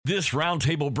This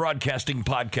Roundtable Broadcasting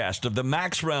podcast of the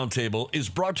Max Roundtable is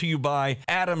brought to you by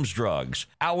Adams Drugs,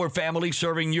 our family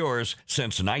serving yours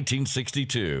since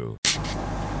 1962.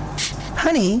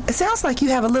 Honey, it sounds like you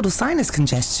have a little sinus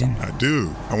congestion. I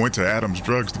do. I went to Adams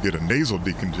Drugs to get a nasal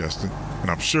decongestant, and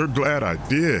I'm sure glad I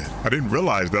did. I didn't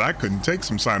realize that I couldn't take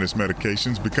some sinus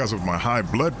medications because of my high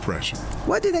blood pressure.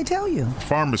 What did they tell you? The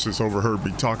pharmacist overheard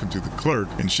me talking to the clerk,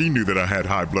 and she knew that I had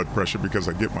high blood pressure because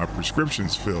I get my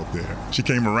prescriptions filled there. She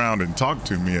came around and talked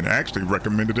to me and actually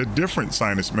recommended a different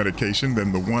sinus medication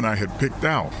than the one I had picked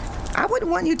out. I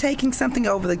wouldn't want you taking something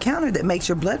over the counter that makes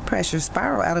your blood pressure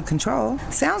spiral out of control.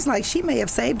 Sounds like she may have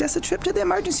saved us a trip to the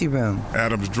emergency room.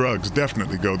 Adams Drugs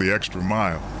definitely go the extra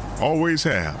mile. Always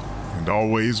have, and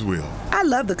always will. I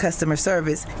love the customer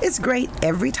service. It's great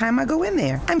every time I go in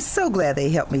there. I'm so glad they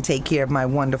helped me take care of my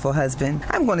wonderful husband.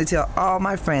 I'm going to tell all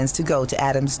my friends to go to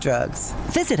Adams Drugs.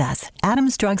 Visit us,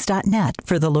 adamsdrugs.net,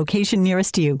 for the location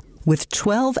nearest you. With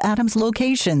 12 Adams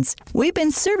locations, we've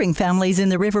been serving families in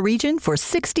the River region for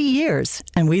 60 years,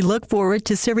 and we look forward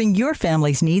to serving your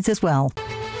family's needs as well.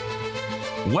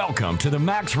 Welcome to the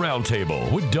Max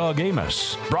Roundtable with Doug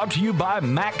Amos, brought to you by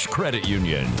Max Credit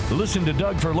Union. Listen to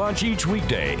Doug for lunch each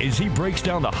weekday as he breaks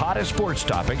down the hottest sports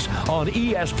topics on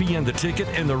ESPN The Ticket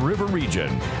in the River region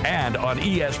and on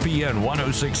ESPN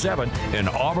 1067 in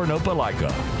Auburn,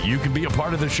 Opelika. You can be a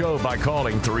part of the show by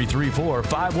calling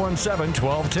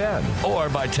 334-517-1210 or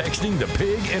by texting the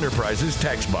Pig Enterprises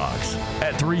text box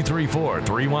at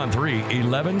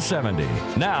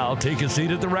 334-313-1170. Now take a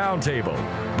seat at the Roundtable,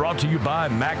 brought to you by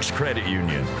Max Credit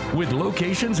Union, with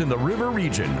locations in the River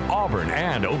region, Auburn,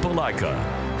 and Opelika.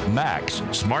 Max,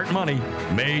 smart money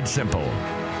made simple.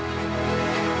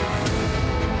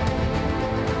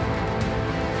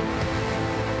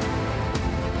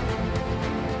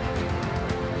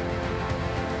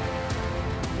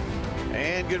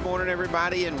 Good morning,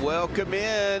 everybody, and welcome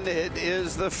in. It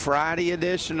is the Friday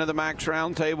edition of the Max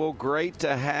Roundtable. Great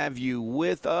to have you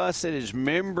with us. It is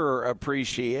Member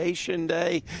Appreciation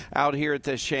Day out here at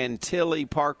the Chantilly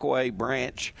Parkway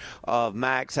branch of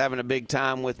Max. Having a big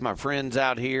time with my friends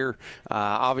out here.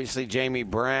 Obviously, Jamie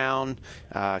Brown,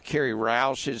 Kerry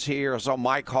Roush is here. I saw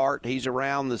Mike Hart. He's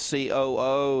around, the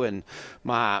COO, and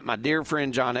my dear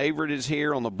friend John Averett is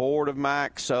here on the board of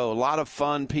Max. So a lot of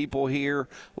fun people here.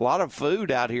 A lot of food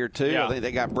out here, too. Yeah. I think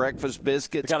they got breakfast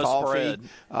biscuits, coffee,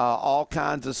 all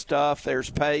kinds of stuff. There's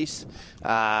Pace.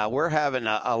 We're having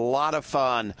a lot of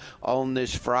fun on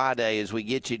this Friday as we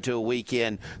get you to a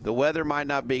weekend. The weather might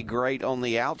not be great on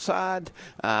the outside,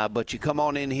 but you come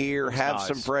on in here, have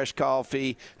some fresh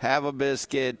coffee, have a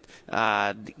biscuit,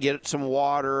 get some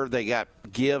water. They got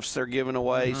gifts they're giving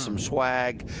away, some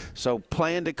swag. So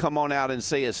plan to come on out and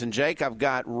see us. And, Jake, I've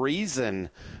got reason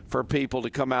for people to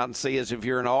come out and see us if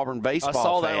you're an Auburn baseball fan. I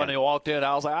saw that when they walked in.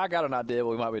 I was like, I got an idea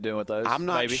what we might be doing with those. I'm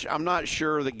not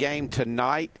sure the game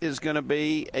tonight is going to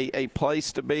be a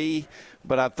place to be,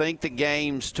 but I think the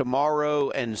games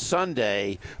tomorrow and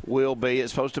Sunday will be.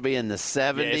 It's supposed to be in the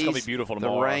 70s. Yeah, it's going to be beautiful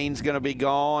tomorrow. The rain's going to be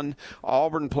gone.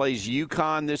 Auburn plays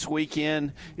UConn this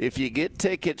weekend. If you get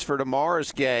tickets for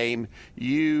tomorrow's game,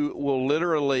 you will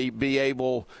literally be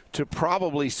able to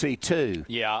probably see two.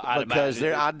 Yeah, I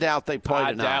doubt they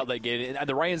play tonight. I doubt they get it.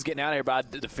 The rain's getting out here,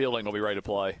 but the fielding will be ready to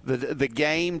play. The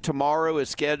game tomorrow is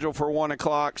scheduled for 1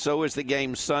 o'clock. So is the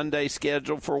game Sunday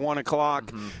scheduled for 1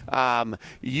 o'clock. Mm-hmm.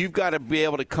 You've got to be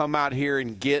able to come out here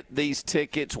and get these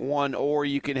tickets, or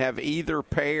you can have either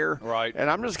pair. Right. And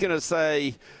I'm just going to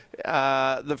say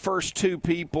the first two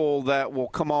people that will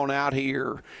come on out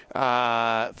here,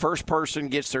 first person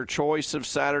gets their choice of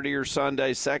Saturday or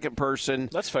Sunday. Second person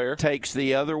That's fair. takes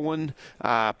the other one.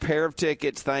 Pair of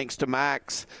tickets thanks to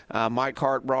Max. Mike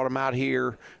Hart brought them out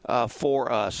here for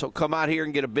us. So come out here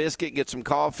and get a biscuit, get some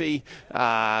coffee,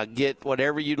 get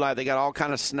whatever you'd like. They got all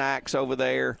kind of snacks over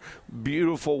there.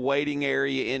 Beautiful waiting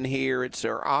area in here.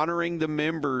 They're honoring the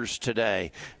members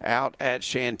today out at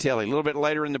Chantilly. A little bit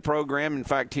later in the program, in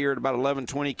fact, here at about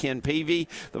 11:20, Ken Peavy,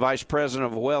 the Vice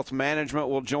President of Wealth Management,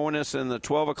 will join us in the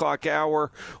 12 o'clock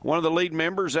hour. One of the lead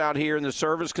members out here in the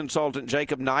service consultant,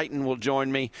 Jacob Knighton, will join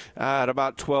me at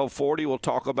about 12:40. We'll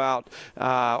talk about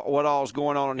what all is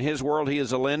going on in his world. He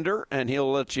is a lender, and he'll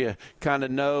let you kind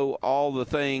of know all the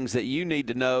things that you need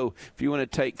to know if you want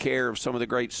to take care of some of the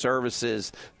great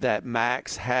services that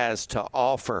Max has to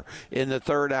offer. In the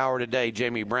third hour today,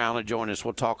 Jamie Brown will join us.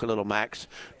 We'll talk a little Max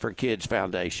for Kids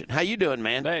Foundation. How you doing,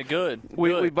 man? Man, good.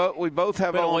 We both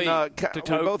have on we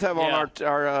both have on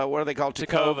our what are they called?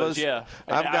 Tacovas. Yeah.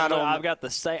 I've got the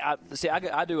same. I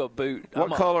do a boot.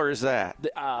 What color is that?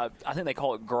 I think they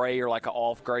call it gray or like an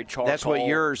off gray charcoal. That's what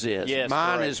yours is. Yes,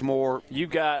 mine correct. is more. You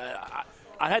got.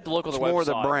 I had to look on the website. More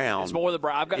the brown. It's more the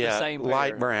brown. I've got the same pair.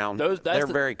 Light brown. They're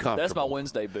very comfortable. That's my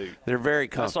Wednesday boot. They're very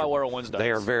comfortable. That's what I wear on Wednesdays.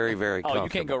 They are very, very comfortable. Oh, you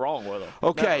can't go wrong with them.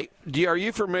 Okay. Are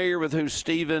you familiar with who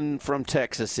Steven from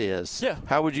Texas is? Yeah.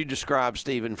 How would you describe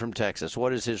Steven from Texas?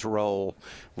 What is his role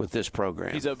with this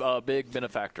program? He's a big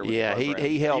benefactor with the program.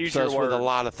 He helps us with a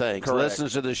lot of things. Correct.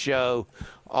 Listens to the show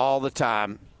all the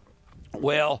time.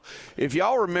 Well, if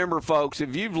y'all remember, folks,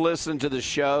 if you've listened to the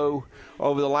show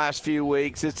over the last few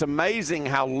weeks, it's amazing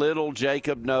how little Jake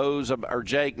knows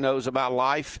about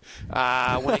life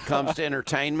when it comes to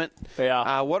entertainment.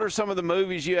 Yeah. What are some of the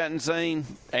movies you hadn't seen?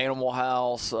 Animal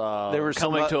House. There was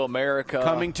Coming to America.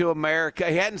 Coming to America.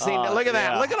 He hadn't seen it. Look at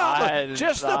that. Look at all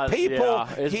the people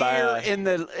here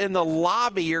in the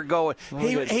lobby are going.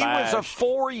 He was a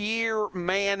 4-year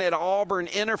man at Auburn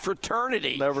in a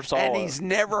fraternity. Never saw and it. he's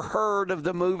never heard of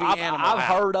the movie Animal House. I've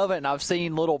heard of it, and I've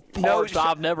seen little parts, but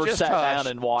I've never sat down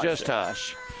and watched it. Just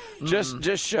hush.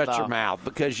 Just shut your mouth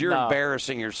because you're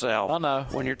embarrassing yourself. I know.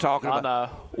 When you're talking about. I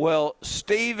know. Well,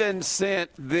 Steven sent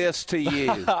this to you.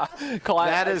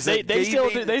 That is they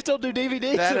still do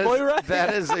DVDs and Blu-ray.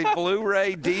 That is a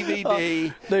Blu-ray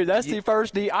DVD. Dude, that's the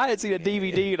first I had seen a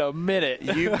DVD in a minute.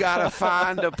 You've got to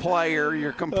find a player,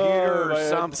 your computer or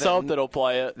something. Something will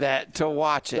play it. To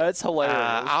watch it. That's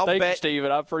hilarious. Thank you,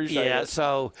 Steven. I appreciate it. Yeah,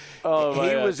 so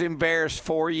he was embarrassed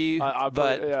for you,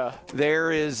 but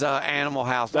there is Animal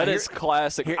House. That is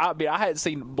classic. I hadn't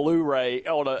seen Blu-ray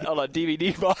on a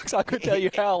DVD box. I could tell you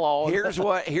how long. Here's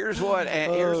what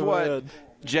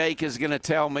Jake is going to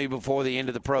tell me before the end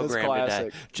of the program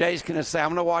today. Jake's going to say, I'm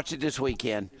going to watch it this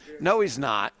weekend. No, he's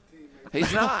not.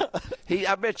 He's not.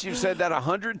 I bet you've said that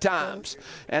 100 times.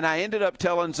 And I ended up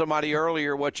telling somebody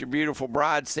earlier what your beautiful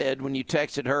bride said when you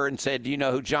texted her and said, do you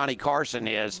know who Johnny Carson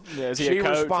is? Yeah, is he a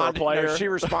coach or a player? No, she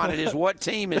responded, is what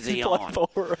team is he on?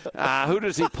 Who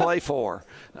does he play for?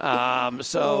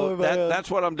 That's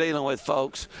what I'm dealing with,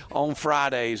 folks, on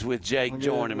Fridays with Jake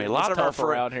joining me. A lot of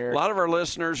our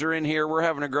listeners are in here. We're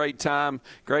having a great time.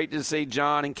 Great to see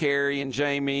John and Carrie and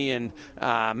Jamie and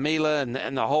Mila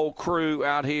and the whole crew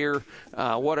out here.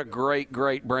 What a great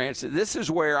branch. This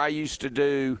is where I used to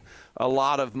do a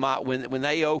lot of my when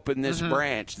they opened this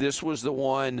branch. This was the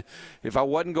one. If I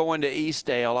wasn't going to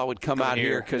Eastdale, I would come out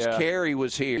here because Carrie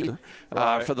was here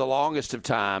for the longest of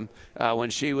time when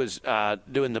she was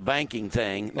doing the banking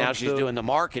thing. Now she's doing the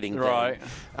marketing thing.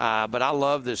 But I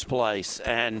love this place,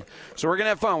 and so we're gonna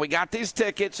have fun. We got these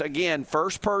tickets again.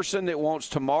 First person that wants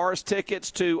tomorrow's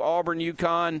tickets to Auburn,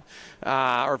 UConn,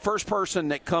 or first person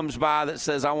that comes by that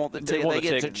says I want the ticket, they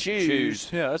get to choose.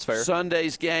 Yeah, that's fair.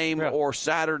 Sunday's game or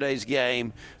Saturday's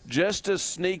game. Just a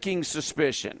sneaking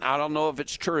suspicion. I don't know if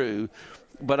it's true,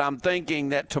 but I'm thinking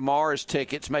that tomorrow's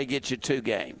tickets may get you 2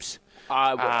 games. We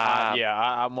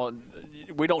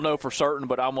don't know for certain,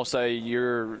 but I'm gonna say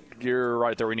you're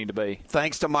right there. We need to be.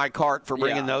 Thanks to Mike Hart for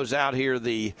bringing those out here,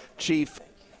 the Chief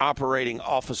Operating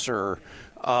Officer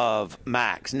of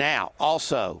Max. Now,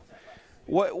 also,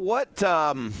 which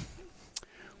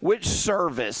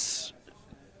service,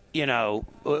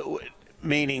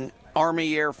 meaning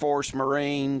Army, Air Force,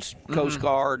 Marines, Coast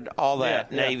Guard, all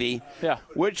that, Navy,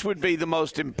 which would be the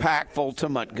most impactful to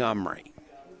Montgomery?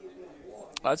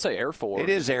 I'd say Air Force. It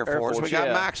is Air Force. We got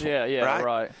Maxwell.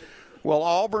 Right. Well,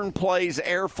 Auburn plays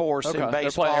Air Force in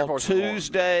baseball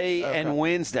Tuesday and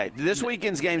Wednesday. This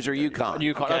weekend's games are UConn.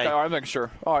 Okay, all right, I'm making sure.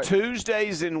 All right.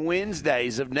 Tuesdays and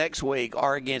Wednesdays of next week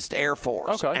are against Air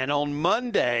Force. Okay. And on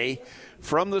Monday,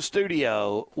 from the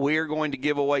studio, we are going to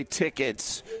give away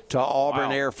tickets to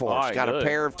Auburn Air Force. Right, got a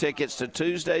pair of tickets to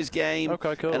Tuesday's game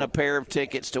and a pair of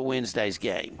tickets to Wednesday's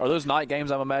game. Are those night games,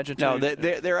 I'm imagining, too? No,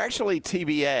 they're actually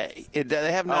TBA.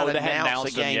 They have not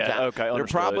announced the game time. Okay, they're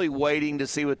probably waiting to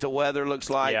see what the weather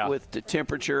looks like with the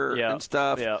temperature and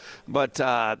stuff. Yeah. But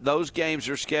those games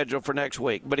are scheduled for next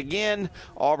week. But again,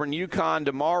 Auburn-UConn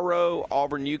tomorrow,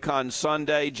 Auburn-UConn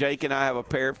Sunday. Jake and I have a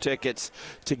pair of tickets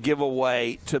to give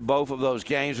away to both of those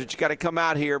games, but you got to come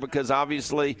out here because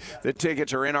obviously the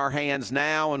tickets are in our hands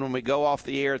now, and when we go off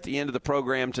the air at the end of the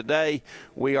program today,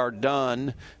 we are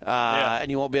done,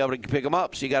 and you won't be able to pick them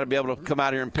up. So you got to be able to come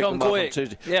out here and pick them up on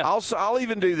Tuesday. Yeah. I'll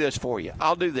even do this for you.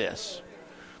 I'll do this,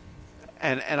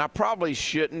 and I probably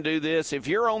shouldn't do this. If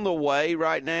you're on the way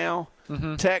right now,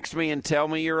 text me and tell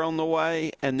me you're on the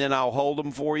way, and then I'll hold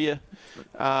them for you.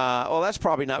 Well, that's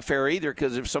probably not fair either,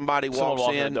 because if somebody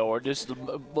walks in, the door,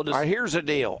 all right, here's the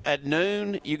deal. At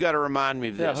noon, you got to remind me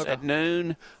of this. At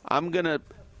noon, I'm going to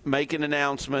make an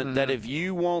announcement that if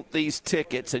you want these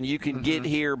tickets and you can get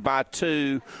here by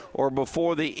 2 or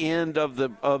before the end of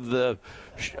the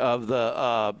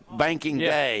banking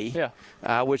day,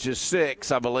 which is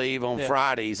 6, I believe, on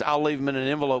Fridays. I'll leave them in an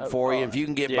envelope for you if you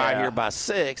can get by here by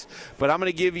 6. But I'm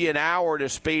going to give you an hour to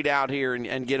speed out here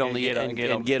and get on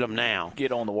get them now.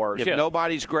 Get on the works. If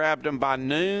nobody's grabbed them by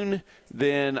noon,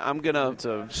 then I'm going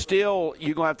to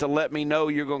you're going to have to let me know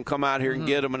you're going to come out here and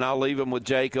get them, and I'll leave them with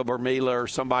Jacob or Mila or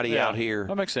somebody out here.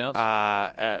 That makes sense.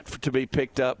 To be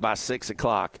picked up by 6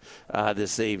 o'clock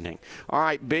this evening. All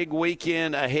right, big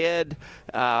weekend ahead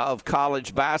of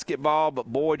college basketball, but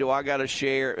boy, do I got to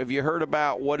share. Have you heard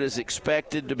about what is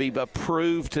expected to be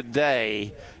approved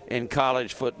today in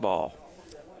college football?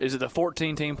 Is it the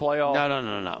 14-team playoff?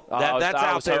 No. That's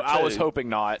out there, too. I was hoping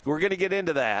not. We're going to get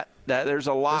into that. There's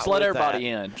a lot. Let's let everybody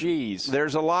in. Jeez.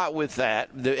 There's a lot with that.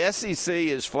 The SEC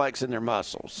is flexing their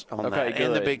muscles on that, good.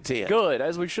 and the Big Ten. Good,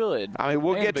 as we should. I mean,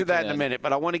 we'll get to that in a minute,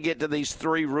 but I want to get to these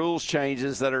 3 rules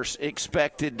changes that are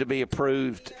expected to be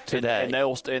approved today.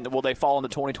 And will they fall in the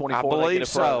 2024? I believe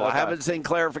so. I haven't seen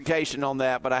clarification on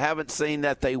that, but I haven't seen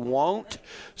that they won't.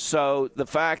 So the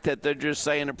fact that they're just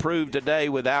saying approved today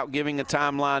without giving a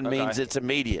timeline means it's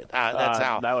immediate.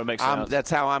 That would make sense.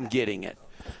 That's how I'm getting it.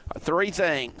 3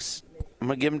 things. I'm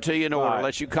going to give them to you in order.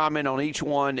 Let you comment on each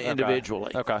one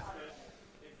individually. Okay.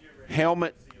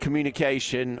 Helmet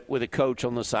communication with a coach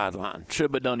on the sideline. Should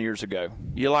have been done years ago.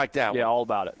 You like that one? Yeah, all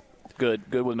about it.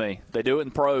 Good with me. They do it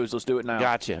in pros. Let's do it now.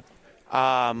 Gotcha.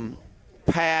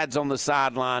 Pads on the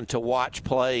sideline to watch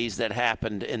plays that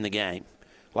happened in the game,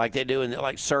 like they do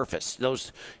in surface.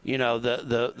 Those,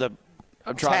 the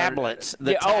tablets.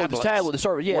 The tablet,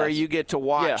 where you get to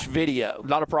watch video.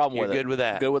 Not a problem with it. You're good with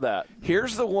that. Good with that.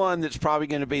 Here's the one that's probably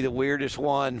going to be the weirdest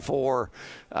one for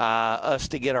us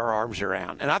to get our arms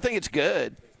around, and I think it's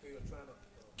good.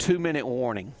 2-minute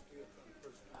warning.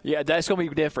 Yeah, that's going to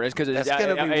be different. It's because that's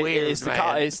going to be weird. It's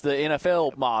the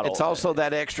NFL model. It's also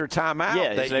that extra timeout.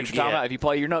 Yeah, it's extra timeout. If you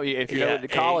play if you're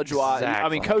college wise, I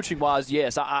mean coaching wise,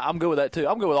 yes, I'm good with that too.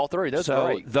 I'm good with all 3. That's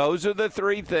great. Those are the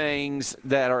 3 things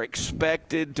that are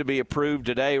expected to be approved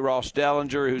today. Ross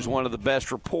Dellinger, who's one of the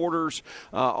best reporters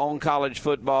on college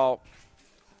football,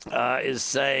 is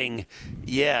saying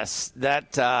yes,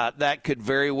 that could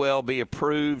very well be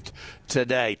approved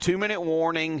today. 2-minute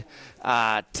warning.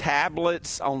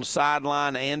 Tablets on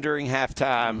sideline and during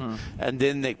halftime, and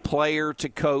then the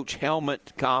player-to-coach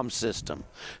helmet comm system.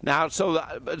 Now,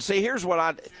 see, here's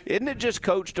what isn't it just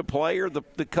coach to player? The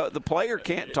player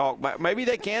can't talk back. Maybe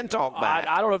they can talk back.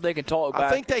 I don't know if they can talk back. I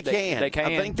think they can. They can.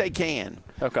 I think they can.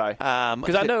 Okay.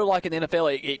 Because I know, like in the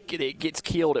NFL, it gets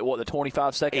killed at the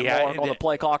 25-second mark on the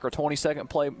play clock or 20-second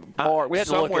play mark. We have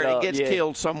to look it up. It gets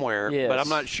killed somewhere, yes. but I'm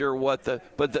not sure what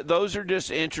those are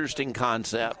just interesting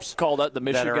concepts. Call that the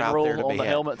Michigan rule on the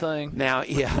helmet thing? Now,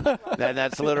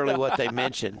 that's literally what they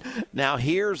mentioned. Now,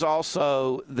 here's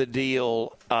also the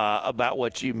deal about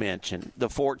what you mentioned, the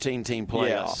 14-team playoff.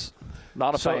 Yes.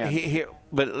 Not a fan.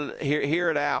 Hear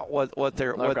it out. What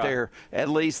they're at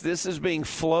least this is being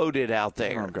floated out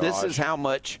there. Oh, this is how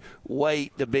much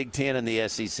weight the Big Ten and the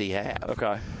SEC have.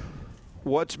 Okay.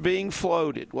 What's being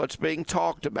floated? What's being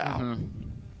talked about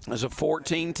is a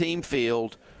 14-team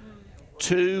field.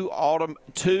 2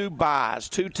 buys.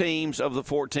 2 teams of the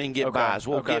 14 get buys.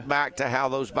 We'll get back to how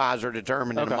those buys are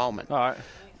determined in a moment. All right.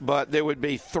 But there would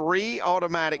be 3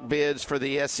 automatic bids for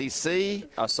the SEC.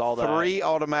 I saw that. 3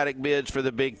 automatic bids for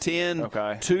the Big Ten.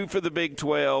 Okay. 2 for the Big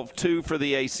 12. 2 for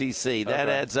the ACC. That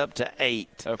adds up to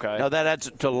 8. Okay. No, that adds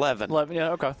up to 11. 11.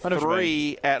 Yeah. Okay.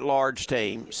 3 at-large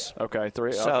teams. Okay.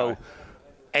 3. So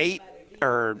 8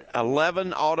 or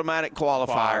 11 automatic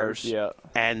qualifiers. Yeah.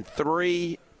 And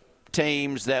 3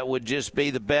 teams that would just be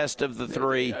the best of the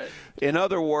 3. In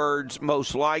other words,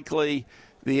 most likely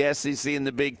the SEC and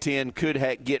the Big Ten could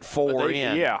get 4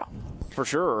 in. Yeah, for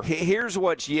sure. Here's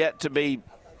what's yet to be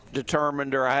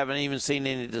determined, or I haven't even seen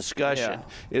any discussion,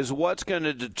 is what's going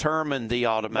to determine the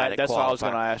automatic That's qualifier. what I was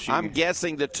going to ask you. I'm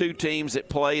guessing the 2 teams that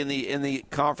play in the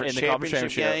conference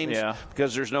championship games,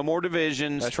 because there's no more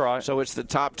divisions. That's right. So it's the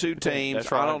top 2 teams.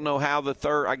 That's right. I don't know how the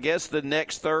third. I guess the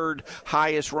next third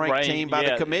highest ranked team by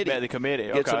the committee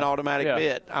gets an automatic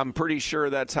bid. I'm pretty sure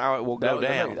that's how it will go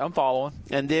down. I'm following.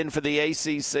 And then for the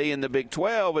ACC and the Big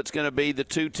 12, it's going to be the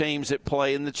 2 teams that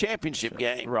play in the championship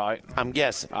game. Right. I'm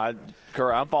guessing.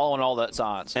 Correct. I'm following all that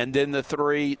science. And then the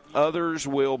 3 others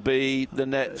will be the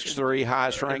next 3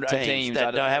 highest-ranked teams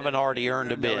that haven't already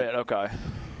earned a bid. Okay.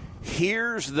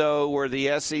 Here's, though, where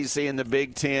the SEC and the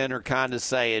Big Ten are kind of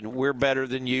saying, we're better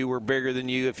than you, we're bigger than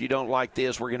you. If you don't like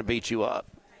this, we're going to beat you up.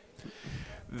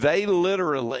 They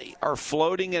literally are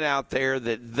floating it out there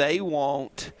that they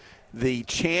want the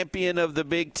champion of the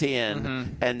Big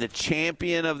Ten and the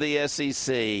champion of the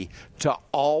SEC to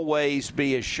always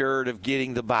be assured of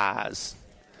getting the byes.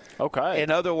 Okay. In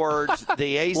other words,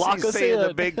 the ACC and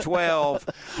the Big 12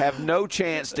 have no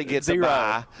chance to get the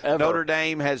bye. Ever. Notre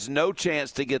Dame has no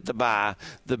chance to get the bye.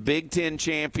 The Big Ten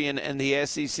champion and the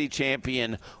SEC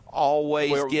champion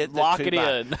always get the lock two it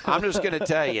bye. in. I'm just going to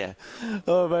tell you.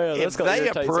 Oh, man. If they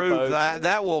approve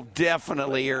that will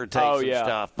definitely irritate some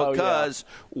stuff. Because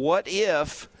what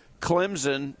if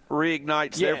Clemson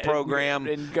reignites their program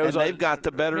and they've got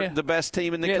the best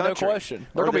team in the country? No question.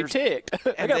 They're going to be ticked.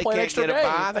 They got to play an extra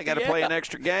game. They got to play an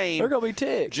extra game. They're going to be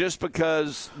ticked. Just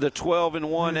because the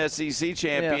 12-1 SEC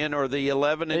champion or the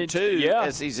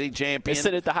 11-2 SEC champion. They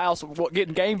sit at the house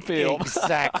getting game film.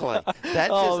 Exactly.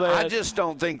 I just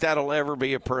don't think that'll ever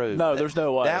be approved. No, there's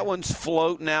no way. That one's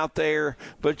floating out there,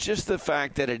 but just the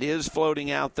fact that it is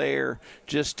floating out there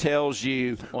just tells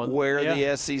you where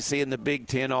the SEC and the Big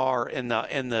Ten are in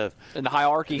the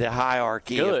hierarchy. The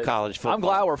hierarchy of college football. I'm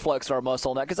glad we're flexing our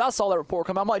muscle on that because I saw that report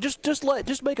come out. I'm like,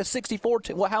 just make a 64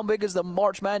 team. Well, how big is the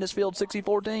March Madness field?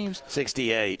 64 teams.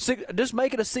 68. Just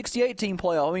make it a 68 team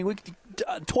playoff. I mean,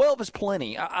 12 is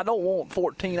plenty. I don't want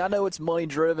 14. I know it's money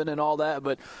driven and all that,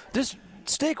 but just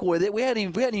stick with it. We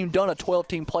hadn't even done a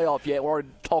 12-team playoff yet. We're already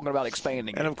talking about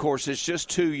expanding. And, of course, it's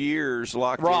just 2 years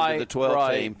locked into the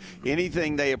 12-team.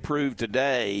 Anything they approve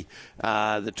today,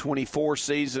 the 24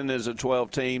 season is a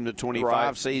 12-team. The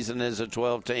 25 season is a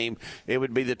 12-team. It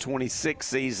would be the 26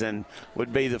 season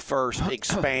would be the first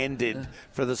expanded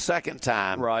for the second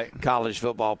time college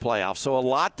football playoff. So a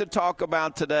lot to talk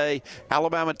about today.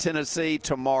 Alabama, Tennessee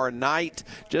tomorrow night.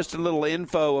 Just a little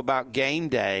info about game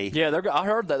day. Yeah, I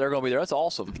heard that they're going to be there. That's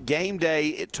awesome. Game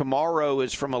day tomorrow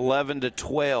is from 11 to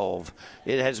 12.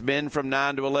 It has been from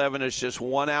 9 to 11. It's just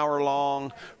 1 hour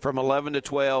long from 11 to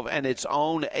 12, and it's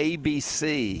on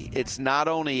ABC. It's not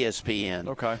on ESPN.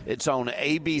 Okay. It's on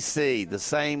ABC. The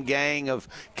same gang of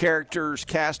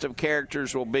cast of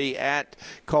characters will be at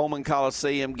Coleman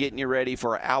Coliseum getting you ready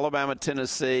for Alabama,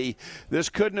 Tennessee. This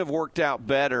couldn't have worked out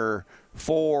better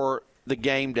for the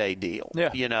game day deal. Yeah.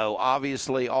 You know,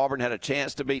 obviously Auburn had a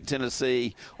chance to beat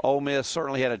Tennessee. Ole Miss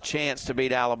certainly had a chance to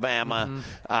beat Alabama.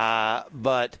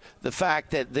 But the fact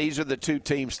that these are the two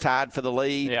teams tied for the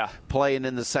lead, playing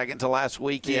in the second to last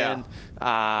weekend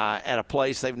at a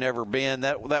place they've never been,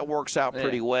 that works out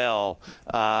pretty well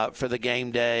for the game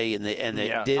day and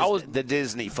the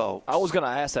Disney folks. I was going to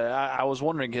ask that. I was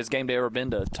wondering, has game day ever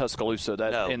been to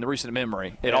Tuscaloosa in the recent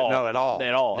memory at all? No, at all.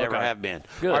 At all. Never have been.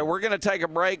 Good. All right, we're going to take a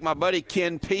break. My buddy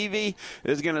Ken Peavy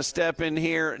is going to step in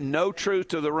here. No truth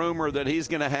to the rumor that he's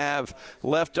going to have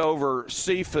leftover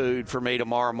seafood for me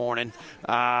tomorrow morning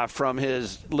from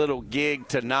his little gig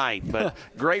tonight. But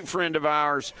great friend of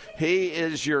ours. He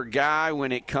is your guy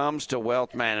when it comes to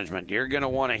wealth management. You're going to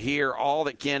want to hear all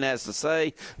that Ken has to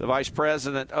say. The vice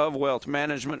president of wealth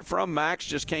management from Max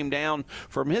just came down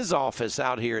from his office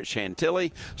out here at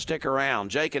Chantilly. Stick around.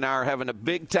 Jake and I are having a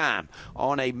big time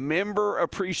on a member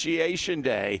appreciation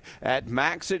day at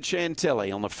Max at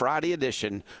Chantilly on the Friday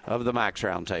edition of the Max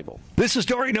Roundtable. This is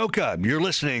Dory Noka. You're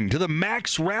listening to the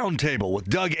Max Roundtable with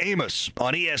Doug Amos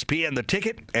on ESPN The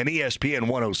Ticket and ESPN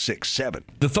 106.7.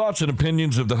 The thoughts and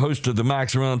opinions of the host of the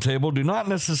Max Roundtable do not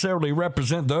necessarily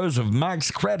represent those of Max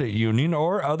Credit Union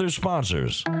or other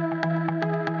sponsors.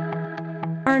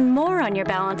 Earn more on your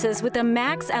balances with the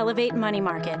Max Elevate Money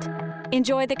Market.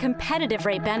 Enjoy the competitive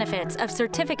rate benefits of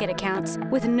certificate accounts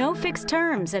with no fixed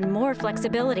terms and more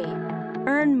flexibility.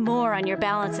 Earn more on your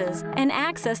balances and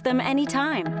access them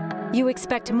anytime. You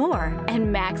expect more,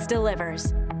 and Max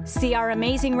delivers. See our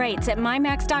amazing rates at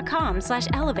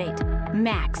mymax.com/elevate.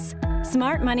 Max.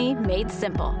 Smart money made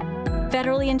simple.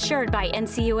 Federally insured by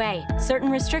NCUA.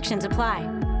 Certain restrictions apply.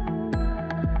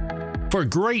 For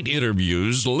great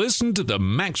interviews, listen to the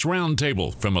Max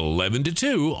Roundtable from 11 to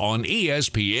 2 on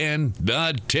ESPN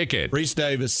The Ticket. Reese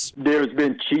Davis. There's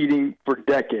been cheating for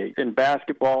decades in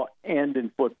basketball and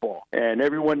in football, and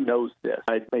everyone knows this.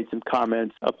 I made some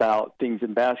comments about things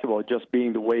in basketball just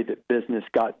being the way that business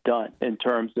got done in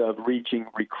terms of reaching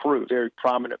recruits. A very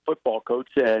prominent football coach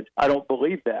said, I don't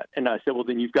believe that. And I said, well,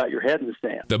 then you've got your head in the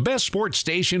sand. The best sports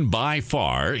station by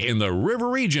far in the River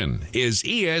Region is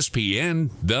ESPN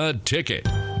The Ticket.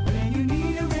 When you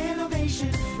need a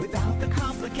renovation without the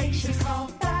complications, call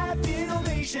 5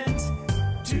 Innovations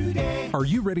today. Are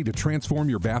you ready to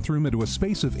transform your bathroom into a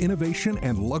space of innovation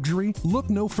and luxury? Look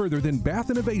no further than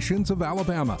Bath Innovations of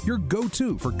Alabama, your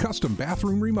go-to for custom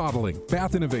bathroom remodeling.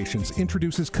 Bath Innovations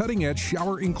introduces cutting-edge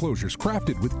shower enclosures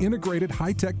crafted with integrated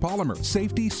high-tech polymer,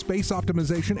 safety, space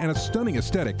optimization, and a stunning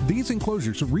aesthetic. These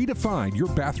enclosures redefine your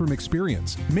bathroom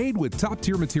experience. Made with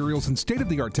top-tier materials and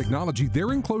state-of-the-art technology,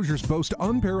 their enclosures boast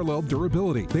unparalleled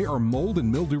durability. They are mold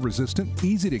and mildew resistant,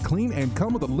 easy to clean, and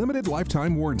come with a limited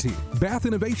lifetime warranty. Bath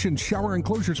Innovations shower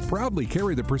enclosures proudly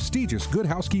carry the prestigious Good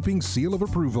Housekeeping seal of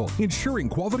approval, ensuring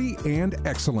quality and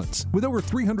excellence. With over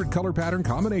 300 color pattern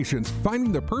combinations,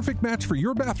 finding the perfect match for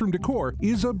your bathroom decor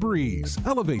is a breeze.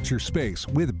 Elevate your space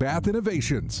with Bath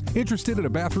Innovations. Interested in a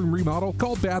bathroom remodel?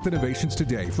 Call Bath Innovations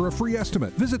today for a free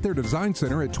estimate. Visit their design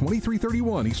center at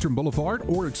 2331 Eastern Boulevard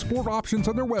or explore options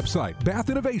on their website,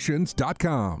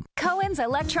 bathinnovations.com. Cohen's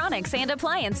Electronics and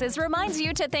Appliances reminds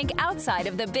you to think outside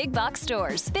of the big box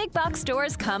stores. Big box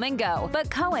stores come and go,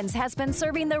 but Cohen's has been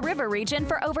serving the River region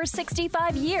for over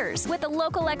 65 years with the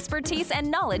local expertise and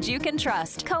knowledge you can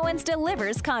trust. Cohen's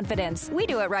delivers confidence. We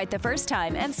do it right the first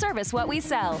time and service what we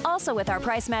sell. Also, with our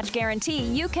price match guarantee,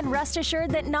 you can rest assured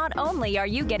that not only are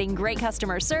you getting great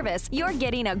customer service, you're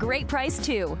getting a great price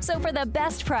too. So for the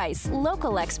best price,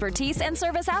 local expertise, and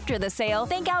service after the sale,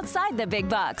 think outside the big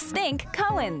box. Think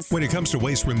Cohen's. When it comes to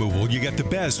waste removal, you get the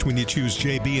best when you choose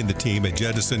JB and the team at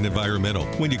Jettison Environmental.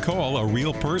 When you call, a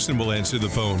real person will answer the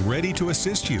phone, ready to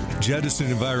assist you. Jettison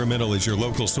Environmental is your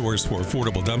local source for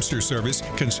affordable dumpster service,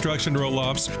 construction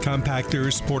roll-offs,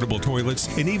 compactors, portable toilets,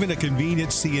 and even a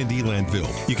convenient C&D landfill.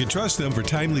 You can trust them for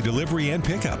timely delivery and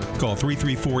pickup. Call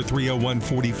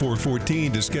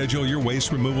 334-301-4414 to schedule your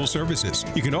waste removal services.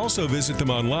 You can also visit them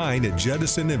online at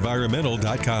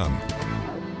jettisonenvironmental.com.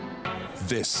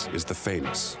 This is the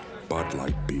famous Bud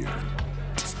Light beer.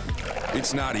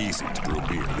 It's not easy to brew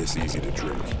beer this easy to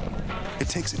drink. It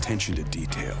takes attention to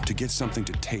detail to get something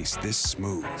to taste this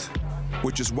smooth,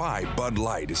 which is why Bud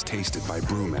Light is tasted by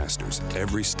brewmasters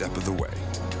every step of the way.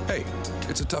 Hey,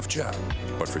 it's a tough job,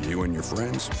 but for you and your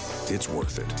friends, it's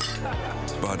worth it.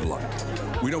 Bud Light.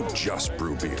 We don't just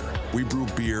brew beer. We brew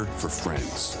beer for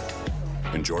friends.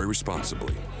 Enjoy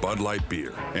responsibly. Bud Light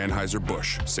Beer.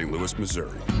 Anheuser-Busch, St. Louis,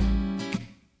 Missouri.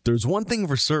 There's one thing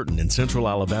for certain in central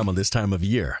Alabama this time of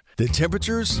year. The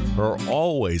temperatures are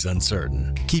always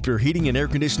uncertain. Keep your heating and air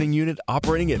conditioning unit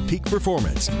operating at peak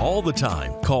performance all the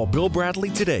time. Call Bill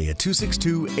Bradley today at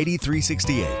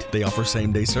 262-8368. They offer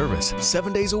same-day service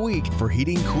 7 days a week for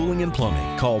heating, cooling, and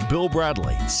plumbing. Call Bill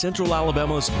Bradley, Central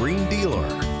Alabama's Green Dealer.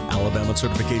 Alabama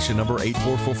certification number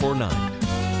 84449.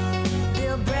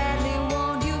 Bill Bradley,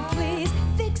 won't you please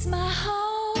fix my home?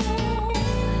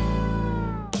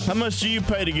 How much do you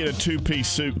pay to get a two-piece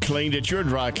suit cleaned at your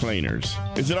dry cleaners?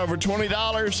 Is it over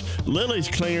 $20? Lily's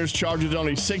Cleaners charges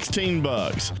only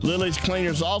 $16. Lily's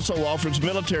Cleaners also offers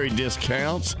military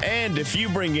discounts, and if you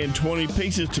bring in 20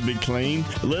 pieces to be cleaned,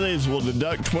 Lily's will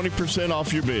deduct 20%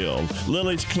 off your bill.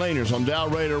 Lily's Cleaners on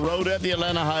Dalrader Road at the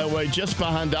Atlanta Highway, just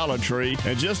behind Dollar Tree,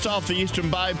 and just off the Eastern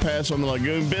Bypass on the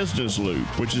Lagoon Business Loop,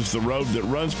 which is the road that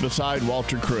runs beside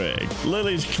Walter Craig.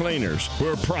 Lily's Cleaners,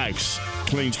 where price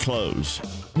cleans clothes.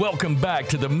 Welcome back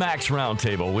to the Max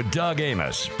Roundtable with Doug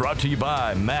Amos, brought to you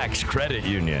by Max Credit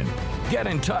Union. Get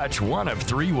in touch one of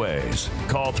three ways.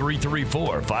 Call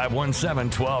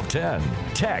 334-517-1210,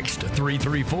 text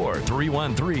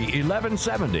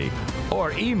 334-313-1170,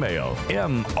 or email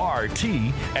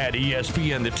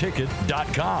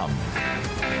mrt@espntheticket.com.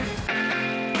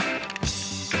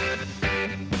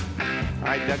 All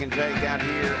right, Doug and Jake out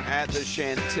here at the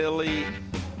Chantilly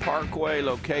Parkway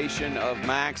location of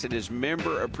Max. It is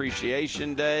Member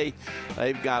Appreciation Day.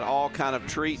 They've got all kind of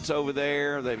treats over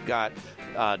there. They've got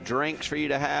drinks for you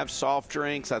to have, soft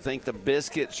drinks. I think the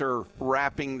biscuits are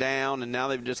wrapping down, and now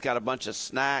they've just got a bunch of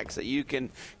snacks that you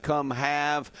can come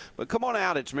have. But come on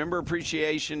out. It's Member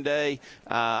Appreciation Day.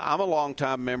 I'm a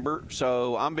longtime member,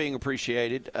 so I'm being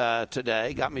appreciated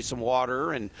today. Got me some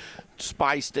water and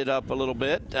spiced it up a little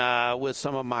bit with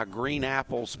some of my green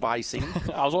apple spicing.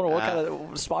 I was wondering what kind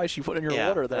of spice you put in your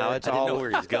water there. No, I didn't know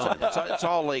where he's going. It's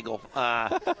all legal.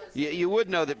 You would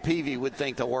know that Peavy would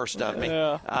think the worst of me.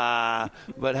 Yeah.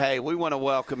 But, hey, we want to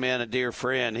welcome in a dear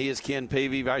friend. He is Ken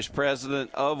Peavy, Vice President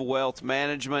of Wealth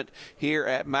Management here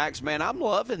at Max. Man, I'm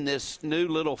loving this new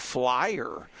little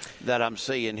flyer that I'm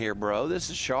seeing here, bro.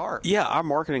 This is sharp. Yeah, our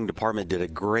marketing department did a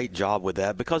great job with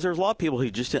that because there's a lot of people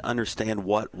who just didn't understand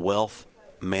what wealth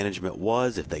management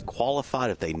was, if they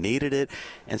qualified, if they needed it.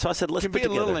 And so I said, let's put together. It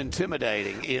can be a little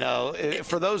intimidating, you know.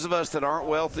 For those of us that aren't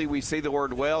wealthy, we see the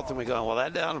word wealth and we go, well,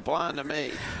 that doesn't apply to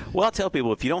me. Well, I tell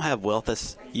people, if you don't have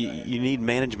wealth, you need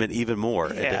management even more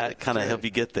to kind of help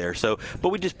you get there. So, but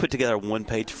we just put together a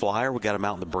one-page flyer. We got them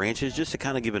out in the branches just to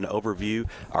kind of give an overview.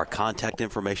 Our contact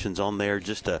information's on there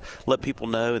just to let people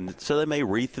know, and so they may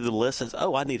read through the list and say,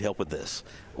 oh, I need help with this.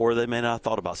 Or they may not have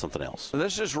thought about something else.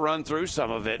 Let's just run through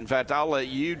some of it. In fact, I'll let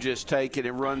you just take it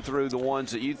and run through the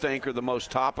ones that you think are the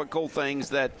most topical things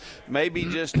that maybe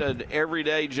just an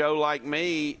everyday Joe like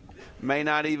me may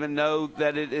not even know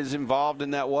that it is involved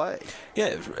in that way.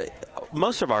 Yeah,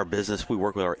 most of our business, we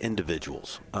work with our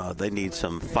individuals. They need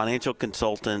some financial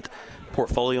consultant,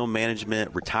 portfolio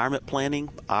management, retirement planning,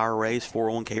 IRAs,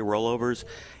 401k rollovers,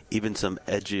 even some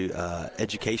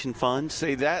education funds.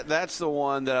 See, that's the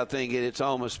one that I think it's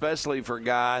almost, especially for a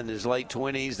guy in his late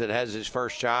 20s that has his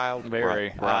first child.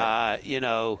 Right. You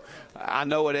know, I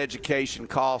know what education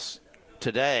costs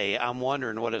today. I'm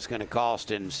wondering what it's going to cost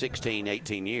in 16,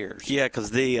 18 years. Yeah,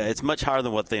 because it's much higher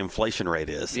than what the inflation rate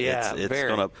is. Yeah, it's very.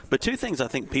 Gonna, but two things I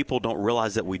think people don't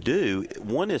realize that we do.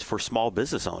 One is for small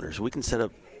business owners. We can set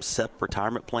up SEP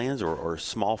retirement plans or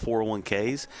small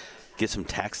 401ks. Get some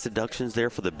tax deductions there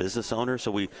for the business owner.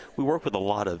 So we work with a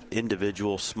lot of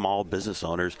individual small business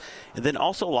owners. And then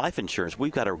also life insurance.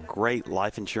 We've got a great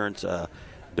life insurance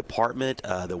department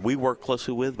that we work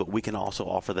closely with, but we can also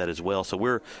offer that as well. So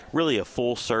we're really a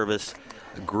full service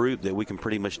group that we can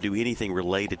pretty much do anything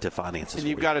related to finances. And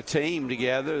you've got a team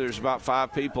together. There's about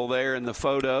 5 people there in the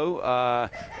photo.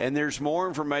 And there's more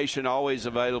information always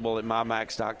available at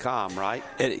mymax.com, right?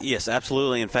 Yes,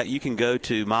 absolutely. In fact, you can go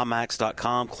to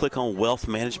mymax.com, click on Wealth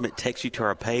Management, takes you to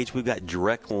our page. We've got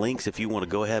direct links if you want to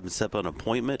go ahead and set up an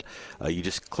appointment. You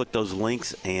just click those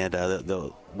links and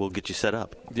we'll get you set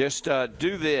up. Just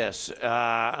do this.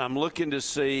 I'm looking to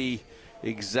see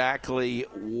exactly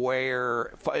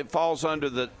where it falls under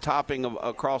the topping of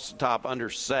across the top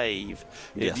under save.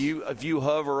 Yes. If you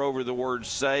hover over the word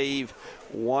save,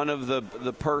 one of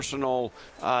the personal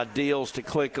deals to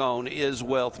click on is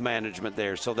wealth management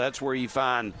there. So that's where you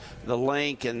find the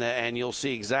link and you'll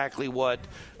see exactly what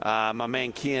my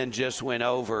man Ken just went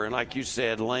over. And like you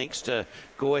said, links to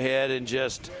go ahead and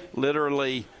just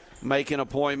literally make an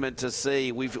appointment to see.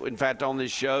 In fact, on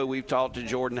this show, we've talked to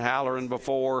Jordan Halloran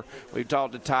before. We've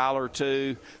talked to Tyler,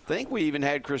 too. I think we even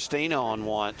had Christina on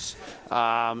once.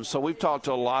 So we've talked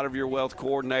to a lot of your wealth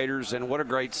coordinators, and what a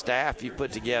great staff you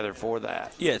put together for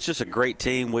that. Yeah, it's just a great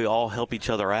team. We all help each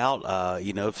other out.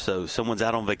 So someone's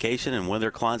out on vacation, and one of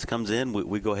their clients comes in,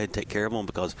 we go ahead and take care of them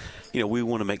because, we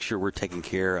want to make sure we're taking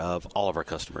care of all of our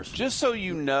customers. Just so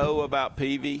you know about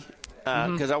Peavy,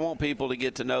 because I want people to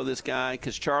get to know this guy,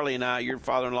 because Charlie and I, your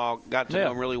father-in-law, got to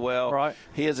know him really well. Right.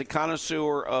 He is a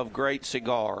connoisseur of great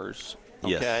cigars.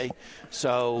 Okay, Yes.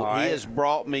 So he has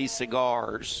brought me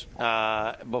cigars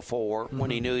before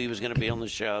when he knew he was going to be on the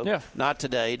show. Yeah. Not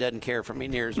today. He doesn't care for me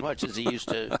near as much as he used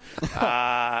to.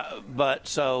 But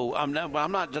so I'm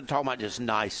not talking about just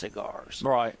nice cigars.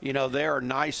 Right. There are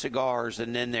nice cigars,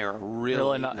 and then there are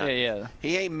really nice. nice. Yeah.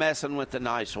 He ain't messing with the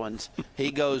nice ones.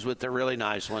 He goes with the really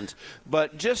nice ones.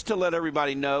 But just to let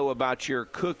everybody know about your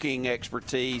cooking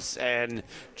expertise and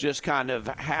just kind of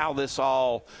how this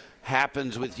all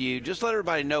happens with you, just let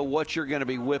everybody know what you're going to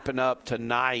be whipping up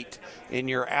tonight in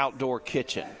your outdoor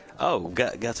kitchen. Oh,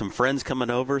 got some friends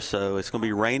coming over, so it's going to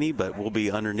be rainy, but we'll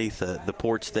be underneath the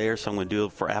porch there. So I'm going to do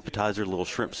for appetizer a little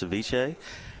shrimp ceviche.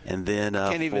 And then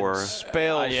Can't even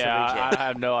spell ceviche. I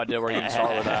have no idea where you can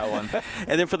start with that one.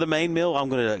 And then for the main meal, I'm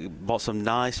going to bought some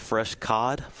nice fresh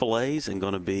cod fillets and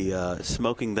going to be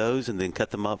smoking those and then cut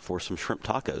them up for some shrimp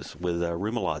tacos with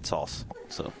remoulade sauce.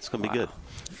 So it's going to be good.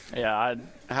 Yeah,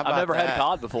 I've never had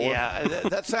cod before. Yeah,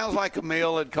 that sounds like a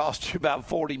meal that cost you about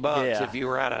 $40 if you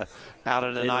were out at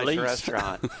a nice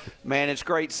restaurant. Man, it's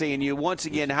great seeing you. Once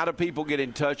again, how do people get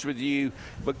in touch with you?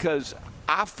 Because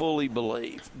I fully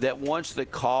believe that once the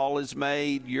call is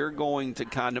made, you're going to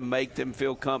kind of make them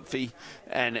feel comfy.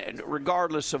 And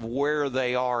regardless of where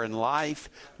they are in life,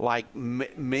 like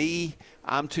me,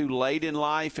 I'm too late in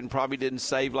life and probably didn't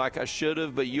save like I should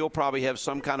have, but you'll probably have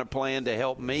some kind of plan to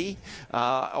help me.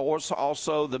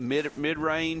 Also the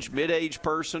mid-range, mid-age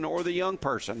person or the young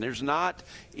person. There's not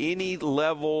any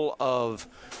level of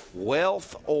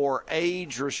wealth or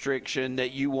age restriction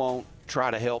that you won't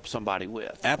try to help somebody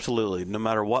with. Absolutely. No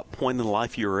matter what point in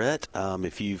life you're at,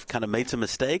 if you've kind of made some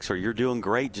mistakes or you're doing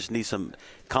great, just need some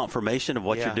confirmation of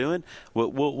what you're doing,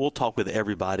 we'll talk with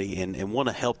everybody and want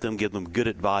to help them, give them good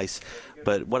advice.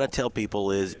 But what I tell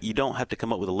people is you don't have to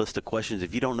come up with a list of questions.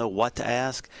 If you don't know what to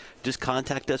ask, just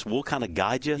contact us. We'll kind of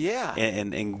guide you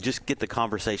and just get the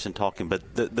conversation talking.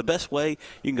 But the best way,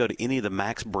 you can go to any of the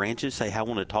Max branches, say, I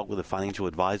want to talk with a financial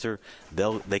advisor.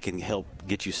 They can help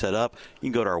get you set up. You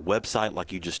can go to our website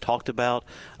like you just talked about,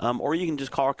 or you can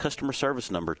just call our customer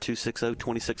service number,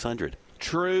 260-2600.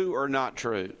 True or not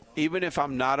true? Even if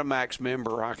I'm not a Max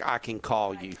member, I can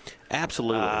call you.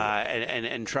 Absolutely.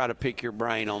 And try to pick your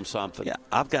brain on something. Yeah,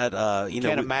 I've got,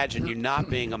 Can't imagine you not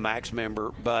being a Max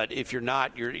member, but if you're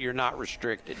not, you're not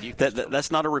restricted.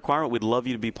 That's not a requirement. We'd love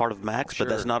you to be part of Max, Sure.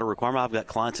 but that's not a requirement. I've got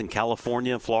clients in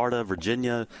California, Florida,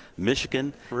 Virginia,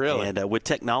 Michigan. Really? And with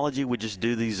technology, we just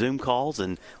do these Zoom calls,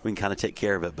 and we can kind of take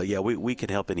care of it. But, yeah, we can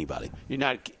help anybody. You're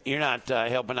not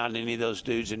helping out any of those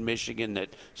dudes in Michigan that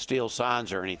steal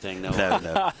signs or anything, though?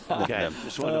 No. Okay.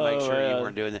 Just wanted to make sure you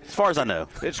weren't doing that. As far as I know.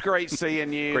 It's great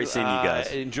seeing you. Great seeing you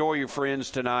guys. Enjoy your friends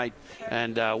tonight,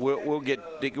 and we'll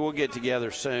get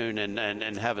together soon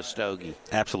and have a stogie.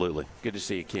 Absolutely. Good to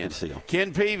see you, Ken. Good to see you.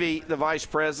 Ken Peavy, the Vice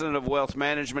President of Wealth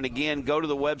Management. Again, go to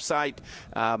the website,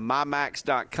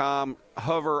 mymax.com.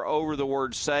 Hover over the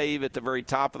word save at the very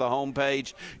top of the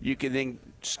homepage. You can then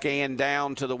scan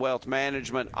down to the wealth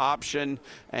management option,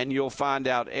 and you'll find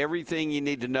out everything you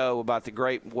need to know about the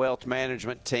great wealth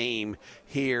management team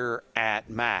here at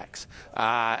Max.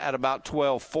 At about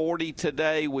 12:40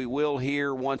 today, we will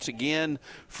hear once again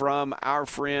from our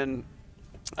friend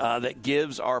that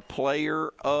gives our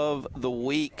Player of the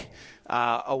Week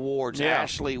awards,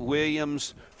 Ashley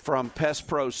Williams from Pest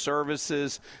Pro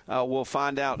Services. We'll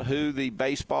find out who the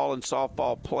baseball and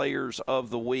softball players of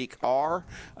the week are,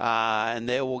 and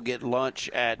they will get lunch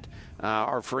at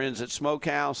our friends at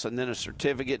Smokehouse and then a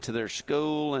certificate to their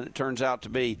school, and it turns out to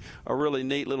be a really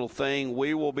neat little thing.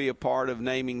 We will be a part of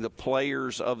naming the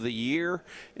players of the year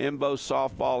in both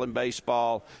softball and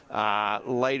baseball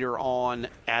later on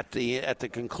at the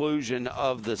conclusion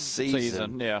of the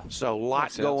season. Yeah. So a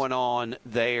lot going on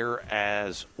there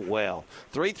as well.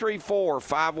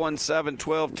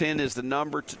 334-517-1210 is the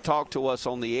number to talk to us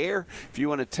on the air. If you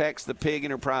want to text the Pig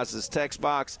Enterprises text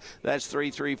box, that's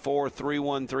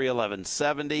 334-313-1170.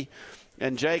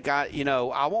 And Jake,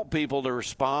 I want people to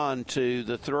respond to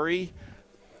the three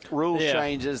rule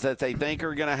changes that they think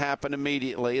are going to happen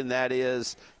immediately, and that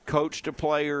is coach to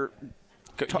player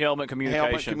helmet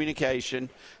communication,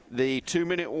 the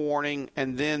 2-minute warning,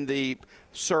 and then the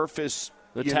surface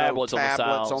tablets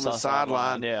on the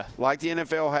sideline, yeah, like the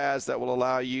NFL has, that will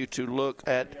allow you to look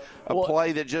at a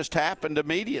play that just happened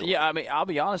immediately. Yeah, I mean, I'll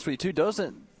be honest with you too.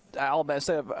 Doesn't Alabama,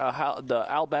 the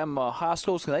Alabama high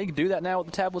schools, can they do that now with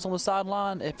the tablets on the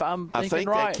sideline? If I think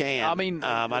they can. I mean,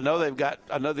 I know they've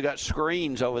got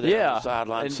screens over there on the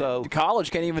sideline. And so college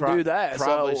can't even do that.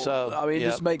 Probably so. I mean, it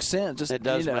just makes sense. It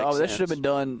does make sense. That should have been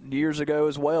done years ago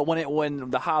as well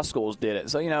when the high schools did it.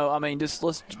 So I mean, just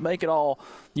let's make it all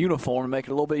uniform and make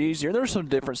it a little bit easier. There's some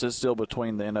differences still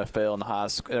between the NFL and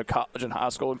the college and high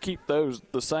school, and keep those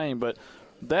the same, but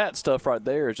that stuff right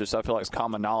there is just, I feel like it's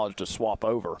common knowledge to swap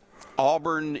over.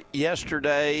 Auburn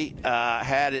yesterday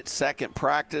had its second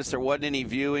practice. There wasn't any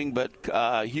viewing, but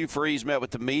Hugh Freeze met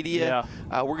with the media.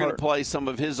 We're going to play some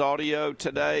of his audio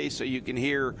today so you can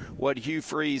hear what Hugh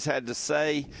Freeze had to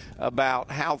say about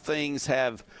how things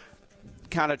have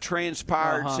kind of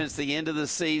transpired since the end of the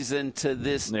season to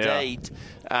this date.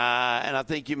 And I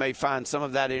think you may find some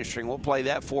of that interesting. We'll play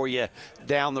that for you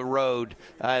down the road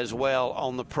as well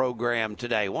on the program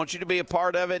today. Want you to be a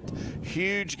part of it.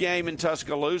 Huge game in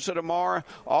Tuscaloosa tomorrow.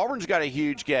 Auburn's got a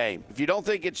huge game. If you don't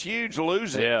think it's huge,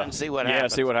 lose it and see what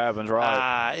happens. Yeah, see what happens,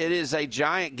 right. It is a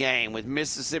giant game with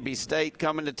Mississippi State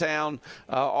coming to town.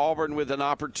 Auburn with an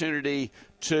opportunity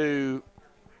to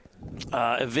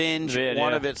avenge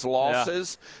one of its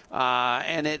losses,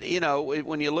 and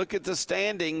when you look at the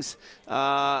standings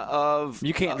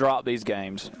you can't drop these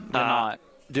games. Cannot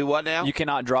do what now? You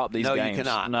cannot drop these games. No, you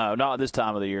cannot. No, not this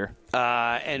time of the year.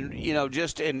 And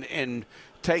just in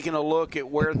taking a look at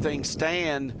where things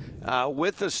stand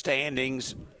with the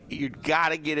standings, you've got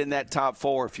to get in that top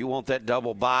four if you want that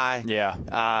double bye. Yeah.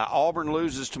 Auburn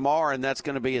loses tomorrow, and that's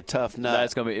going to be a tough nut.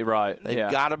 That's going to be right.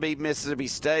 They've got to beat Mississippi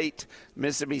State.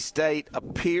 Mississippi State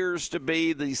appears to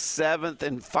be the seventh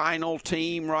and final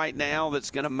team right now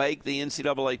that's going to make the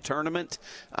NCAA tournament.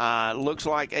 Looks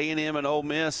like A&M and Ole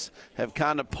Miss have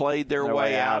kind of played their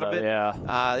way out of it.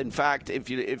 Yeah. In fact, if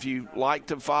you like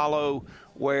to follow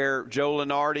where Joe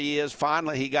Lunardi is.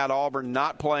 Finally, he got Auburn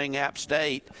not playing App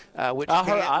State, which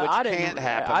can't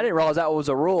happen. I didn't realize that was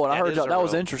a rule, and I heard that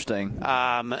was interesting.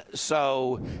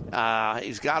 So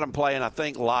he's got him playing, I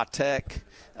think, La Tech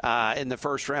in the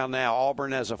first round now.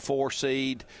 Auburn as a 4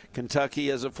 seed, Kentucky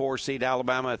as a 4 seed,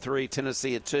 Alabama a 3,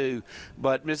 Tennessee a 2.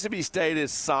 But Mississippi State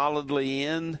is solidly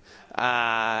in,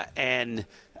 and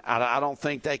I don't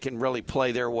think they can really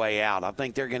play their way out. I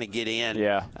think they're going to get in.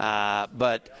 Yeah.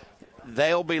 But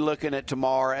they'll be looking at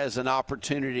tomorrow as an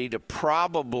opportunity to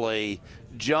probably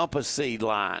jump a seed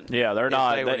line. Yeah, they're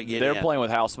not. They're playing with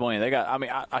house money. They got. I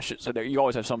mean, I should say that you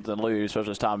always have something to lose,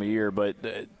 especially this time of year. But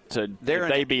if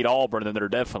they beat Auburn, then they're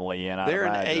definitely in. They're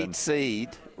an 8 seed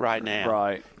right now.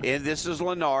 Right. And this is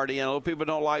Lunardi. And a lot of people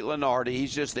don't like Lunardi.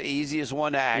 He's just the easiest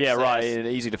one to access. Yeah, right.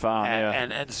 Easy to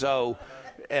find. And so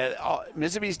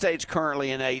Mississippi State's currently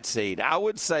an 8 seed. I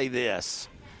would say this.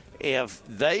 If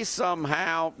they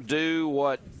somehow do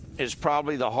what is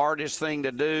probably the hardest thing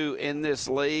to do in this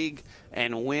league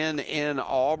and win in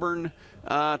Auburn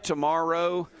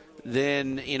tomorrow,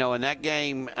 then, and that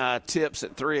game tips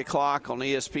at 3 o'clock on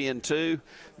ESPN2,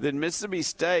 then Mississippi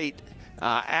State,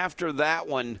 after that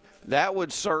one, that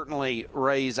would certainly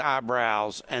raise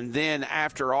eyebrows. And then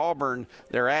after Auburn,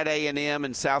 they're at A&M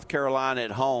and South Carolina at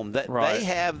home. They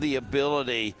have the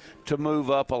ability to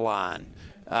move up a line.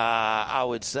 I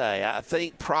would say. I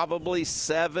think probably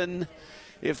 7.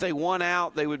 If they won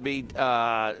out, they would be,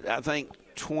 I think,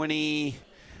 22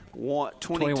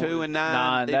 and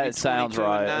 9. That sounds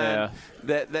right. Yeah.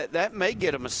 That may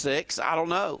get them a 6. I don't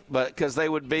know, but because they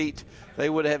would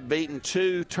have beaten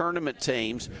 2 tournament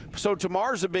teams. So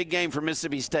tomorrow's a big game for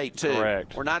Mississippi State too.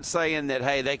 Correct. We're not saying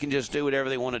that they can just do whatever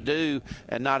they want to do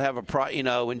and not have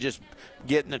and just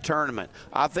get in the tournament.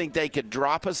 I think they could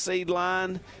drop a seed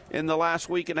line in the last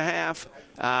week and a half,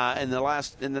 in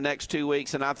the next 2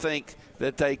 weeks, and I think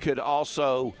that they could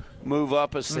also move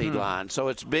up a seed line. So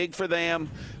it's big for them.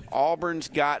 Auburn's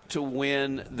got to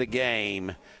win the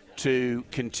game to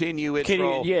continue its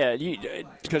role.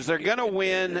 Because they're going to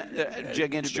win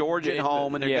against Georgia at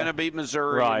home, and they're going to beat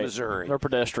Missouri in Missouri. They're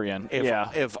pedestrian.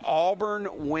 If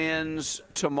Auburn wins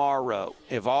tomorrow,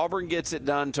 if Auburn gets it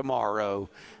done tomorrow,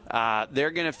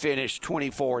 they're going to finish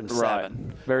 24-7. Right.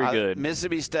 Very good.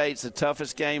 Mississippi State's the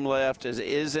toughest game left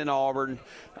is in Auburn.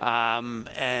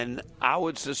 And I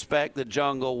would suspect the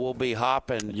Jungle will be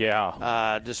hopping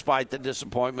despite the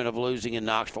disappointment of losing in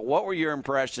Knoxville. What were your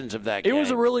impressions of that game? It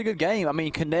was a really good game. I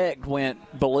mean, Connect went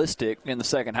ballistic in the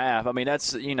second half. I mean,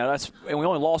 that's and we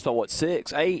only lost by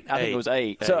 6, 8? I think it was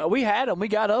 8. So we had them. We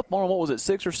got up on, what was it,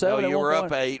 6 or 7? No, you were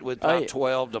up 8 with about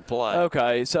 12 to play.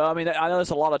 Okay, so I mean, I know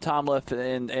there's a lot of time left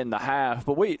in the half,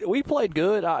 but we played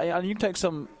good. You can take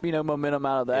some momentum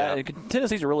out of that. Yeah.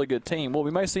 Tennessee's a really good team. Well,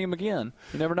 we may see them again.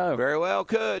 You never know. Very well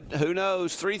could. Who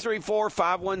knows?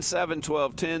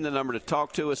 334-517-1210, the number to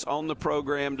talk to us on the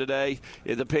program today.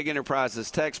 In the Pig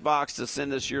Enterprises text box to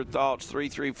send us your thoughts,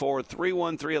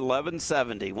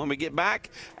 334-313-1170. When we get back,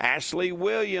 Ashley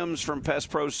Williams from Pest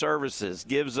Pro Services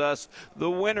gives us the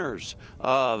winners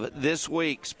of this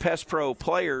week's Pest Pro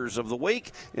Players of the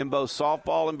Week in both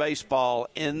softball and baseball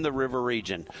in the River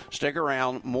Region. Stick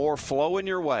around. More flowing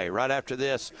your way right after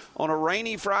this on a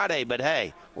rainy Friday. But,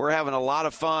 hey, we're having a lot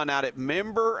of fun out at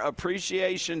Member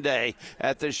Appreciation Day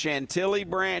at the Chantilly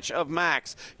branch of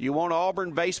Max. You want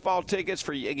Auburn baseball tickets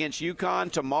against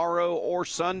UConn tomorrow or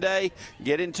Sunday?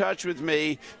 Get in touch with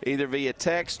me either via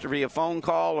text or via phone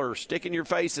call or sticking your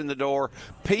face in the door.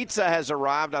 Pizza has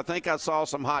arrived. I think I saw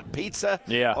some hot pizza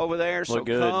over there. So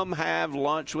come have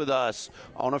lunch with us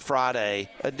on a Friday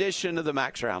edition of the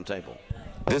Max Roundtable.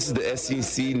 This is the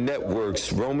SEC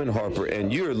Network's Roman Harper,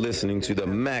 and you're listening to the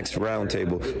Max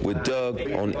Roundtable with Doug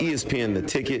on ESPN The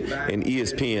Ticket and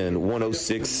ESPN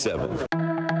 106.7.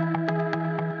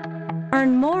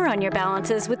 Earn more on your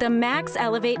balances with the Max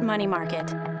Elevate Money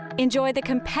Market. Enjoy the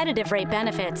competitive rate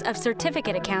benefits of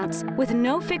certificate accounts with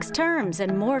no fixed terms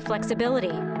and more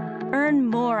flexibility. Earn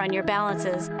more on your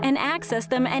balances and access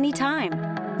them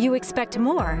anytime. You expect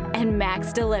more, and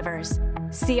Max delivers.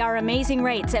 See our amazing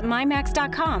rates at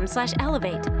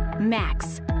mymax.com/elevate.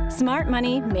 Max. Smart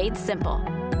money made simple.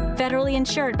 Federally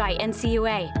insured by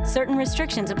NCUA. Certain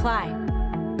restrictions apply.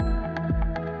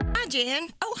 Hi, Jen.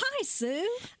 Oh, hi, Sue.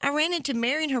 I ran into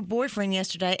Mary and her boyfriend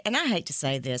yesterday, and I hate to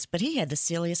say this, but he had the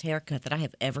silliest haircut that I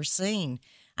have ever seen.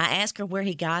 I asked her where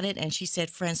he got it, and she said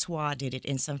Francois did it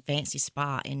in some fancy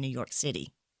spa in New York City.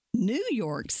 New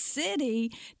York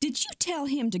City? Did you tell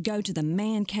him to go to the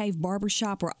Man Cave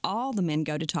Barbershop where all the men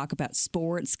go to talk about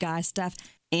sports, guy stuff?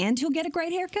 And he'll get a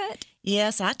great haircut?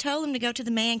 Yes, I told him to go to the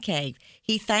man cave.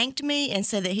 He thanked me and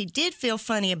said that he did feel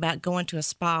funny about going to a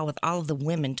spa with all of the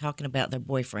women talking about their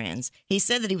boyfriends. He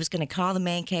said that he was going to call the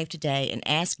man cave today and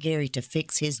ask Gary to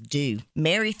fix his do.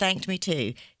 Mary thanked me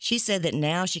too. She said that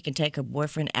now she can take her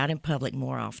boyfriend out in public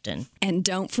more often. And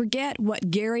don't forget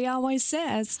what Gary always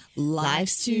says,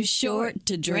 life's too short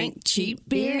to drink cheap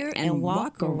beer and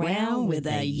walk around with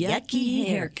a yucky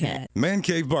haircut. Man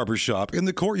Cave Barbershop in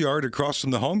the courtyard across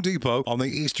from the Home Depot on the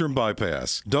Eastern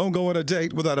Bypass. Don't go on a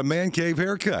date without a Man Cave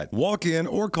haircut. Walk in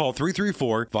or call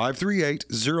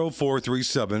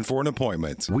 334-538-0437 for an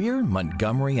appointment. We're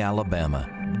Montgomery, Alabama,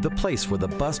 the place where the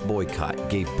bus boycott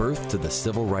gave birth to the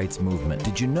civil rights movement.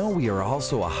 Did you know we are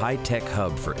also a high-tech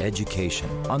hub for education,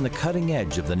 on the cutting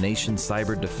edge of the nation's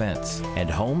cyber defense, and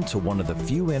home to one of the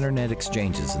few internet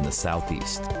exchanges in the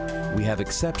Southeast? We have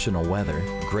exceptional weather,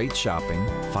 great shopping,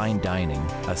 fine dining,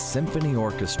 a symphony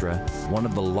orchestra, one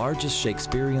of the largest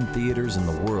Shakespearean theaters in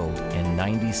the world, and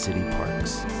 90 city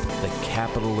parks. The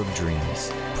capital of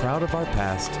dreams. Proud of our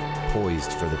past,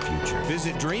 poised for the future.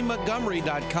 Visit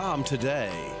DreamMontgomery.com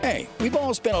today. Hey, we've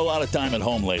all spent a lot of time at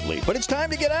home lately, but it's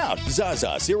time to get out.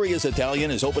 Zaza, Serious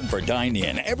Italian, is open for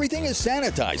dine-in. Everything is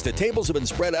sanitized. The tables have been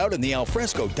spread out and the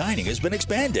alfresco dining has been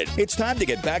expanded. It's time to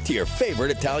get back to your favorite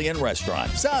Italian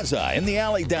restaurant, Zaza, in the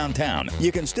alley downtown.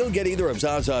 You can still get either of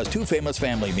Zaza's two famous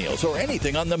family meals or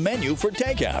anything on the menu for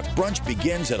takeout. Brunch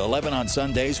begins at 11 on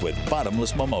Sundays with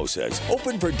bottomless mimosas.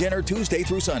 Open for dinner Tuesday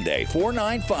through Sunday,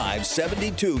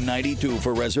 495-7292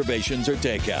 for reservations or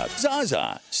takeout.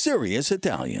 Zaza, Serious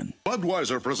Italian.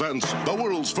 Budweiser presents the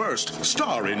world's first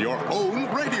star in your own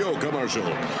radio commercial.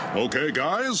 Okay,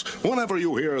 guys, whenever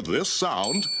you hear this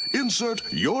sound, insert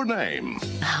your name.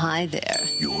 Hi there.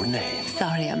 Your name.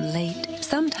 Sorry I'm late.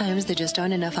 Sometimes there just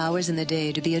aren't enough hours in the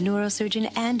day to be a neurosurgeon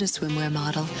and a swimwear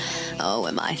model. Oh,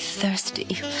 am I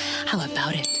thirsty? How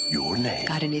about it? Your name.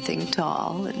 Got anything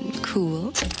tall and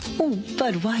cool? Oh,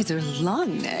 Budweiser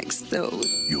long necks, though.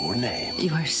 Your name.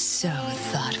 You are so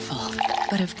thoughtful.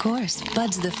 But of course,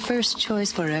 Bud's the first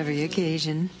choice for every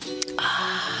occasion.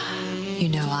 You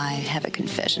know, I have a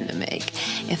confession to make.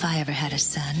 If I ever had a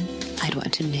son, I'd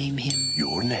want to name him.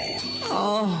 Your name.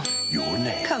 Oh. Your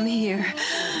name. Come here.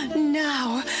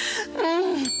 Now.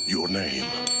 Your name.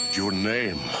 Your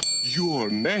name. Your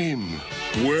name.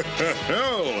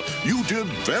 Well, you did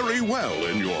very well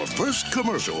in your first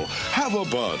commercial. Have a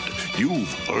Bud.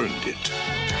 You've earned it.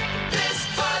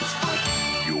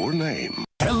 Your name.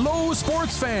 Hello,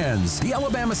 sports fans! The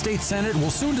Alabama State Senate will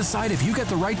soon decide if you get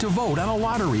the right to vote on a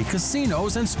lottery,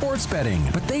 casinos, and sports betting.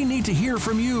 But they need to hear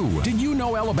from you. Did you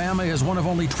know Alabama is one of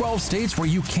only 12 states where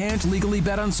you can't legally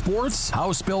bet on sports?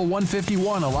 House Bill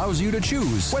 151 allows you to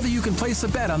choose whether you can place a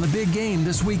bet on the big game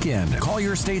this weekend. Call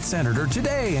your state senator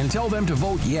today and tell them to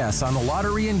vote yes on the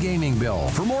lottery and gaming bill.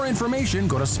 For more information,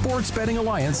 go to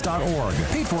sportsbettingalliance.org.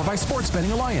 Paid for by Sports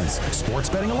Betting Alliance.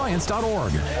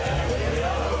 sportsbettingalliance.org.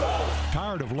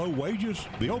 Tired of low wages?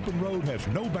 The open road has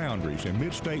no boundaries, and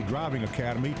Midstate Driving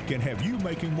Academy can have you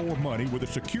making more money with a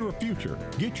secure future.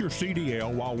 Get your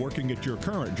CDL while working at your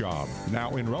current job.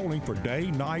 Now enrolling for day,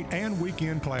 night, and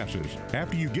weekend classes.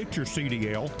 After you get your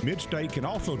CDL, Midstate can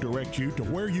also direct you to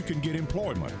where you can get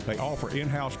employment. They offer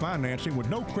in-house financing with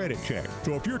no credit check.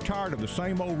 So if you're tired of the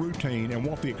same old routine and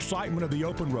want the excitement of the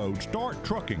open road, start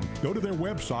trucking. Go to their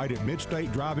website at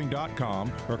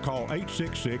midstatedriving.com or call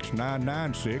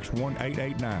 866-996-1889.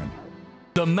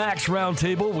 The Max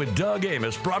Roundtable with Doug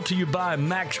Amos, brought to you by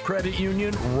Max Credit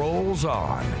Union, rolls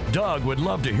on. Doug would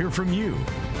love to hear from you.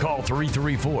 Call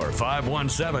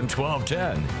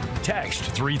 334-517-1210. Text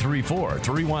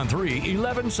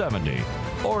 334-313-1170.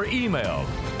 Or email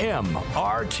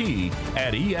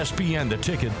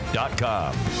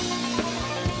mrt@espntheticket.com.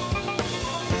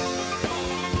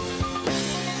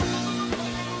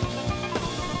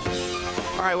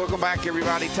 All right, welcome back,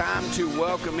 everybody. Time to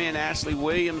welcome in Ashley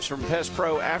Williams from Pest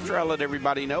Pro. After I let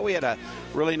everybody know, we had a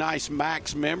really nice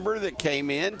Max member that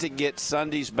came in to get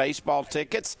Sunday's baseball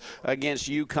tickets against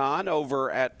UConn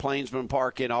over at Plainsman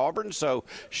Park in Auburn. So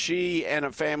she and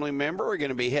a family member are going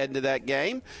to be heading to that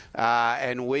game.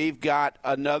 And I've got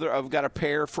a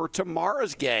pair for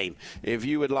tomorrow's game. If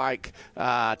you would like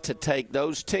to take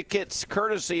those tickets,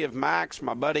 courtesy of Max,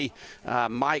 my buddy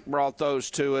Mike brought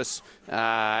those to us.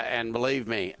 And believe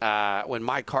me, when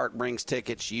Mike Hart brings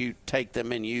tickets, you take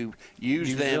them and you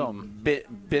use them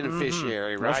beneficiary.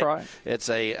 January, right? That's right. It's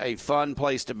a fun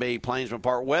place to be, Plainsman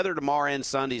Park. Weather tomorrow and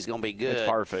Sunday is going to be good. It's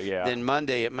perfect, yeah. Then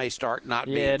Monday it may start not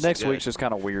being Yeah, so next good. week's just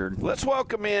kind of weird. Let's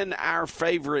welcome in our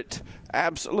favorite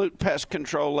absolute pest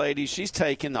control lady. She's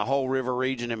taken the whole river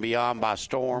region and beyond by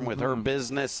storm with her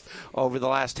business over the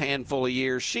last handful of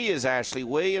years. She is Ashley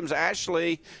Williams.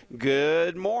 Ashley,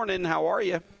 good morning. How are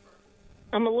you?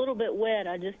 I'm a little bit wet.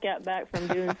 I just got back from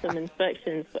doing some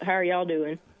inspections. But how are y'all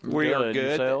doing? We are good.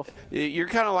 Yourself? You're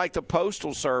kind of like the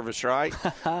Postal Service, right?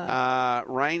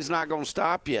 Rain's not going to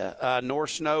stop you, nor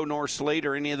snow, nor sleet,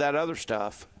 or any of that other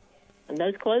stuff. And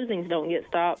those closings don't get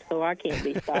stopped, so I can't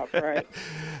be stopped, right?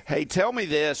 Hey, tell me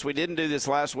this. We didn't do this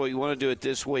last week. You want to do it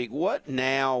this week. What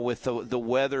now with the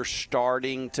weather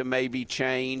starting to maybe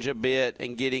change a bit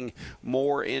and getting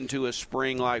more into a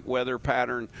spring-like weather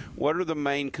pattern, what are the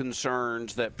main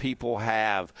concerns that people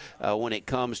have when it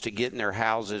comes to getting their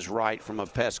houses right from a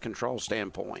pest control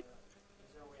standpoint?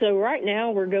 So right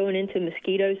now we're going into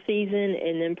mosquito season,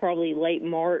 and then probably late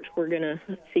March we're going to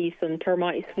see some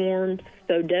termite swarms.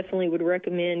 So definitely would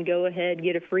recommend go ahead,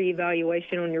 get a free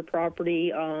evaluation on your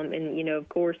property, and, of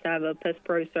course, have a Pest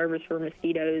Pro service for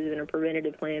mosquitoes and a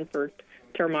preventative plan for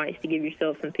termites to give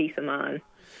yourself some peace of mind.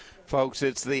 Folks,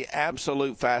 it's the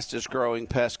absolute fastest growing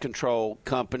pest control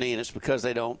company, and it's because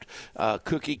they don't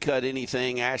cookie cut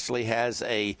anything. Ashley has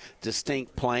a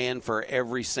distinct plan for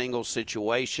every single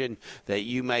situation that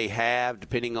you may have,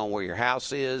 depending on where your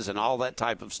house is and all that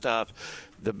type of stuff.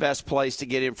 The best place to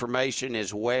get information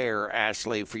is where,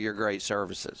 Ashley, for your great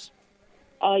services?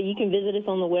 You can visit us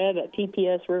on the web at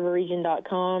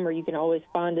ppsriverregion.com, or you can always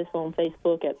find us on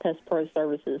Facebook at Pest Pro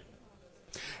Services.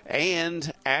 And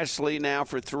Ashley now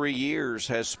for 3 years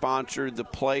has sponsored the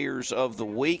Players of the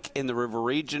Week in the River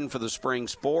Region for the spring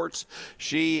sports.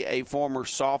 She, a former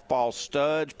softball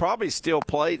stud, probably still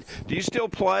played. Do you still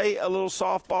play a little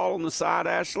softball on the side,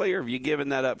 Ashley, or have you given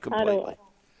that up completely?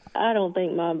 I don't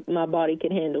think my body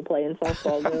can handle playing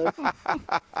softball, though.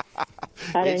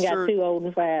 I done got too old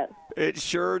and fat. It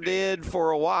sure did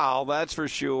for a while, that's for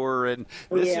sure. And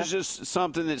this is just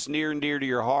something that's near and dear to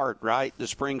your heart, right? The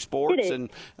spring sports, and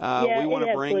we want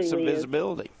to bring some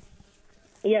visibility.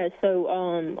 Yeah,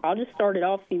 so I'll just start it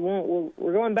off if you want.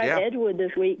 We're going back to Edgewood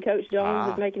this week. Coach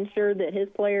Jones is making sure that his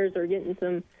players are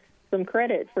getting some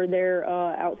credit for their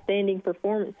outstanding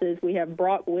performances. We have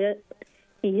Brock Witt.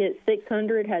 He hit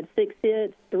 .600, had 6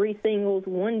 hits, 3 singles,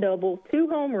 1 double, 2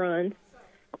 home runs,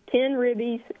 10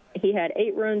 ribbies. He had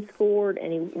 8 runs scored,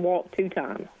 and he walked 2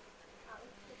 times.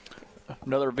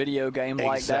 Another video game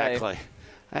like that. Exactly.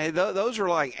 Hey, those are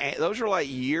like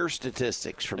year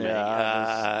statistics for me,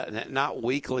 not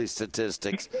weekly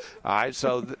statistics. All right,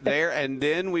 so there, and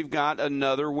then we've got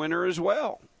another winner as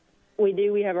well. We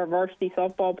do. We have our varsity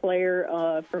softball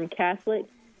player from Catholic,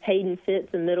 Hayden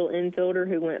Fitz, a middle infielder,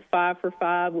 who went 5 for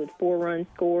 5 with 4 runs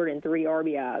scored and 3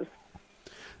 RBIs.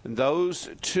 Those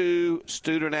 2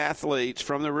 student athletes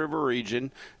from the River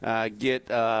Region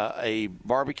get a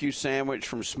barbecue sandwich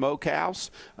from Smokehouse.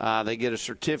 They get a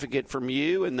certificate from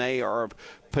you, and they are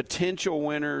potential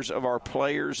winners of our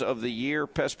Players of the Year,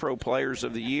 Pest Pro Players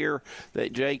of the Year,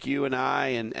 that Jake, you and I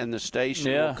and the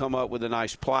station will come up with a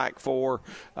nice plaque for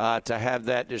to have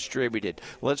that distributed.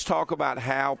 Let's talk about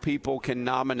how people can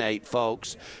nominate,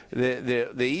 folks. The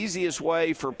easiest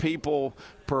way for people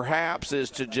perhaps is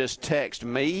to just text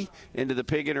me into the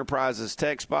Pig Enterprises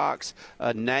text box,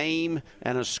 a name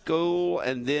and a school,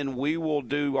 and then we will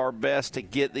do our best to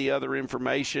get the other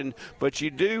information. But you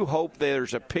do hope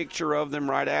there's a picture of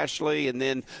them, right, Ashley, and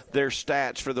then their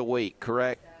stats for the week,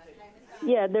 correct?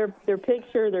 Yeah, their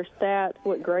picture, their stats,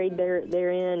 what grade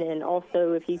they're in, and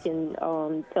also if you can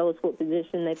tell us what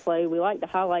position they play. We like to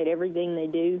highlight everything they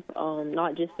do,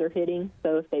 not just their hitting.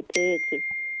 So if they pitch, if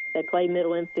they play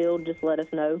middle infield, just let us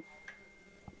know.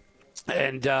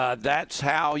 And that's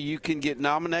how you can get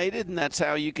nominated, and that's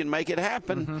how you can make it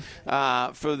happen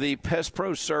for the Pest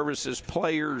Pro Services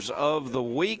Players of the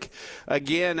Week.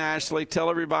 Again, Ashley, tell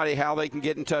everybody how they can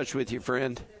get in touch with you,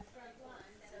 friend.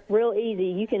 Real easy.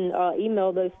 You can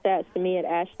email those stats to me at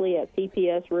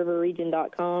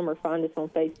ashley@ppsriverregion.com or find us on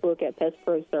Facebook at Pest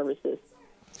Pro Services.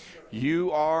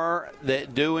 You are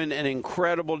doing an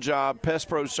incredible job. Pest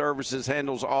Pro Services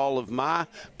handles all of my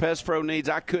Pest Pro needs.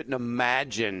 I couldn't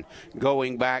imagine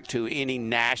going back to any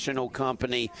national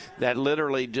company that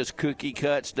literally just cookie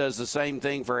cuts, does the same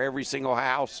thing for every single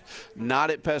house. Not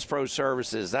at Pest Pro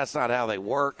Services. That's not how they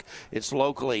work. It's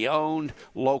locally owned,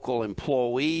 local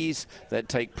employees that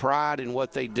take pride in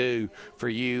what they do for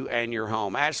you and your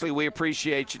home. Ashley, we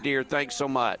appreciate you, dear. Thanks so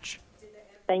much.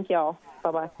 Thank y'all.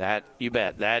 Bye-bye. You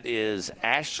bet. That is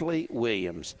Ashley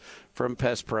Williams from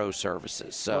Pest Pro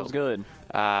Services. So that was good.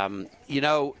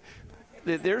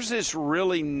 There's this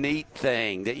really neat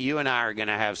thing that you and I are going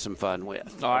to have some fun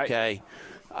with. All right. Okay.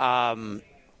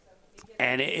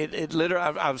 And it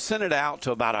literally, I've sent it out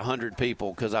to about 100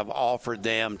 people because I've offered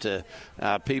them to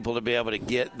people to be able to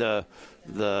get the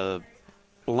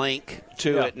link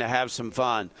to it and to have some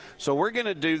fun. So we're going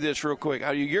to do this real quick.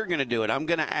 You're going to do it. I'm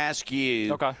going to ask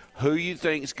you who you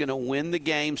think is going to win the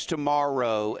games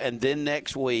tomorrow and then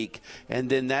next week, and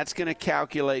then that's going to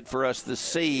calculate for us the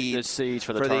seeds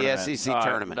for the SEC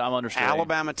tournament. I'm understanding.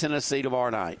 Alabama, Tennessee tomorrow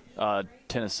night.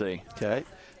 Tennessee. Okay.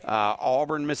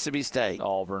 Auburn, Mississippi State.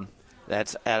 Auburn.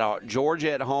 That's at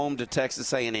Georgia at home to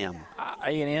Texas A&M.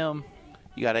 A&M.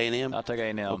 You got A&M? I'll take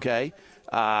A&M. Okay.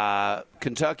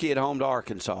 Kentucky at home to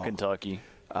Arkansas. Kentucky.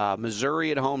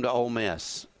 Missouri at home to Ole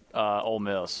Miss. Ole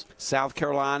Miss. South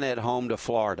Carolina at home to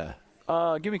Florida.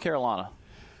 Give me Carolina.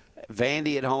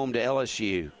 Vandy at home to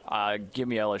LSU. Give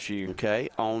me LSU. Okay.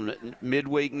 On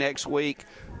midweek next week,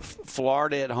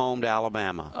 Florida at home to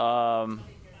Alabama.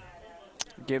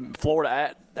 Give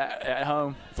Florida at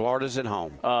home. Florida's at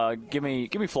home. Give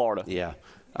me Florida. Yeah.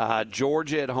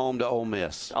 Georgia at home to Ole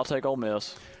Miss. I'll take Ole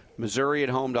Miss. Missouri at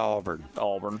home to Auburn.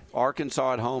 Auburn.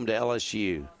 Arkansas at home to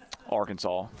LSU.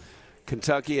 Arkansas.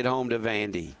 Kentucky at home to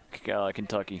Vandy.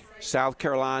 Kentucky. South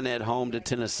Carolina at home to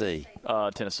Tennessee.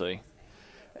 Tennessee.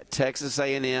 Texas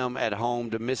A&M at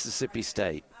home to Mississippi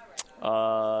State.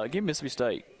 Give me Mississippi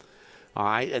State. All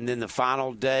right, and then the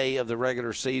final day of the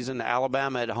regular season,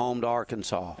 Alabama at home to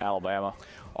Arkansas. Alabama.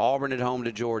 Auburn at home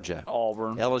to Georgia.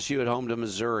 Auburn. LSU at home to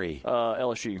Missouri.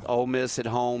 LSU. Ole Miss at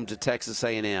home to Texas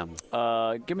A&M.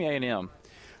 Give me A&M.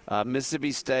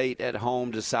 Mississippi State at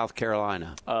home to South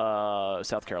Carolina.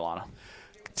 South Carolina.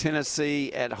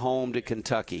 Tennessee at home to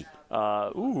Kentucky.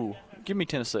 Give me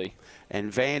Tennessee.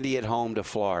 And Vandy at home to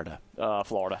Florida.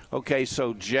 Florida. Okay,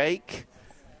 so Jake,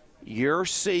 your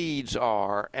seeds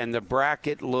are, and the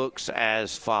bracket looks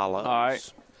as follows. All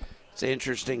right. It's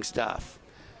interesting stuff.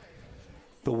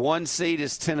 The 1 seed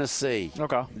is Tennessee.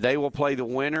 Okay. They will play the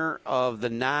winner of the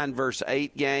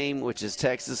 9-8 game, which is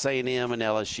Texas A&M and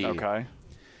LSU. Okay.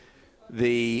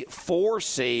 The 4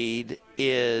 seed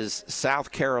is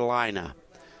South Carolina.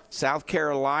 South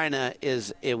Carolina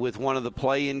is with one of the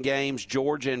play-in games.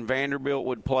 Georgia and Vanderbilt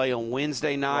would play on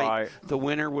Wednesday night. Right. The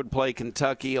winner would play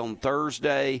Kentucky on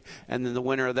Thursday, and then the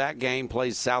winner of that game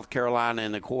plays South Carolina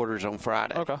in the quarters on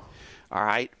Friday. Okay. All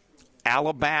right.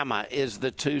 Alabama is the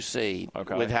 2 seed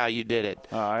with how you did it.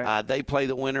 All right. They play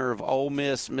the winner of Ole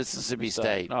Miss, Mississippi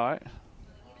State. All right.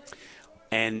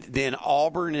 And then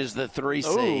Auburn is the 3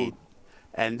 seed.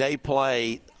 And they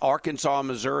play Arkansas and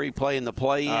Missouri play in the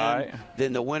play-in. Right.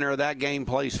 Then the winner of that game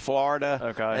plays Florida.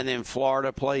 Okay. And then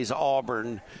Florida plays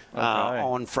Auburn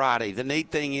on Friday. The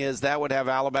neat thing is that would have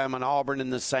Alabama and Auburn in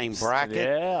the same bracket.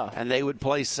 Yeah. And they would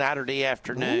play Saturday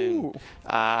afternoon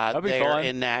That'd be there fun.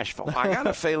 in Nashville. I got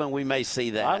a feeling we may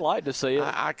see that. I'd like to see it.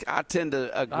 I tend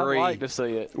to agree. I'd like to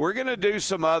see it. We're going to do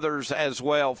some others as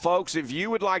well. Folks, if you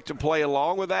would like to play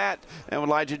along with that and would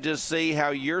like to just see how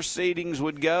your seedings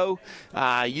would go,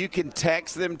 you can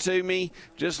text them to me.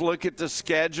 Just look at the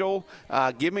schedule.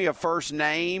 Give me a first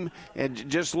name and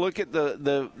just look at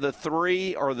the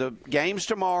 3 or the games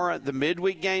tomorrow, the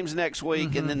midweek games next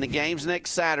week, and then the games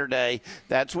next Saturday.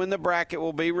 That's when the bracket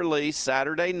will be released,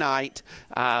 Saturday night.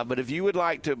 But if you would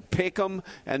like to pick them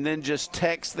and then just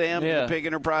text them to the Pick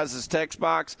Enterprises text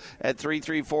box at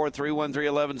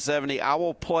 334-313-1170, I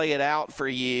will play it out for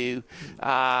you.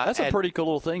 That's a pretty cool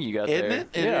little thing you got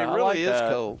isn't there. It really like is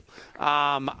that. cool.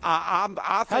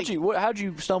 I think how'd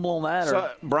you stumble on that?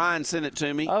 Or? Brian sent it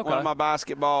to me. Okay. One of my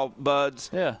basketball buds.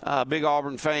 Yeah. Big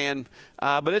Auburn fan.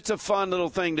 But it's a fun little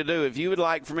thing to do. If you would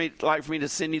like for me to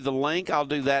send you the link, I'll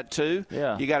do that too.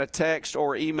 Yeah. You got to text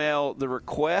or email the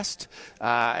request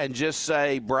and just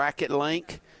say bracket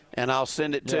link. And I'll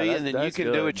send it to you, and then you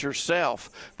can do it yourself.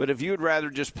 But if you would rather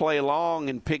just play along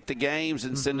and pick the games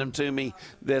and send them to me,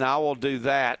 then I will do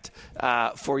that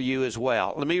for you as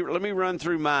well. Let me run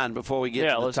through mine before we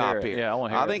get to the top here. Yeah, I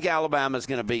want to hear I think Alabama's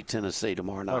going to beat Tennessee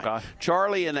tomorrow night. Okay.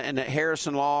 Charlie and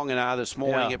Harrison Long and I this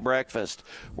morning at breakfast,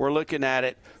 we're looking at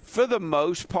it. For the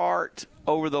most part,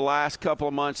 over the last couple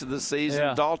of months of the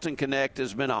season, Dalton Connect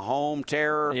has been a home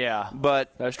terror. Yeah,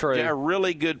 but that's true. A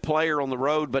really good player on the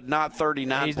road, but not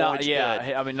 39 He's points. Good.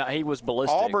 I mean, he was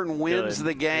ballistic. Auburn wins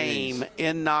the game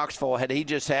in Knoxville had he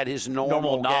just had his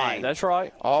normal night. game. That's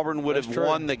right. Auburn would have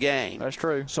won the game. That's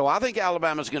true. So I think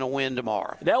Alabama's going to win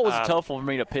tomorrow. That was tough for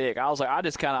me to pick. I was like, I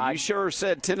just kind of. You sure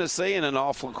said Tennessee in an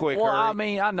awful quick hurry. I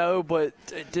mean, I know, but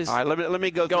just. All right, let me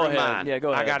go through ahead. mine. Yeah,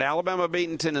 go ahead. I got Alabama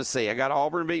beating Tennessee. I got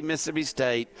Auburn beating Mississippi State.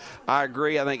 State. I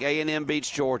agree. I think A&M beats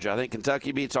Georgia. I think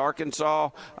Kentucky beats Arkansas.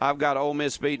 I've got Ole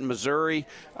Miss beating Missouri.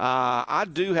 I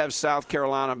do have South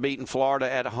Carolina beating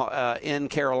Florida in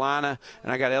Carolina,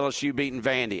 and I got LSU beating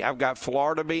Vandy. I've got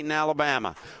Florida beating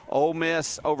Alabama. Ole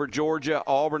Miss over Georgia,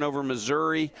 Auburn over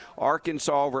Missouri,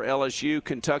 Arkansas over LSU,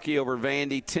 Kentucky over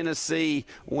Vandy, Tennessee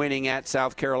winning at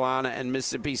South Carolina, and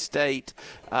Mississippi State.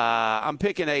 I'm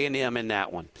picking A&M in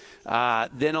that one.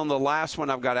 Then on the last one,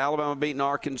 I've got Alabama beating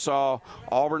Arkansas,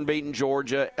 Auburn beating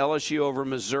Georgia, LSU over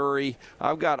Missouri.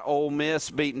 I've got Ole Miss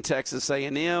beating Texas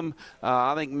A&M.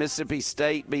 I think Mississippi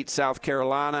State beats South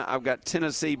Carolina. I've got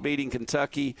Tennessee beating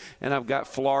Kentucky, and I've got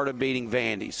Florida beating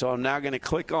Vandy. So I'm now going to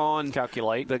click on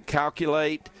calculate.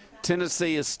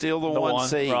 Tennessee is still the one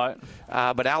seed, right.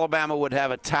 But Alabama would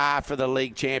have a tie for the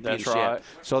league championship. That's right.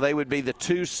 So they would be the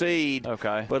 2 seed.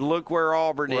 Okay. But look where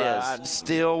Auburn is,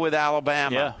 still with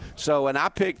Alabama. Yeah. So, and I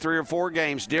picked 3 or 4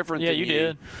 games different than you.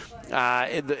 Yeah,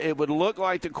 you did. It would look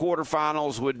like the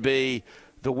quarterfinals would be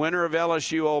the winner of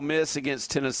LSU Ole Miss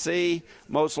against Tennessee,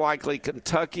 most likely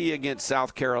Kentucky against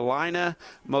South Carolina,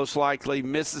 most likely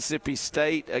Mississippi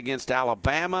State against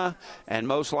Alabama, and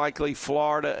most likely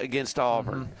Florida against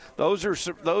Auburn.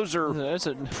 Mm-hmm. Those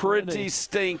are pretty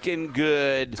stinking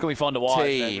good. It's going to be fun to watch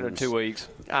teams. in 2 weeks.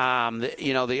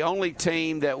 The only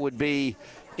team that would be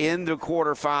in the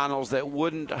quarterfinals that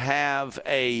wouldn't have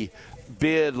a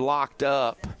bid locked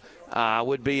up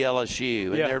would be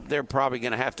LSU. And they're probably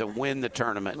going to have to win the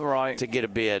tournament to get a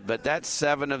bid. But that's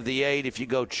 7 of the 8. If you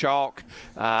go chalk,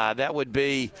 that would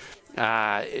be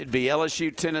it'd be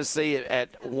LSU, Tennessee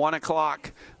at 1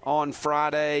 o'clock on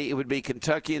Friday. It would be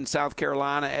Kentucky and South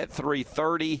Carolina at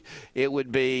 3:30. It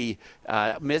would be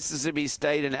Mississippi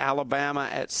State and Alabama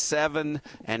at 7,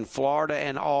 and Florida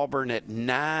and Auburn at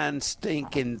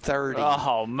 9:30.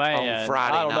 Oh man! On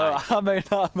Friday I don't night. know. I may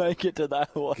not make it to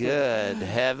that one. Good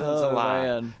heavens alive!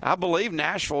 Man. I believe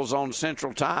Nashville's on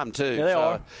Central Time too. Yeah, they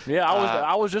are. Yeah,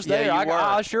 I was just there.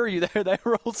 I assure you, they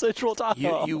were on Central Time.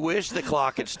 You wish the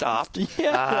clock had stopped.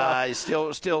 Yeah.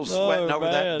 Still sweating over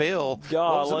that bill.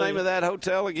 God. What's the name of that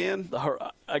hotel again?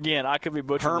 Again, I could be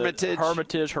butchering Hermitage,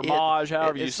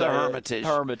 however you say it.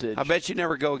 Hermitage. I bet you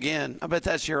never go again. I bet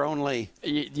that's your only.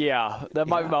 Yeah, that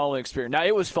might be my only experience. Now,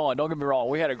 it was fun. Don't get me wrong.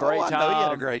 We had a great time. I know you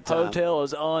had a great time. Hotel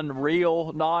is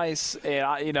unreal nice, and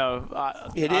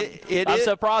I'm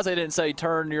surprised they didn't say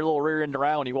turn your little rear end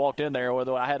around when you walked in there.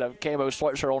 Whether I had a camo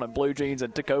sweatshirt on and blue jeans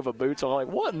and Tacova boots. I'm like,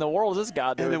 what in the world is this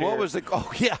guy doing? And then what was the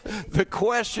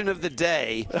question of the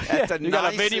day at the you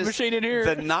got a vending machine in here?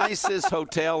 The nicest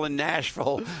hotel in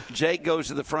Nashville. Jake goes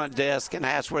to the front desk and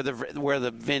asks where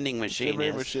the vending machine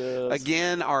is.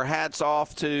 Again, our hats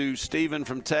off to Steven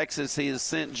from Texas. He has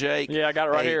sent Jake I got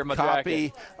it right here in my copy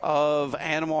jacket. of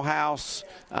Animal House,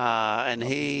 and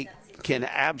he can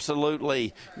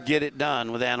absolutely get it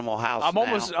done with Animal House. I'm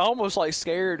almost like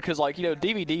scared because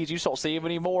DVDs you just don't see them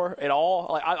anymore at all.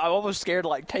 Like I'm almost scared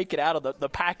to take it out of the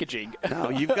packaging.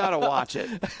 No, you've got to watch it.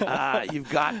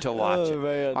 You've got to watch it.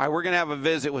 Man. All right, we're going to have a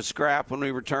visit with Scrap when we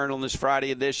return on this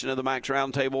Friday edition of the Max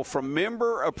Roundtable from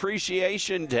Member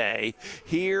Appreciation Day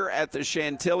here at the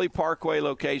Chantilly Parkway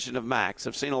location of Max.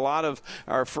 I've seen a lot of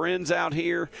our friends out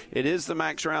here. It is the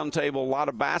Max Roundtable. A lot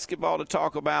of basketball to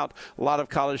talk about, a lot of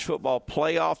college football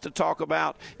playoff to talk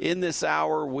about. In this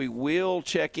hour, we will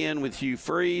check in with Hugh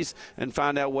Freeze and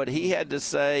find out what he had to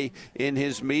say in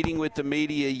his meeting with the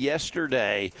media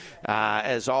yesterday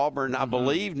as Auburn, I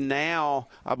believe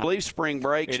spring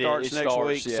break starts next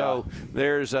week. Yeah. So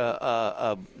there's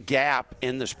a gap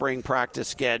in the spring practice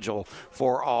schedule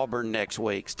for Auburn next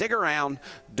week. Stick around.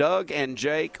 Doug and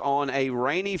Jake on a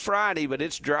rainy Friday, but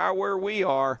it's dry where we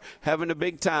are, having a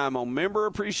big time on Member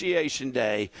Appreciation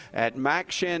Day at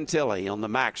Max Chantilly on the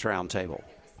Max Roundtable.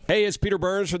 Hey, it's Peter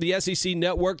Burns for the SEC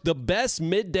Network. The best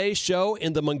midday show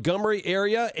in the Montgomery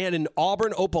area and in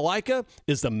Auburn, Opelika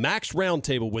is the Max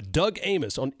Roundtable with Doug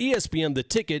Amos on ESPN The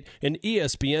Ticket and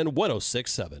ESPN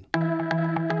 106.7.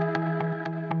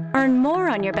 Earn more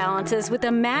on your balances with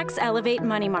the Max Elevate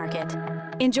Money Market.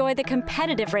 Enjoy the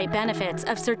competitive rate benefits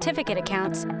of certificate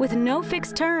accounts with no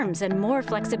fixed terms and more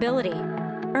flexibility.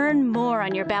 Earn more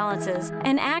on your balances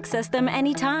and access them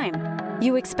anytime.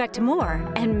 You expect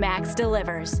more, and Max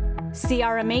delivers. See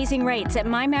our amazing rates at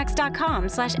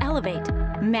mymax.com/elevate.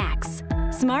 Max.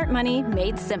 Smart money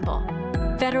made simple.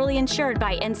 Federally insured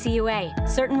by NCUA.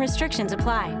 Certain restrictions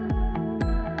apply.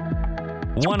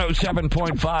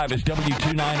 107.5 is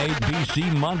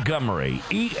W298BC Montgomery.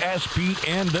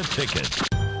 ESPN The Ticket.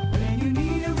 When you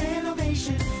need a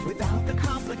renovation without the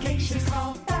complications,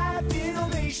 call 5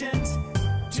 Innovations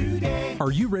today.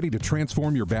 Are you ready to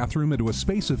transform your bathroom into a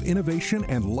space of innovation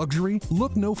and luxury?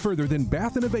 Look no further than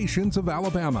Bath Innovations of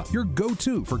Alabama, your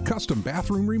go-to for custom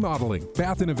bathroom remodeling.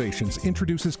 Bath Innovations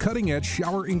introduces cutting-edge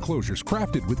shower enclosures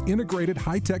crafted with integrated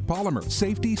high-tech polymer,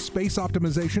 safety, space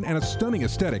optimization, and a stunning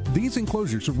aesthetic. These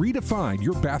enclosures redefine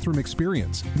your bathroom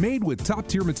experience. Made with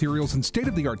top-tier materials and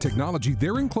state-of-the-art technology,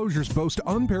 their enclosures boast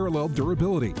unparalleled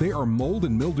durability. They are mold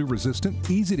and mildew resistant,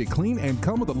 easy to clean, and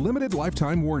come with a limited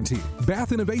lifetime warranty.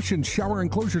 Bath Innovations shower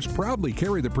enclosures proudly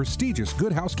carry the prestigious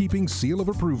Good Housekeeping seal of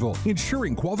approval,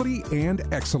 ensuring quality and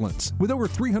excellence. With over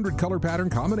 300 color pattern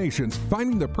combinations,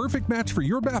 finding the perfect match for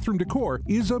your bathroom decor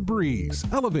is a breeze.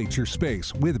 Elevate your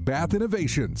space with Bath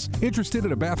Innovations. Interested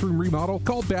in a bathroom remodel?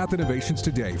 Call Bath Innovations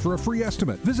today for a free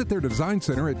estimate. Visit their design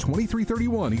center at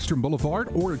 2331 Eastern Boulevard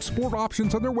or explore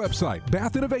options on their website,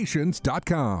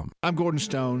 bathinnovations.com. I'm Gordon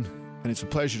Stone, and it's a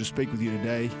pleasure to speak with you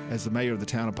today as the mayor of the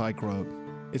town of Pike Road.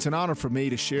 It's an honor for me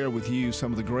to share with you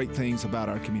some of the great things about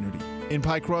our community. In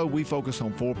Pike Road, we focus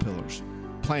on 4 pillars.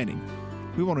 Planning.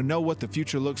 We want to know what the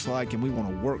future looks like, and we want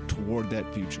to work toward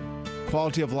that future.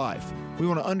 Quality of life. We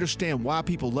want to understand why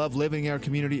people love living in our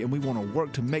community, and we want to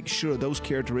work to make sure those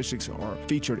characteristics are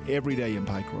featured every day in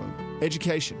Pike Road.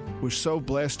 Education. We're so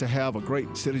blessed to have a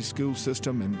great city school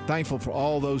system and thankful for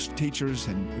all those teachers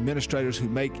and administrators who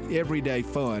make every day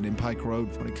fun in Pike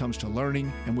Road when it comes to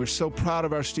learning. And we're so proud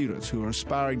of our students who are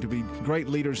aspiring to be great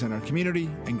leaders in our community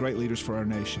and great leaders for our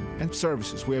nation. And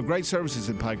services. We have great services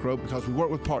in Pike Road because we work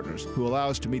with partners who allow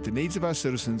us to meet the needs of our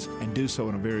citizens and do so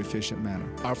in a very efficient manner.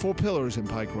 Our 4 pillars in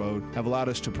Pike Road have allowed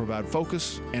us to provide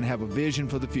focus and have a vision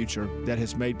for the future that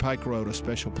has made Pike Road a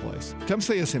special place. Come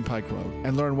see us in Pike Road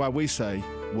and learn why we say,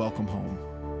 welcome home.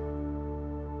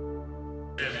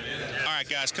 All right,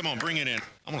 guys, come on, bring it in.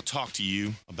 I want to talk to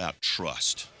you about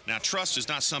trust. Now, trust is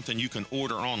not something you can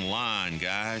order online,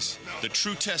 guys. The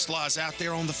true test lies out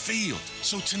there on the field.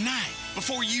 So tonight,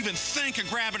 before you even think of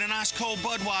grabbing an ice-cold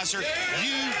Budweiser,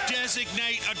 you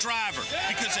designate a driver.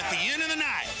 Because at the end of the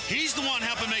night, he's the one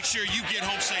helping make sure you get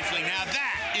home safely. Now,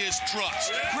 that is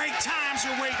trust. Great times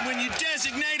are waiting when you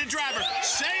designate a driver.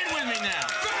 Say it with me now.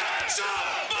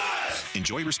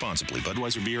 Enjoy responsibly.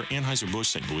 Budweiser Beer, Anheuser-Busch,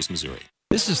 St. Louis, Missouri.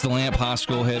 This is the Lamp High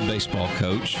School head baseball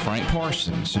coach, Frank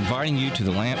Parsons, inviting you to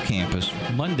the Lamp campus.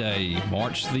 Monday,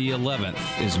 March the 11th,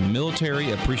 is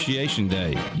Military Appreciation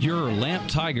Day. Your Lamp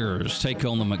Tigers take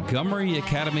on the Montgomery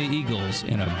Academy Eagles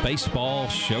in a baseball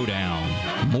showdown.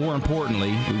 More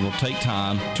importantly, we will take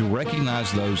time to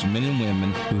recognize those men and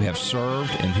women who have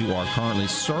served and who are currently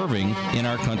serving in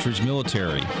our country's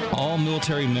military. All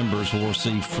military members will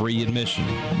receive free admission.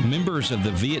 Members of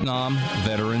the Vietnam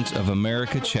Veterans of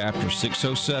America Chapter 607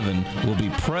 will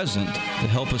be present to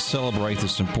help us celebrate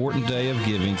this important day of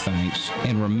giving thanks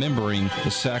and remembering the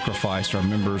sacrifice our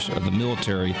members of the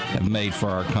military have made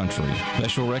for our country.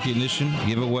 Special recognition,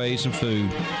 giveaways, and food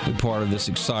will be part of this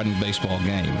exciting baseball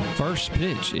game. First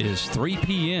pitch is 3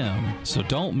 p.m., so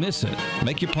don't miss it.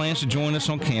 Make your plans to join us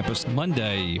on campus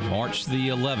Monday, March the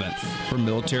 11th for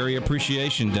Military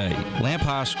Appreciation Day. Lamp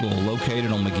High School,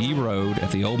 located on McGee Road at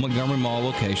the old Montgomery Mall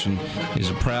location, is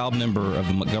a proud member of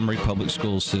the Montgomery Public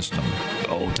School System.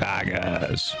 Go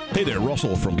Tigers! Hey there,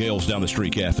 Russell from Gales Down the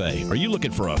Street Cafe. Are you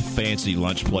looking for a fancy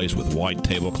lunch place with white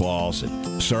tablecloths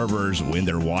and servers in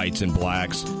their whites and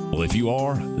blacks? Well, if you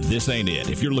are, this ain't it.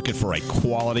 If you're looking for a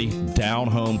quality,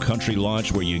 down-home country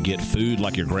lunch where you get food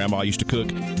like your grandma used to cook,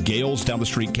 Gales Down the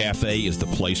Street Cafe is the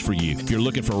place for you. If you're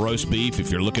looking for roast beef,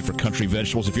 if you're looking for country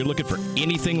vegetables, if you're looking for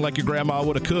anything like your grandma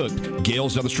would have cooked,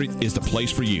 Gales Down the Street is the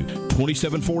place for you.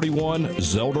 2741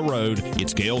 Zelda Road.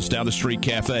 It's Gales Down the Street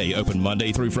Cafe, open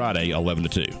Monday through Friday, 11 to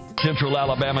 2. Central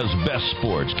Alabama's best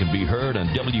sports can be heard on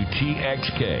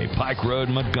WTXK, Pike Road,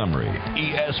 Montgomery.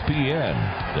 ESPN,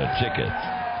 the ticket.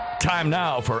 Time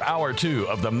now for Hour 2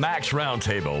 of the Max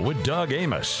Roundtable with Doug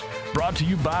Amos. Brought to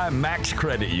you by Max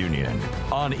Credit Union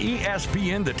on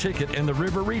ESPN The Ticket in the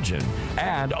River Region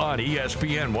and on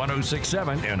ESPN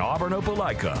 1067 in Auburn,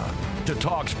 Opelika. To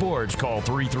talk sports, call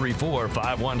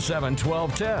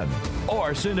 334-517-1210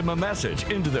 or send him a message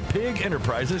into the Pig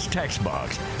Enterprises text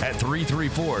box at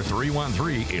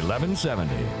 334-313-1170.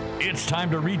 It's time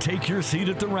to retake your seat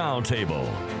at the Roundtable.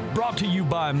 Brought to you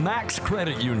by Max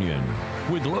Credit Union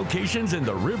with locations in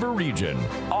the River Region,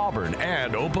 Auburn,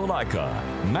 and Opelika.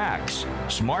 Max,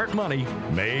 smart money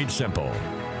made simple.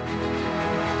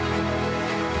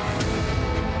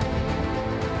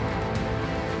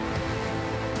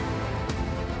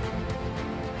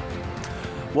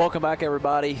 Welcome back,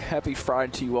 everybody. Happy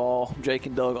Friday to you all. Jake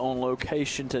and Doug on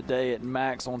location today at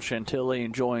Max on Chantilly,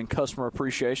 enjoying Customer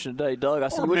Appreciation Day. Doug, I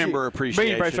see Member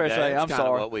Appreciation Day. I'm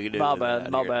sorry. What we do my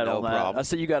bad on problem. that. I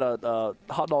see you got a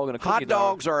hot dog and a cookie. Hot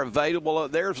dogs are available.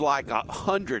 There's like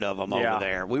 100 of them over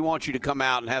there. We want you to come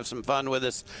out and have some fun with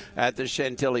us at the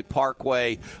Chantilly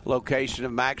Parkway location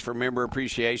of Max for Member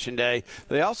Appreciation Day.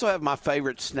 They also have my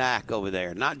favorite snack over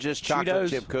there, not just chocolate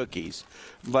chip cookies,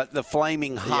 but the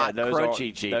flaming hot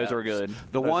crunchy Cheetos. Those are good.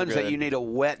 The ones that you need a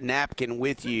wet napkin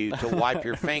with you to wipe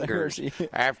your fingers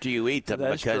after you eat them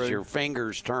because your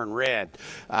fingers turn red.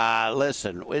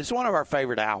 Listen, it's one of our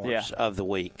favorite hours of the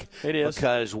week. It is.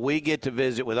 Because we get to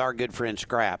visit with our good friend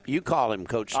Scrap. You call him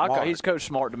Coach Smart. He's Coach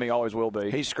Smart to me, always will be.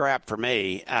 He's Scrap for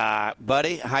me.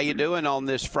 Buddy, how you doing on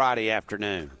this Friday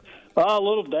afternoon? A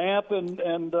little damp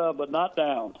and but not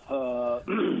down.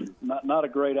 Not a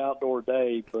great outdoor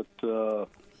day, but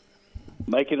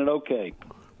making it okay.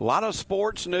 A lot of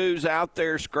sports news out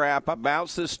there, Scrap. I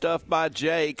bounced this stuff by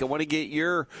Jake. I want to get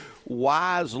your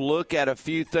wise look at a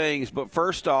few things. But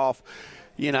first off,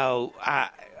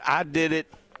 I did it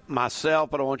myself,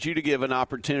 but I want you to give an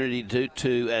opportunity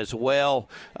to as well.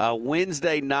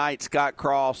 Wednesday night, Scott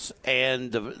Cross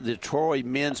and the Troy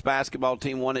men's basketball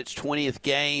team won its 20th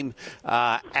game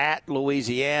at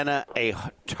Louisiana, a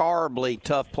horribly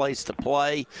tough place to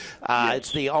play.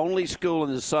 It's the only school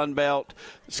in the Sun Belt,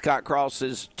 Scott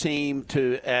Cross's team,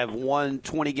 to have won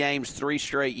 20 games 3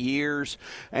 straight years,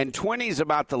 and 20 is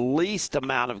about the least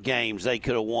amount of games they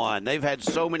could have won. They've had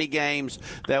so many games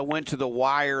that went to the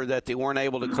wire that they weren't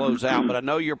able to close out, but I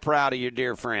know you're proud of your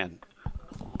dear friend.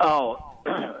 Oh,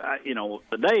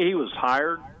 the day he was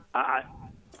hired,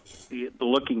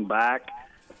 looking back,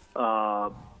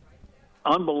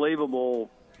 unbelievable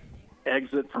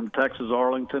exit from Texas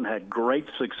Arlington, had great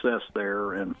success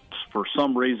there, and for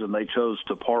some reason they chose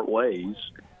to part ways.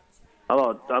 I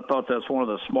thought that's one of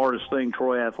the smartest things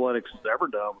Troy Athletics has ever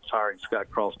done, was hiring Scott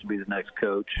Cross to be the next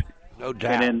coach. No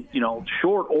doubt. And in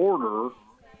short order,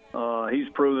 he's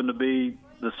proven to be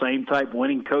the same type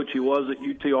winning coach he was at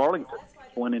UT Arlington.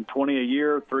 Winning 20 a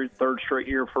year, third straight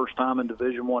year, first time in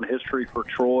Division I history for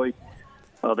Troy.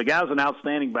 The guy's an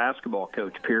outstanding basketball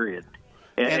coach, period.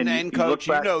 And Coach,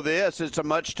 you know this, it's a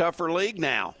much tougher league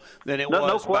now than it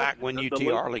was back when UT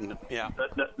Arlington. Yeah,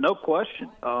 no question.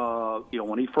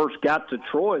 When he first got to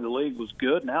Troy, the league was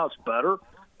good. Now it's better,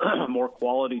 more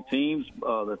quality teams.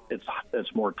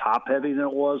 It's more top-heavy than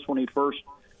it was when he first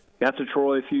got to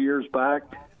Troy a few years back.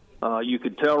 You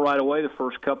could tell right away the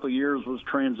first couple of years was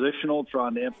transitional,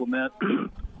 trying to implement.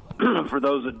 For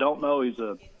those that don't know, he's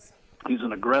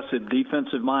an aggressive,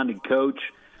 defensive-minded coach.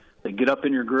 They get up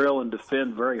in your grill and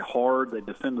defend very hard. They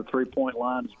defend the three-point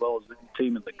line as well as any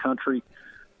team in the country.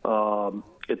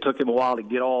 It took him a while to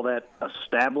get all that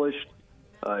established.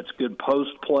 It's good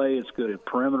post play. It's good at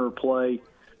perimeter play.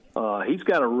 He's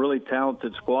got a really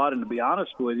talented squad, and to be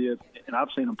honest with you, and I've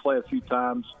seen him play a few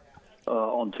times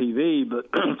on TV,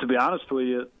 but to be honest with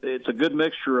you, it's a good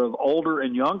mixture of older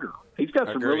and younger. He's got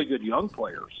some really good young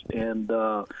players, and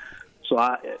so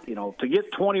to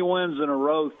get 20 wins in a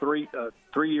row, 3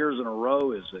 years in a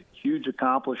row, is a huge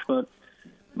accomplishment.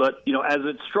 But as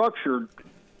it's structured,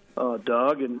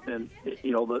 Doug, and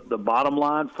the bottom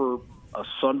line for a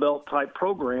Sun Belt type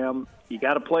program, you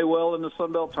got to play well in the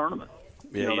Sun Belt tournament.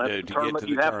 Yeah, that's the tournament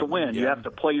you have to win. Yeah. You have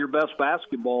to play your best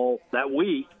basketball that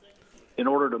week in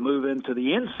order to move into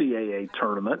the NCAA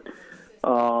tournament.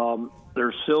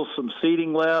 There's still some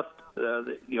seeding left.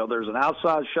 There's an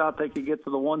outside shot they could get to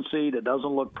the 1 seed. It doesn't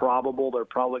look probable. They're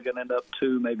probably going to end up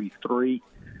 2, maybe 3,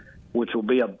 which will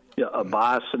be a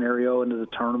bye scenario into the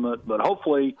tournament. But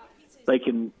hopefully they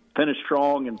can finish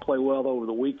strong and play well over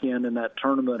the weekend in that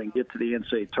tournament and get to the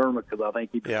NCAA tournament, because I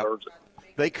think he deserves it.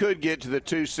 They could get to the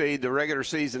 2 seed. The regular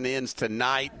season ends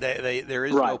tonight. There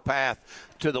is no path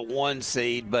to the 1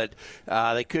 seed, but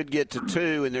they could get to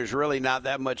 2, and there's really not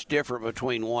that much different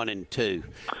between 1 and 2.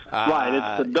 Right.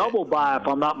 It's the double bye, if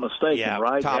I'm not mistaken,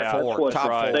 right? Top 4.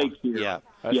 Top 4. Yeah.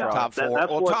 Top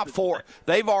 4. Top 4.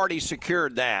 They've already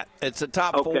secured that. It's the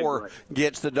top 4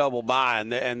 gets the double bye,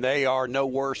 and they are no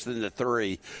worse than the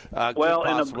 3. Well,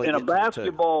 in a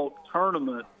basketball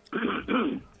tournament,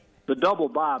 the double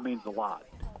bye means a lot,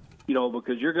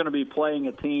 because you're going to be playing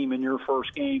a team in your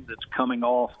first game that's coming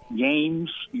off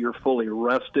games. You're fully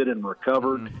rested and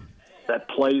recovered. Mm-hmm. That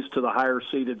plays to the higher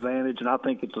seed advantage, and I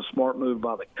think it's a smart move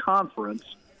by the conference,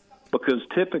 because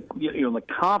typically, the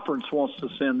conference wants to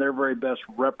send their very best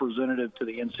representative to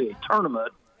the NCAA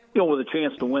tournament, with a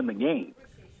chance to win the game.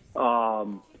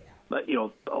 But,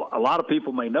 a lot of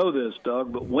people may know this,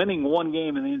 Doug, but winning one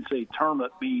game in the NCAA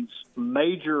tournament means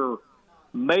major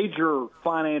major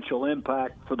financial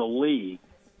impact for the league.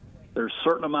 There's a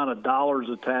certain amount of dollars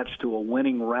attached to a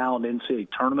winning round NCAA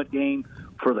tournament game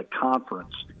for the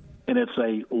conference, and it's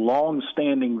a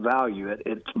long-standing value.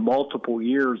 It's multiple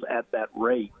years at that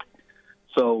rate.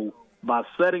 So by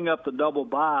setting up the double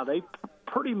bye, they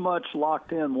pretty much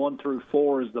locked in 1 through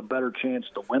 4 is the better chance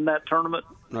to win that tournament.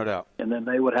 No doubt. And then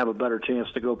they would have a better chance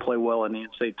to go play well in the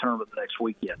NCAA tournament the next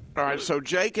weekend. All right, so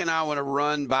Jake and I want to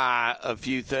run by a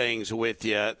few things with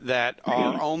you that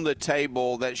are on the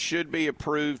table that should be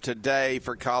approved today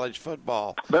for college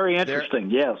football. Very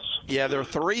interesting, yes. Yeah, there are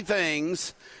 3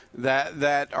 things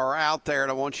that are out there,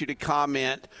 and I want you to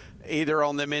comment either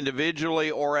on them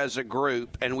individually or as a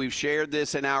group. And we've shared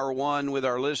this in hour 1 with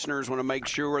our listeners. Want to make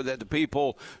sure that the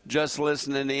people just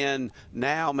listening in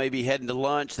now, maybe heading to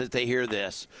lunch, that they hear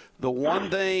this. The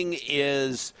one thing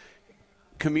is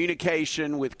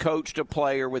communication with coach to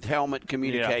player with helmet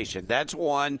communication. Yeah. That's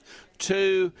 1.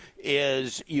 2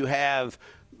 is you have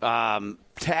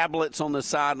tablets on the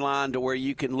sideline to where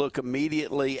you can look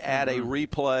immediately at a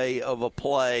replay of a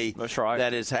play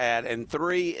that is had. And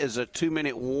 3 is a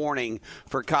 2-minute warning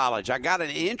for college. I got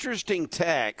an interesting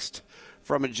text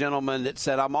from a gentleman that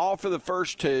said, I'm all for the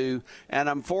first 2, and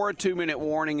I'm for a 2-minute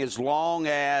warning as long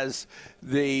as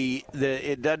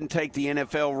it doesn't take the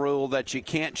NFL rule that you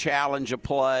can't challenge a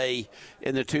play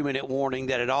in the 2-minute warning,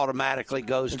 that it automatically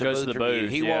goes to booth review.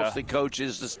 He wants the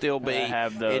coaches to still be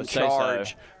in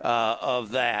charge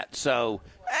of that. So,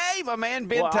 hey, my man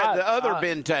Ben Taylor, the other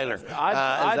Ben Taylor.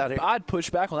 I'd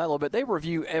push back on that a little bit. They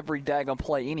review every daggone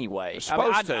play anyway.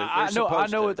 I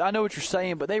know what you're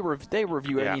saying, but they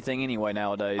review anything anyway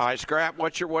nowadays. All right, Scrap,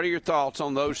 what are your thoughts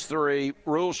on those 3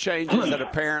 rules changes that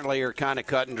apparently are kind of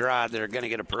cut and dry that are going to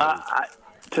get approved?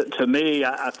 To me,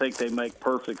 I think they make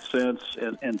perfect sense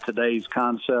in today's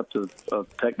concept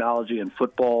of technology and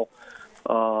football.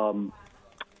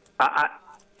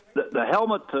 The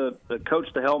helmet to the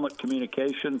coach to helmet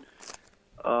communication,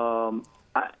 it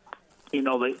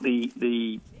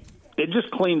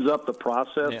just cleans up the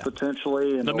process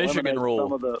potentially, and the Michigan rule.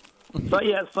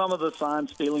 Some of the sign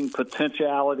stealing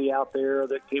potentiality out there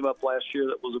that came up last year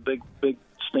that was a big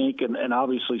stink, and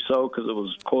obviously so because it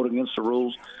was quote against the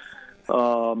rules.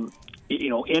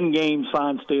 In-game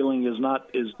sign stealing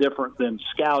is different than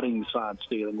scouting sign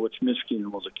stealing, which Michigan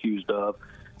was accused of.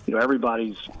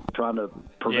 Everybody's trying to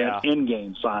prevent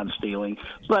in-game sign stealing,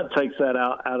 so that takes that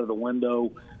out of the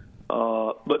window.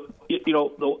 But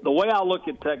the way I look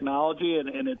at technology,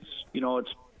 and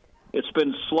it's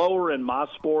been slower in my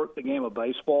sport, the game of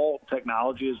baseball.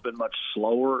 Technology has been much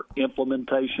slower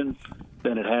implementation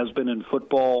than it has been in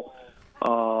football.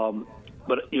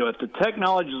 But if the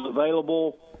technology is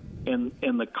available and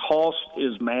the cost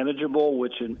is manageable,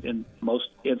 which in most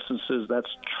instances that's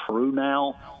true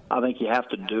now, I think you have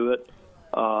to do it.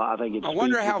 I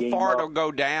wonder how far it'll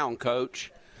go down,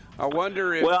 Coach. I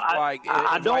wonder if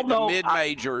the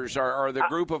mid-majors or the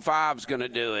group of 5's going to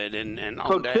do it and so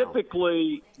on down.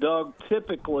 Typically,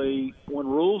 when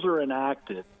rules are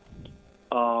enacted,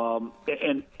 and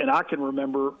I can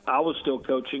remember I was still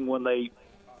coaching when they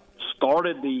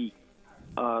started the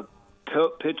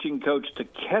pitching coach to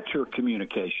catcher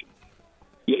communication.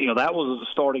 That was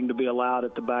starting to be allowed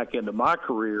at the back end of my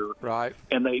career. Right.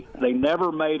 And they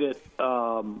never made it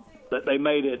that they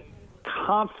made it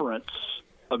conference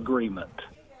agreement,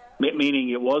 meaning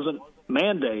it wasn't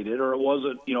mandated or it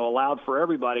wasn't allowed for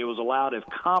everybody. It was allowed if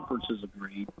conferences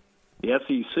agreed. The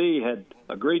SEC had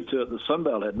agreed to it. The Sun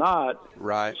Belt had not.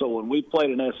 Right. So when we played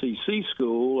an SEC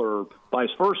school or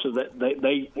vice versa, that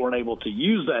they weren't able to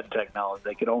use that technology.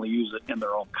 They could only use it in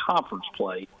their own conference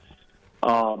play.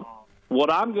 What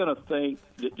I'm going to think,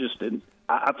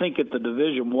 I think at the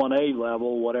Division 1A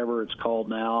level, whatever it's called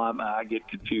now, I get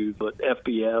confused, but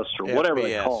FBS or whatever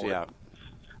they call it,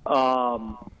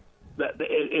 that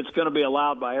it's going to be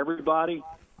allowed by everybody.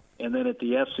 And then at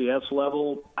the FCS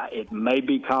level, it may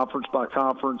be conference by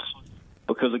conference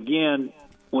because, again,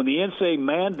 when the NCAA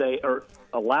mandate or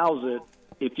allows it,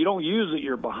 if you don't use it,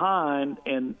 you're behind.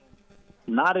 And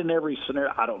not in every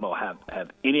scenario. I don't know, have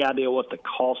any idea what the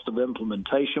cost of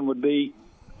implementation would be.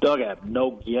 Doug, I have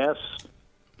no guess.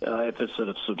 If it's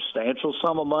a substantial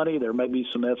sum of money, there may be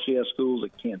some FCS schools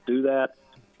that can't do that.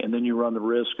 And then you run the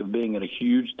risk of being at a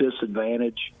huge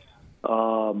disadvantage.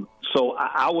 So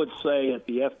I would say at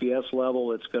the FBS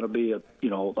level, it's going to be the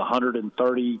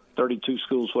 130, 32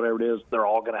 schools, whatever it is, they're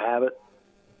all going to have it.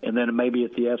 And then maybe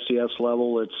at the FCS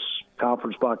level, it's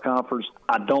conference by conference.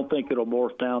 I don't think it'll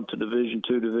morph down to Division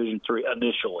II, Division III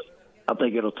initially. I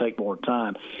think it'll take more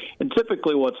time. And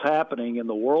typically what's happening in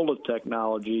the world of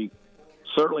technology,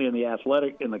 certainly in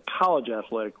the college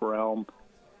athletic realm,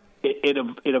 it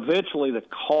eventually the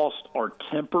costs are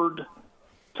tempered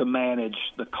to manage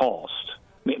the cost.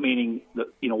 Meaning,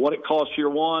 what it costs year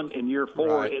one and year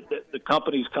four, Right. the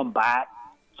companies come back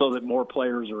so that more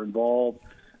players are involved.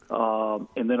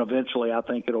 And then eventually I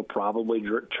think it'll probably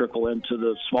trickle into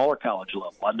the smaller college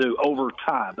level. I do over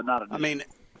time, but not. I mean,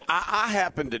 I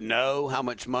happen to know how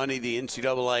much money the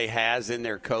NCAA has in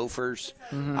their coffers.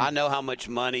 Mm-hmm. I know how much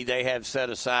money they have set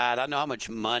aside. I know how much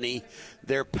money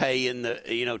they're paying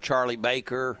Charlie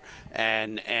Baker,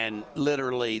 and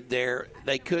literally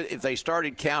they could, if they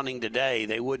started counting today,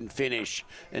 they wouldn't finish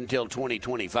until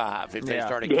 2025 if they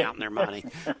started counting their money.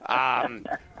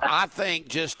 I think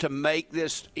just to make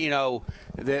this,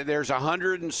 there's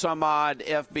 100 and some odd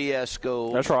FBS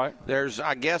schools. That's right. There's,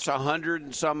 I guess, 100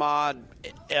 and some odd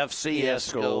FCS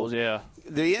schools. Yeah.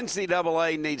 The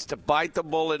NCAA needs to bite the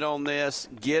bullet on this,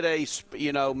 get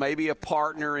maybe a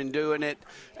partner in doing it,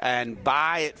 and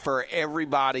buy it for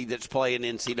everybody that's playing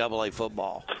NCAA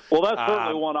football. Well, that's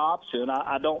certainly one option.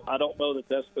 I don't know that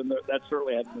that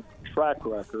certainly hasn't been the track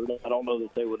record. I don't know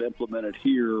that they would implement it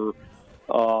here.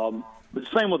 But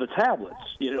same with the tablets.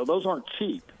 Those aren't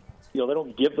cheap. They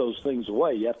don't give those things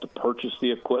away. You have to purchase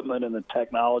the equipment and the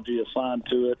technology assigned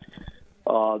to it.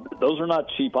 Those are not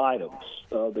cheap items.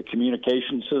 The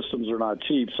communication systems are not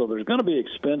cheap, so there's going to be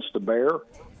expense to bear.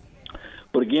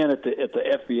 But again, at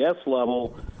the FBS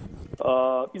level,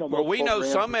 well, we know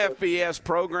some FBS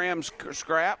programs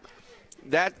scrap.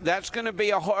 That's going to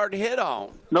be a hard hit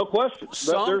on. No question.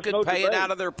 Some could pay it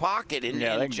out of their pocket.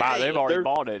 They've already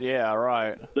bought it. Yeah,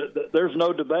 right. There's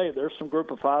no debate. There's some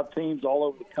Group of 5 teams all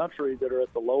over the country that are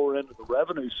at the lower end of the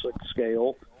revenue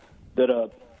scale that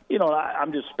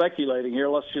I'm just speculating here.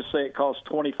 Let's just say it costs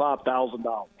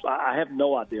 $25,000. I have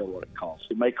no idea what it costs.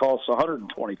 It may cost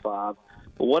 $125,000,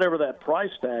 but whatever that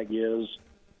price tag is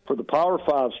for the Power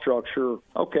 5 structure,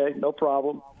 okay, no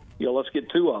problem. Let's get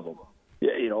 2 of them.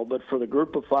 But for the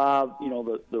Group of 5,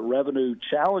 the revenue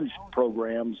challenge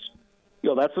programs,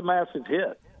 that's a massive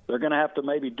hit. They're going to have to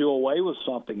maybe do away with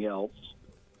something else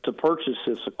to purchase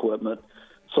this equipment.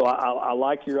 So I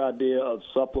like your idea of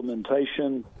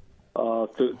supplementation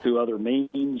through other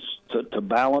means to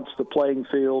balance the playing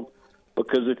field,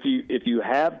 because if you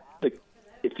have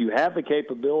the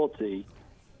capability,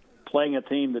 playing a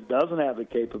team that doesn't have the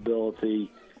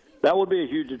capability, that would be a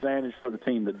huge advantage for the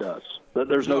team that does.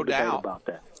 There's no debate about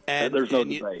that. There's no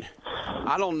debate.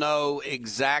 I don't know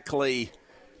exactly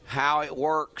how it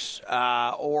works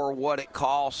or what it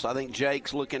costs. I think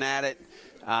Jake's looking at it.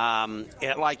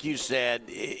 Like you said,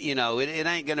 it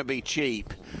ain't going to be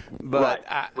cheap. But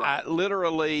I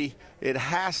literally, it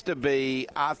has to be,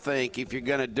 I think, if you're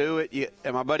going to do it,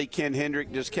 and my buddy Ken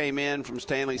Hendrick just came in from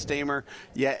Stanley Steamer,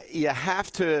 you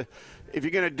have to, if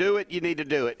you're going to do it, you need to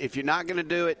do it. If you're not going to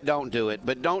do it, don't do it.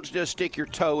 But don't just stick your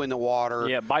toe in the water.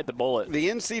 Yeah, bite the bullet. The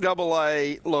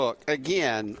NCAA, look,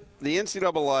 again, the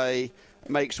NCAA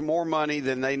makes more money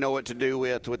than they know what to do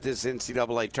with this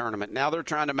NCAA tournament. Now they're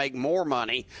trying to make more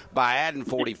money by adding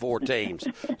 44 teams.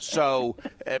 So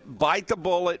bite the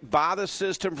bullet, buy the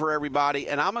system for everybody,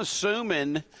 and I'm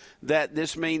assuming that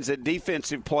this means that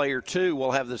defensive player two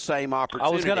will have the same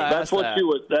opportunity. I was going to ask that.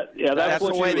 That's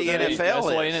the way the NFL is. That's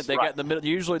the way they got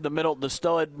the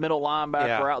stud middle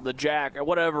linebacker out, the jack, or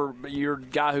whatever. Your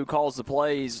guy who calls the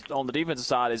plays on the defensive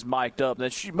side is mic'd up.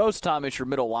 Most of the time, it's your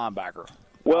middle linebacker.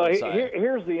 Well,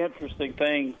 here's the interesting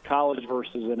thing, college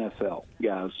versus NFL,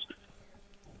 guys.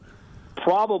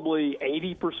 Probably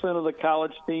 80% of the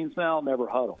college teams now never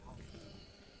huddle.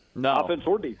 No. Offense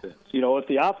or defense. If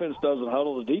the offense doesn't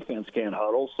huddle, the defense can't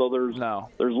huddle. So there's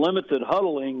limited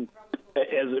huddling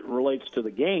as it relates to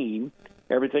the game.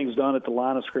 Everything's done at the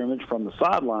line of scrimmage from the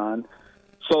sideline.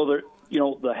 So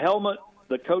the helmet,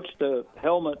 the coach to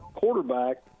helmet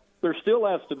quarterback, there still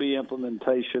has to be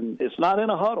implementation. It's not in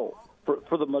a huddle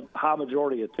for the high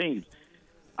majority of teams.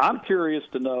 I'm curious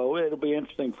to know, it'll be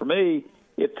interesting for me,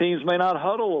 if teams may not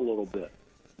huddle a little bit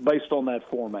based on that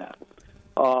format.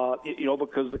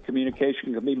 Because the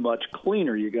communication can be much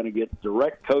cleaner. You're going to get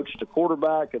direct coach to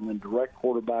quarterback and then direct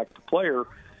quarterback to player.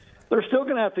 They're still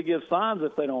going to have to give signs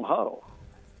if they don't huddle,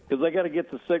 because they got to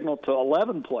get the signal to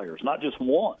 11 players, not just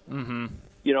one. Mm-hmm.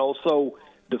 So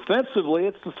defensively,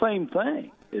 it's the same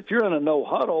thing. If you're in a no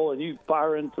huddle and you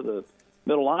fire into the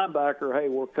middle linebacker, hey,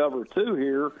 we're cover two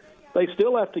here, they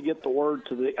still have to get the word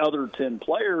to the other 10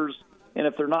 players. And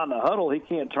if they're not in a huddle, he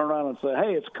can't turn around and say,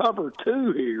 hey, it's cover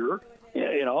two here.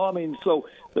 So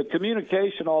the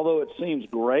communication, although it seems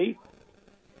great,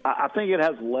 I think it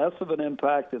has less of an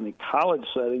impact in the college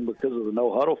setting because of the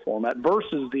no-huddle format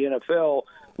versus the NFL,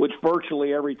 which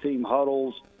virtually every team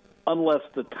huddles unless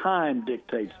the time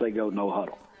dictates they go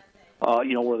no-huddle. where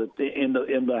in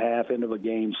the half end of a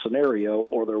game scenario,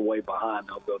 or they're way behind,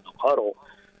 they'll go no huddle.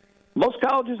 Most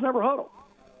colleges never huddle.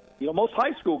 Most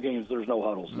high school games, there's no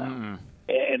huddles now.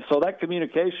 And so that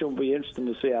communication will be interesting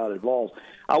to see how it evolves.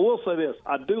 I will say this: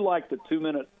 I do like the 2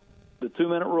 minute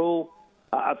rule.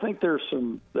 I think there's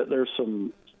some things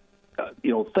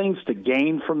to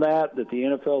gain from that the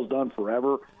NFL has done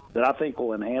forever that I think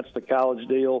will enhance the college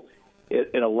deal.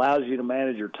 It allows you to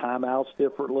manage your timeouts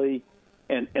differently,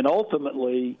 and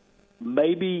ultimately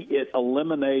maybe it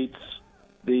eliminates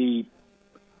the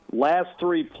last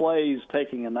 3 plays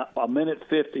taking a minute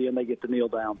 50 and they get to kneel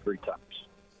down 3 times.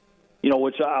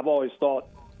 Which I've always thought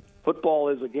football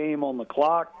is a game on the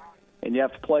clock and you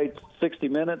have to play 60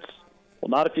 minutes. Well,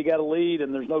 not if you got a lead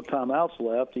and there's no timeouts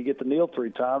left. You get to kneel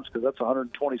 3 times because that's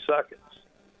 120 seconds.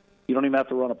 You don't even have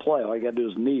to run a play. All you got to do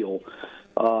is kneel.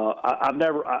 I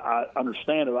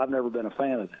understand it. I've never been a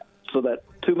fan of that. So that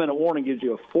 2 minute warning gives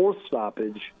you a 4th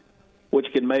stoppage, which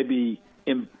can maybe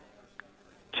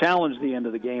challenge the end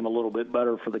of the game a little bit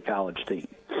better for the college team.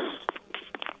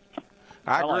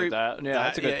 I agree. like that. Yeah,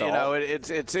 that's a good thought.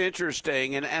 It's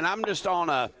interesting, and I'm just on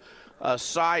a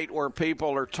site where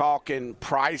people are talking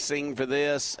pricing for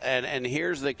this, and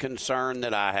here's the concern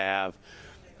that I have.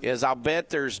 Is I'll bet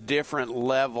there's different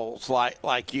levels,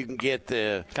 like you can get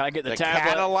the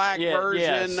Cadillac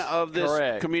version of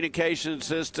this communication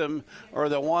system, or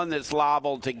the one that's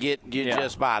liable to get you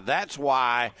just by. That's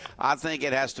why I think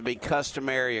it has to be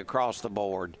customary across the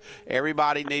board.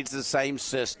 Everybody needs the same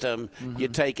system. You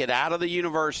take it out of the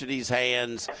university's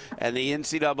hands, and the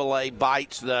NCAA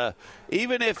bites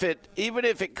even if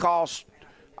it costs,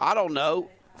 I don't know,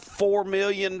 $4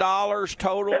 million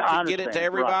total to get it to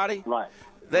everybody. Right.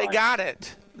 They got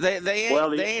it. They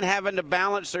ain't having to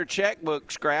balance their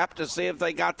checkbook scrap to see if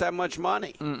they got that much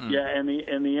money. Yeah, and the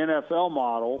NFL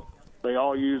model, they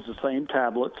all use the same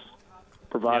tablets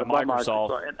provided by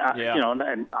Microsoft.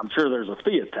 And I'm sure there's a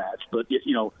fee attached, but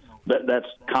that's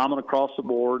common across the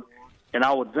board. And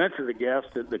I would venture to guess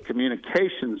that the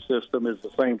communication system is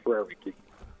the same for every team.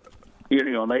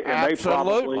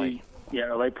 Absolutely.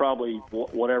 They probably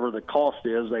whatever the cost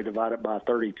is, they divide it by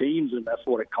 30 teams, and that's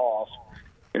what it costs.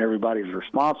 And everybody's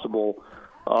responsible.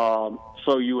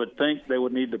 So you would think they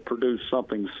would need to produce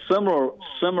something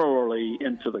similarly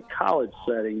into the college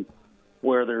setting,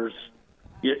 where there's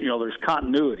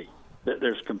continuity, that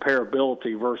there's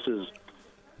comparability versus,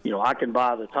 I can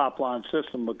buy the top line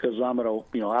system because I'm at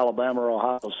Alabama or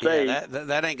Ohio State. Yeah,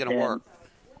 that ain't going to work.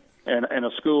 And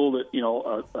a school that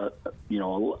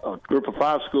a group of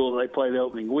 5 school they play the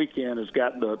opening weekend has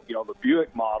got the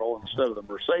Buick model instead of the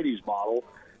Mercedes model.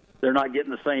 They're not getting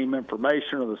the same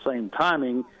information or the same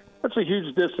timing. That's a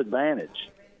huge disadvantage.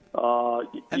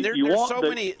 And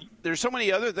there's so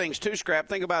many other things too, Scrap.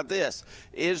 Think about this.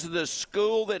 Is the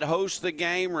school that hosts the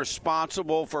game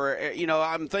responsible for,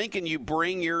 I'm thinking you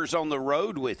bring yours on the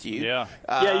road with you. Yeah.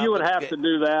 You would have to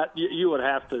do that. You would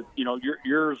have to,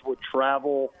 yours would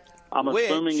travel. I'm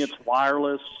assuming it's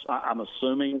wireless. I'm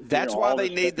assuming. That's why they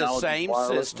need the same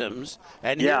systems.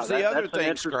 And here's the other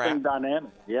thing, Scrap. Dynamic.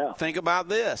 Yeah. Think about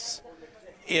this.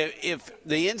 If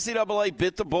the NCAA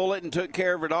bit the bullet and took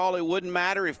care of it all, it wouldn't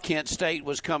matter if Kent State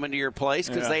was coming to your place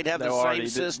because they'd have the same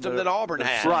system that Auburn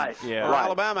has, or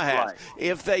Alabama has. Right.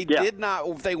 If they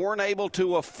if they weren't able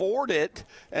to afford it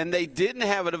and they didn't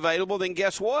have it available, then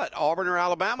guess what? Auburn or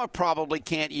Alabama probably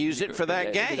can't use it for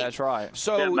that game. That's right.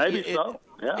 So maybe so.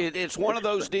 Yeah. It's one of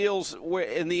those deals where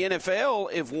in the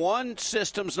NFL, if one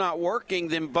system's not working,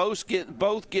 then both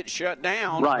get shut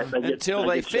down until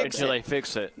they fix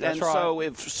it. That's and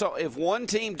right. so if one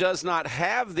team does not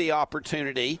have the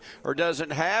opportunity or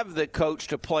doesn't have the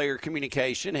coach-to-player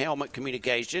communication, helmet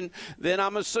communication, then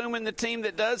I'm assuming the team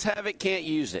that does have it can't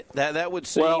use it. That would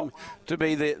seem to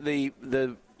be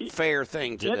the fair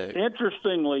thing to do.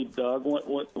 Interestingly, Doug,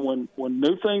 when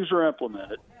new things are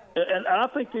implemented, and I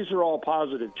think these are all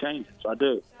positive changes, I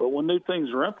do. But when new things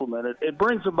are implemented, it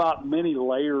brings about many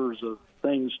layers of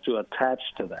things to attach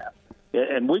to that.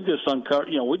 And we just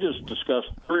we just discussed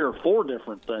 3 or 4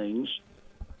 different things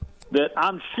that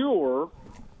I'm sure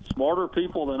smarter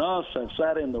people than us have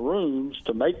sat in the rooms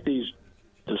to make these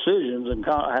decisions and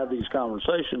have these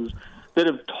conversations that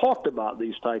have talked about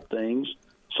these type things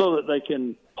so that they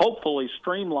can hopefully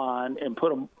streamline and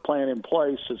put a plan in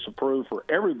place that's approved for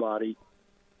everybody,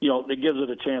 that gives it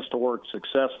a chance to work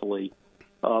successfully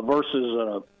versus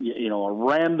a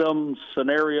random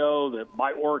scenario that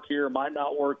might work here, might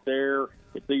not work there.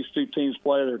 If these 2 teams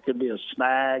play, there could be a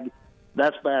snag.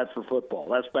 That's bad for football.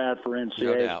 That's bad for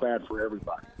NCAA. It's bad for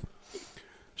everybody.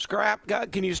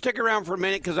 Scrap, can you stick around for a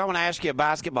minute? Because I want to ask you a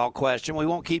basketball question. We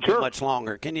won't keep you much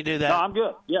longer. Can you do that? No, I'm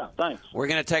good. Yeah, thanks. We're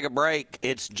going to take a break.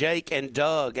 It's Jake and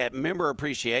Doug at Member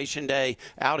Appreciation Day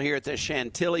out here at the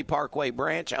Chantilly Parkway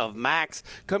branch of Max.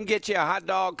 Come get you a hot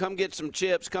dog. Come get some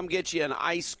chips. Come get you an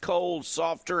ice-cold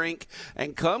soft drink.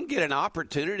 And come get an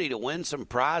opportunity to win some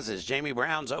prizes. Jamie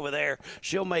Brown's over there.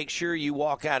 She'll make sure you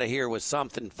walk out of here with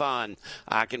something fun,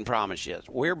 I can promise you.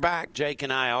 We're back, Jake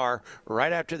and I are,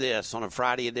 right after this on a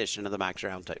Friday edition of the Max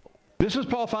Roundtable. This is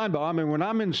Paul Feinbaum, and when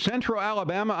I'm in Central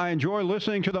Alabama, I enjoy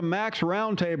listening to the Max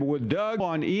Roundtable with Doug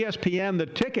on ESPN The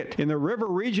Ticket in the River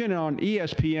Region and on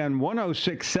ESPN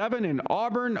 106.7 in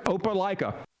Auburn,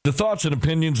 Opelika. The thoughts and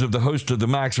opinions of the host of the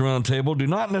Max Roundtable do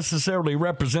not necessarily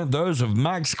represent those of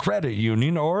Max Credit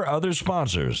Union or other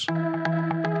sponsors.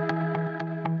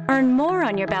 Earn more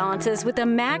on your balances with the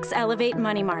Max Elevate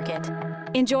Money Market.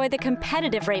 Enjoy the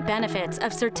competitive rate benefits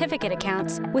of certificate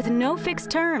accounts with no fixed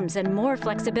terms and more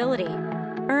flexibility.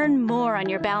 Earn more on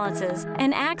your balances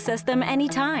and access them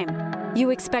anytime. You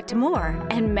expect more,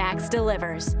 and Max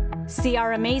delivers. See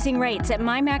our amazing rates at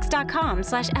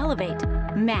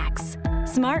mymax.com/elevate. Max.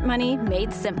 Smart money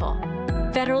made simple.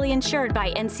 Federally insured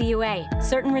by NCUA.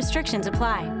 Certain restrictions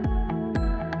apply.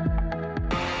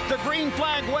 The green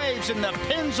flag waves in the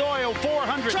Pennzoil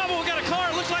 400. Trouble, we got a car.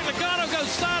 It looks like Logano goes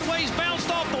sideways,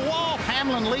 bounced off the wall.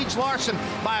 Hamlin leads Larson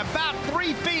by about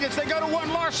 3 feet as they go to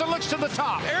one. Larson looks to the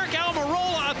top. Eric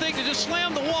Almirola, I think, to just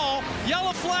slam the wall.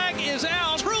 Yellow flag is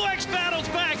out. Truex battles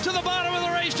back to the bottom of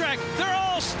the racetrack. They're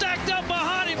all stacked up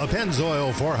behind him. A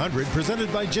Pennzoil 400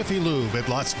 presented by Jiffy Lube at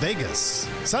Las Vegas.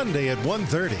 Sunday at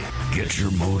 1:30. Get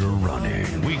your motor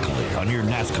running weekly on your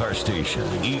NASCAR station,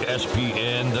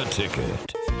 ESPN The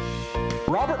Ticket.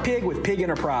 Robert Pigg with Pigg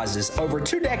Enterprises. Over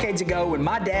 2 decades ago, when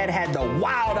my dad had the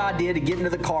wild idea to get into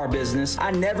the car business,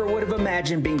 I never would have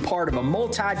imagined being part of a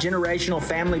multi-generational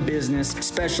family business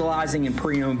specializing in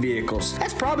pre-owned vehicles.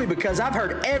 That's probably because I've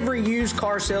heard every used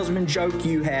car salesman joke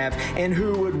you have, and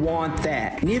who would want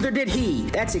that? Neither did he.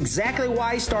 That's exactly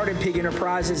why he started Pigg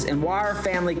Enterprises and why our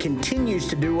family continues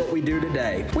to do what we do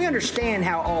today. We understand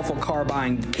how awful car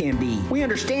buying can be. We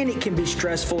understand it can be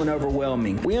stressful and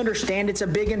overwhelming. We understand it's a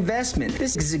big investment.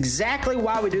 This is exactly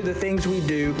why we do the things we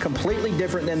do, completely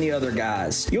different than the other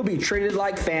guys. You'll be treated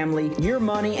like family. Your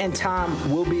money and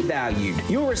time will be valued.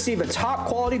 You'll receive a top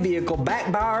quality vehicle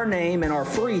backed by our name and our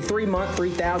free 3-month,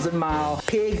 3,000-mile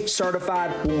Pigg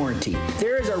certified warranty.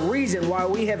 There is a reason why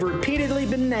we have repeatedly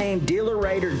been named Dealer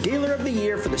Rater Dealer of the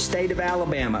Year for the state of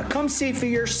Alabama. Come see for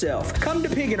yourself. Come to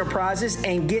Pigg Enterprises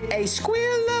and get a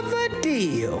squeal of a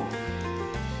deal.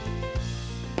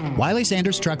 Wiley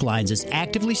Sanders Truck Lines is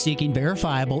actively seeking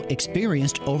verifiable,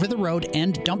 experienced over-the-road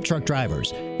and dump truck drivers.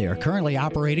 They are currently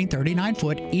operating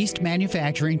 39-foot East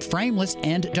manufacturing frameless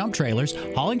and dump trailers,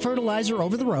 hauling fertilizer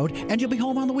over the road, and you'll be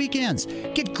home on the weekends.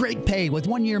 Get great pay with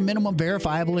 1-year minimum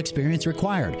verifiable experience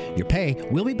required. Your pay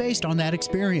will be based on that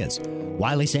experience.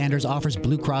 Wiley Sanders offers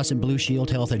Blue Cross and Blue Shield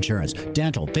health insurance,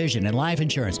 dental, vision, and life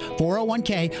insurance,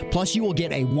 401k, plus you will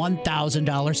get a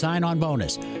 $1,000 sign-on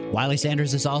bonus. Wiley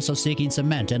Sanders is also seeking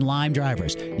cement and lime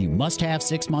drivers. You must have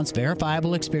 6 months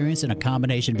verifiable experience in a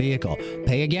combination vehicle.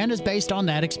 Pay again is based on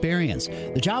that experience.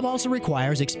 The job also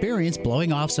requires experience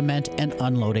blowing off cement and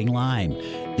unloading lime.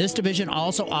 This division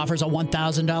also offers a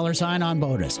 $1,000 sign-on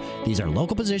bonus. These are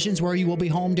local positions where you will be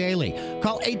home daily.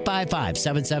 Call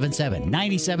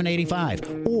 855-777-9785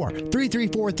 or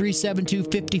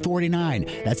 334-372-5049.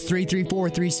 That's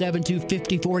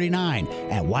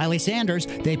 334-372-5049. At Wiley Sanders,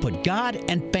 they put God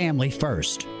and family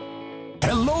first.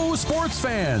 Hello, sports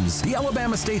fans! The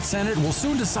Alabama State Senate will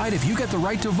soon decide if you get the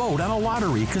right to vote on a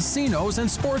lottery, casinos, and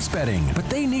sports betting. But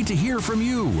they need to hear from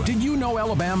you. Did you know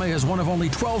Alabama is one of only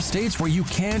 12 states where you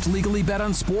can't legally bet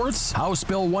on sports? House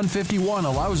Bill 151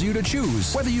 allows you to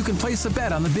choose whether you can place a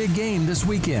bet on the big game this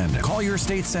weekend. Call your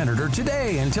state senator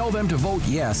today and tell them to vote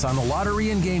yes on the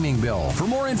lottery and gaming bill. For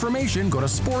more information, go to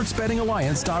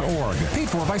sportsbettingalliance.org.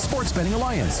 Paid for by Sports Betting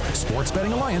Alliance.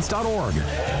 sportsbettingalliance.org.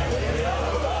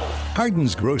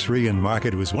 Hardin's Grocery and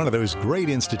Market was one of those great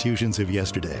institutions of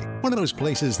yesterday. One of those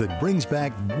places that brings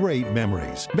back great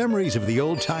memories. Memories of the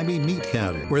old-timey meat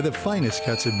counter, where the finest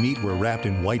cuts of meat were wrapped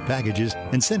in white packages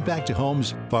and sent back to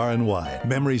homes far and wide.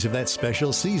 Memories of that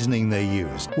special seasoning they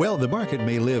used. Well, the market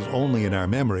may live only in our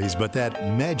memories, but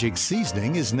that magic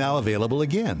seasoning is now available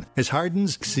again as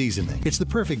Hardin's Seasoning. It's the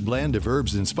perfect blend of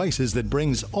herbs and spices that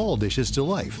brings all dishes to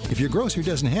life. If your grocer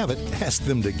doesn't have it, ask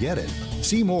them to get it.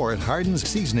 See more at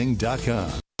Hardin'sSeasoning.com.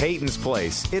 Peyton's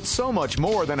Place. It's so much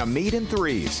more than a meat and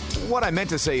threes. What I meant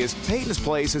to say is Peyton's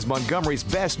Place is Montgomery's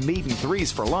best meat and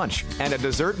threes for lunch and a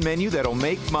dessert menu that'll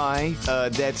make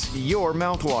that's your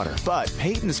mouthwater. But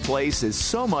Peyton's Place is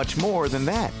so much more than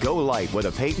that. Go light with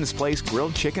a Peyton's Place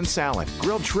grilled chicken salad,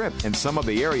 grilled shrimp, and some of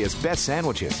the area's best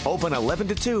sandwiches. Open 11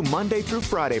 to 2 Monday through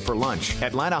Friday for lunch.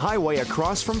 Atlanta Highway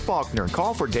across from Faulkner.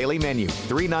 Call for daily menu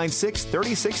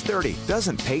 396-3630.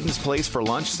 Doesn't Peyton's Place for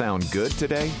lunch sound good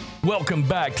today? Welcome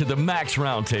back to the Max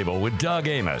Roundtable with Doug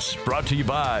Amos, brought to you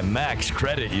by Max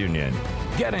Credit Union.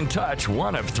 Get in touch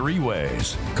one of three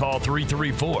ways. Call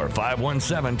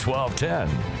 334-517-1210,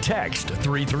 text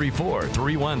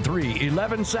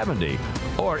 334-313-1170,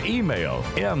 or email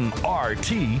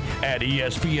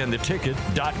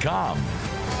mrt@espntheticket.com.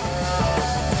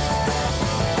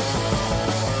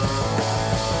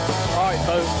 All right,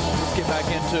 folks, let's get back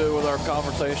into it with our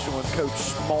conversation with Coach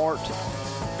Smartt.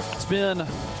 It's been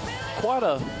quite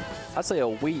I'd say a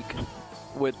week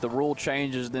with the rule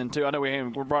changes then too. I know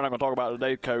we're probably not going to talk about it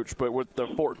today, Coach, but with the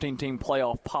 14-team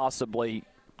playoff possibly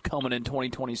coming in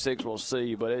 2026, we'll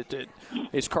see. But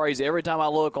it's crazy. Every time I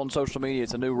look on social media,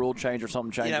 it's a new rule change or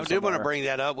something changing. I do want to bring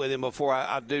that up with him before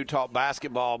I do talk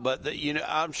basketball. But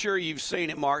I'm sure you've seen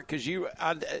it, Mark, because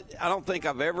I don't think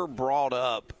I've ever brought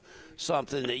up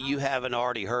something that you haven't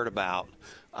already heard about.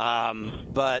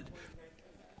 But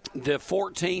the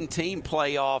 14-team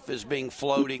playoff is being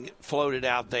floated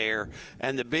out there,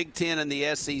 and the Big Ten and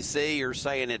the SEC are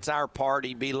saying it's our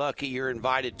party. Be lucky you're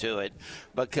invited to it,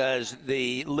 because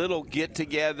the little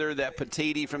get-together that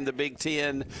Petiti from the Big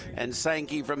Ten and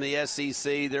Sankey from the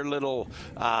SEC, their little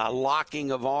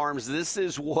locking of arms, this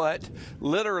is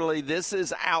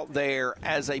out there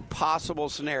as a possible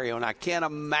scenario, and I can't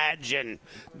imagine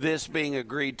this being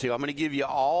agreed to. I'm going to give you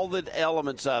all the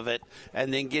elements of it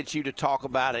and then get you to talk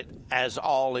about it as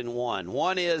all in one.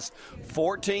 One is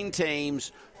 14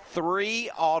 teams,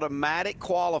 3 automatic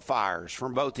qualifiers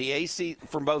from both the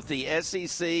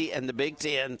SEC and the Big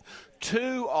Ten,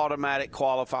 2 automatic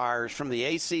qualifiers from the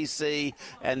ACC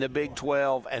and the Big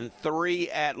 12, and 3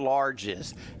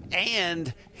 at-larges.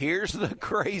 And here's the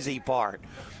crazy part.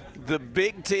 The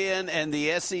Big Ten and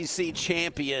the SEC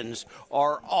champions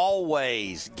are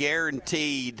always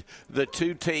guaranteed the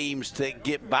 2 teams that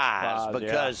get buys,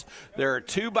 because there are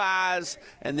 2 buys,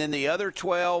 and then the other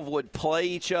 12 would play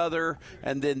each other,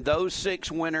 and then those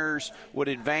 6 winners would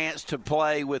advance to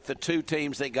play with the 2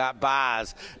 teams that got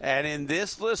buys. And in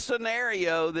this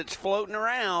scenario that's floating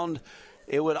around,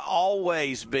 it would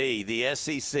always be the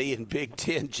SEC and Big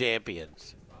Ten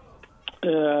champions.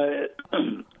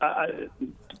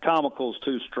 Comical's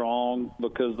too strong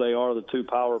because they are the 2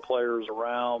 power players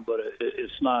around, but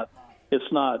it's not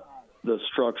the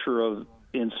structure of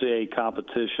NCAA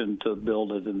competition to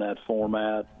build it in that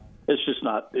format. It's just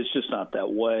not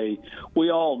that way. We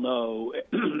all know,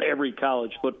 every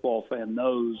college football fan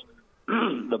knows,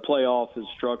 the playoff is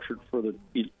structured for the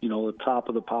top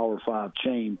of the Power 5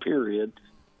 chain, period,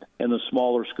 and the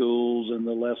smaller schools and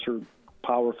the lesser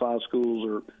Power 5 schools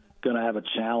are going to have a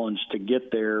challenge to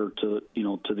get there to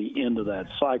the end of that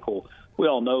cycle. We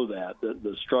all know that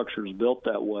the structure is built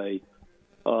that way.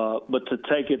 But to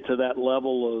take it to that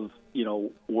level of,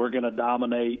 we're going to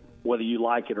dominate whether you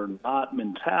like it or not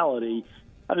mentality,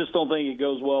 I just don't think it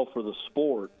goes well for the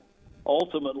sport.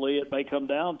 Ultimately, it may come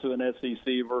down to an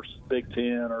SEC versus Big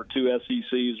Ten, or 2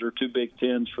 SECs or 2 Big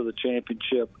Tens for the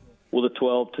championship with a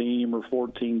 12-team or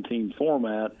 14-team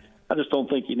format. I just don't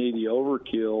think you need the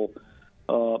overkill.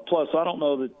 Plus, I don't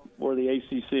know that where the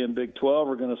ACC and Big 12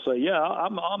 are going to say, yeah,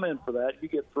 I'm in for that. You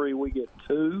get 3, we get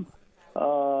 2.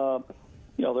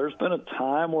 There's been a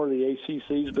time where the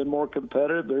ACC's been more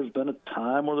competitive. There's been a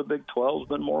time where the Big 12's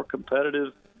been more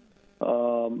competitive.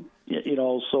 So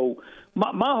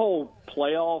my whole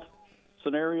playoff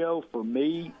scenario for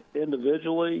me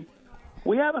individually,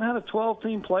 we haven't had a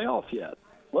 12-team playoff yet.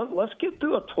 Let's get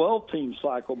through a 12-team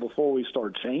cycle before we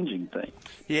start changing things.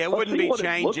 Yeah, it wouldn't be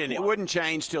changing. It wouldn't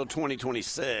change till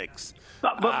 2026.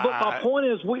 But my point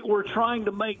is, we're trying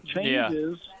to make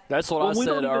changes. Yeah, that's what I said earlier. We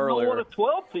don't even know what a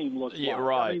 12-team looks like. Yeah,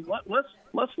 right. I mean,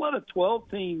 let's let a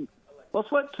 12-team.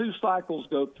 Let's let 2 cycles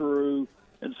go through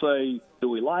and say, do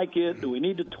we like it? Do we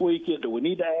need to tweak it? Do we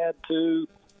need to add to?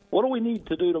 What do we need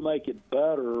to do to make it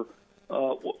better?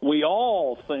 We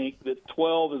all think that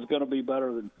 12 is going to be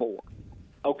better than 4.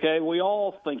 Okay, we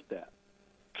all think that.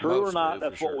 True or not,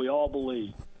 that's what we all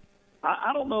believe.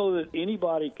 I don't know that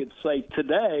anybody could say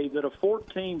today that a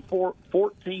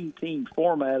 14-team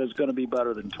format is going to be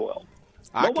better than 12.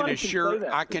 I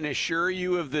can assure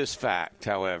you of this fact,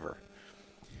 however.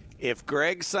 if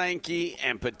Greg Sankey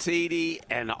and Petiti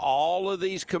and all of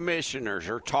these commissioners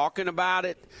are talking about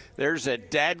it, there's a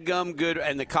dadgum good,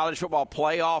 and the College Football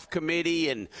Playoff Committee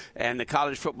and the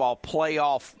College Football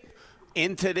Playoff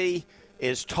entity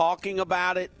is talking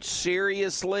about it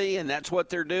seriously, and that's what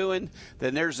they're doing,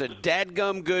 then there's a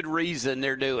dadgum good reason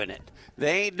they're doing it.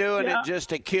 They ain't doing it just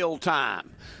to kill time.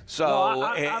 So, no,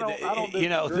 I don't you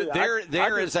know,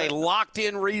 there is a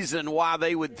locked-in reason why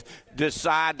they would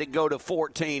decide to go to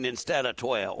 14 instead of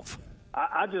 12.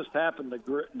 I just happen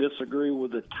to disagree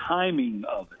with the timing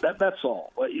of it. That's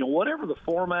all. You know, whatever the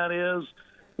format is,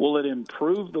 will it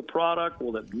improve the product?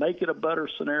 Will it make it a better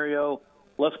scenario?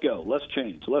 Let's go. Let's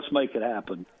change. Let's make it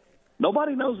happen.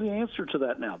 Nobody knows the answer to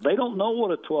that now. They don't know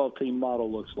what a 12-team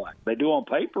model looks like. They do on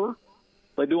paper.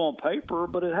 But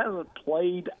it hasn't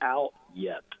played out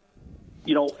yet.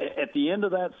 You know, at the end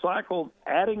of that cycle,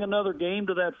 adding another game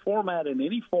to that format in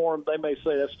any form, they may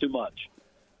say that's too much.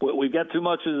 We've got too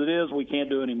much as it is. We can't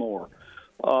do any more.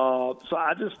 So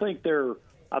I just think they're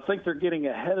getting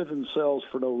ahead of themselves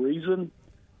for no reason.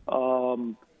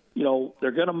 You know,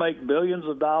 they're going to make billions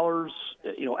of dollars.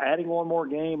 You know, adding one more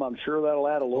game, I'm sure that'll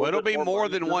add a little. Well, it'll bit be more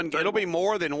than one. It'll be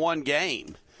more than one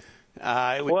game.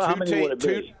 How many would it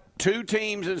be? Two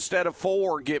teams instead of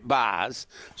 4 get buys,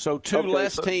 so two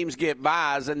less teams get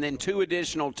buys, and then 2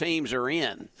 additional teams are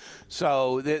in.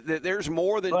 So there's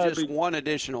more than just one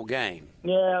additional game.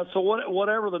 Yeah. So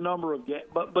whatever the number of games,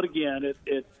 but again,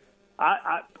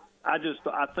 I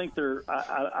think they're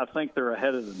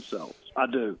ahead of themselves. I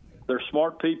do. They're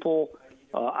smart people.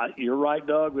 You're right,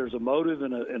 Doug. There's a motive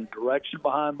and a direction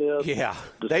behind this. Yeah.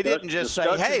 They didn't just say,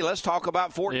 hey, let's talk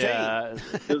about 14. Yeah.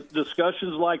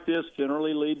 Discussions like this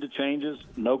generally lead to changes,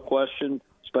 no question,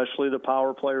 especially the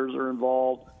power players are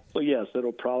involved. So, yes,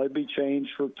 it'll probably be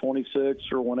changed for 26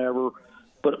 or whenever.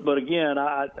 But again,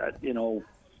 you know,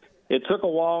 it took a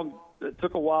while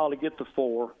to get to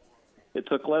 4. It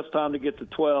took less time to get to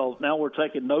 12. Now we're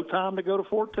taking no time to go to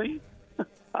 14.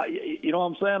 You know what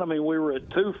I'm saying? I mean, we were at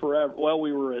 2 forever. Well,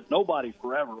 we were at nobody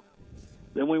forever.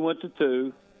 Then we went to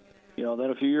 2. You know, then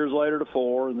a few years later to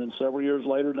 4, and then several years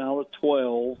later now to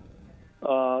 12.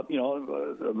 You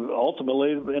know,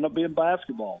 ultimately it ended up being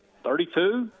basketball.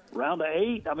 32, round to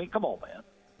 8. I mean, come on, man.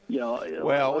 You know.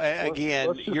 Well, let's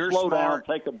just you're slow smart.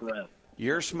 down, take a breath.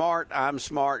 You're smart. I'm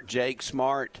smart. Jake's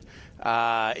smart.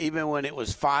 Even when it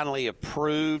was finally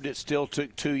approved, it still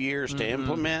took 2 years to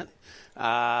implement.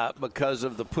 Because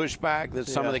of the pushback that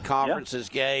some of the conferences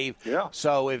gave. Yeah.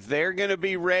 So if they're going to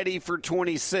be ready for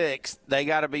 26, they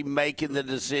got to be making the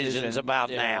decisions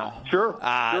about now. Sure.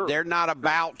 They're not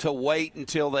about to wait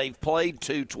until they've played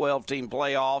 2 12-team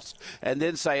playoffs and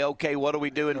then say, okay, what are we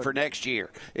doing for next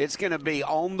year? It's going to be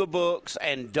on the books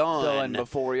and done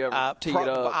before we ever tee it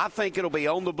up. I think it'll be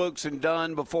on the books and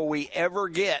done before we ever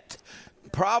get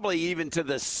probably even to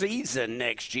the season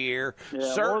next year,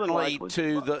 certainly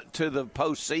to the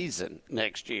postseason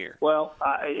next year. Well,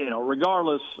 you know,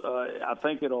 regardless, I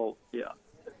think it'll. Yeah,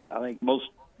 I think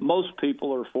most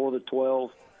people are for the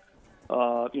 12.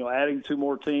 You know, adding 2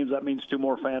 more teams, that means 2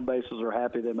 more fan bases are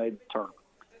happy they made the tournament.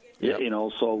 Yep. You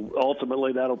know, so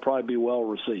ultimately that'll probably be well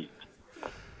received.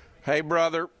 Hey,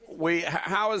 brother,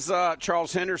 how is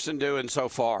Charles Henderson doing so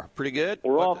far? Pretty good?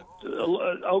 We're off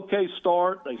okay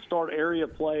start. They start area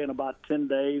play in about 10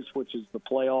 days, which is the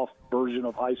playoff version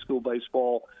of high school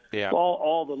baseball. Yeah. So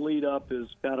all the lead up is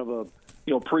kind of a,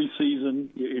 you know, preseason.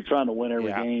 You're trying to win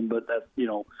every game, but that, you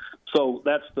know, so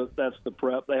that's the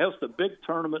prep. They host a big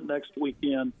tournament next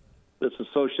weekend that's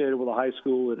associated with a high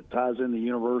school. It ties in the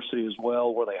university as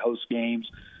well, where they host games.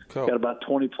 Cool. Got about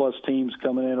 20-plus teams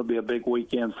coming in. It'll be a big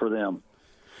weekend for them.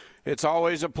 It's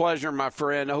always a pleasure, my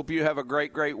friend. I hope you have a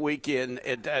great, great weekend.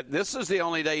 This is the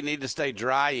only day you need to stay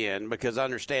dry in, because I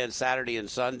understand Saturday and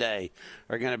Sunday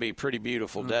are going to be pretty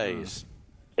beautiful days.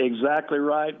 Exactly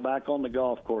right. Back on the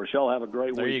golf course. Y'all have a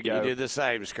great There week. You go. You do the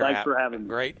same, Scrap. Thanks for having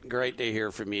me. Great to hear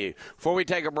from you. Before we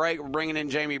take a break, we're bringing in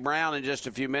Jamie Brown in just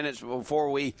a few minutes. Before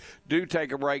we do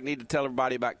take a break, need to tell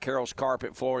everybody about Carroll's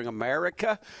Carpet Flooring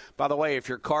America. By the way, if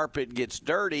your carpet gets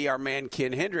dirty, our man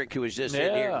Ken Hendrick, who was just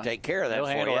in here, can take care of that He'll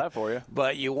for handle you. That for you.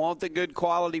 But you want the good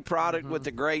quality product with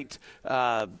the great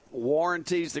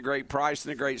warranties, the great price,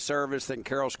 and the great service, then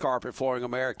Carroll's Carpet Flooring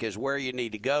America is where you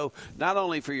need to go, not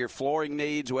only for your flooring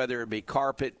needs, whether it be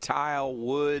carpet, tile,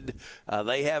 wood,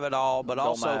 they have it all, but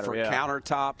also for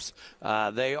countertops,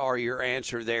 they are your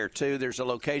answer there too. There's a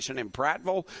location in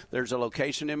Prattville. There's a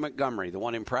location in Montgomery. The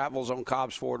one in Prattville is on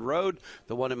Cobbs Ford Road.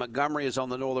 The one in Montgomery is on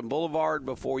the Northern Boulevard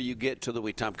before you get to the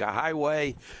Wetumpka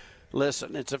Highway.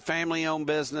 Listen, it's a family-owned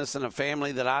business and a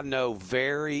family that I know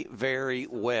very, very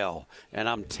well. And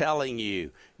I'm telling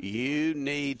you, you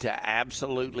need to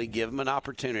absolutely give them an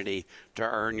opportunity to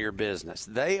earn your business.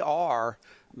 They are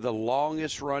the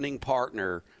longest-running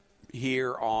partner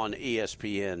here on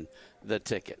ESPN, The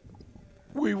Ticket.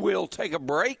 We will take a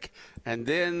break, and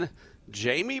then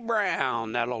Jamie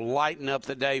Brown, that'll lighten up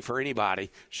the day for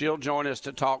anybody. She'll join us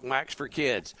to talk Max for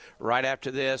Kids. Right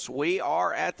after this, we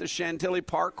are at the Chantilly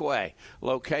Parkway,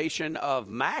 location of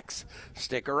Max.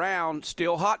 Stick around.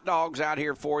 Still hot dogs out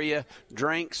here for you,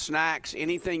 drinks, snacks,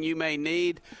 anything you may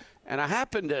need. And I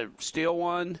happened to steal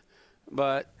one,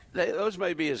 but those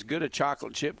may be as good a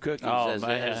chocolate chip cookies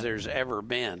as there's ever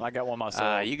been. I got one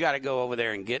myself. You got to go over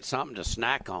there and get something to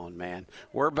snack on, man.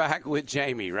 We're back with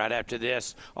Jamie right after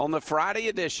this on the Friday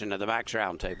edition of the Max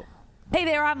Roundtable. Hey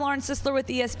there, I'm Lauren Sisler with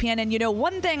ESPN, and you know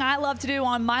one thing I love to do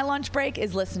on my lunch break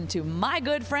is listen to my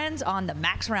good friends on the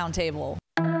Max Roundtable.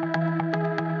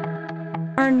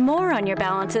 Earn more on your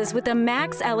balances with the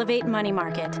Max Elevate Money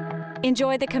Market.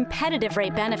 Enjoy the competitive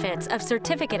rate benefits of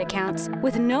certificate accounts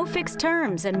with no fixed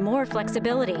terms and more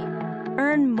flexibility.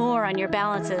 Earn more on your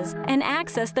balances and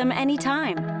access them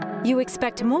anytime. You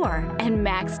expect more, and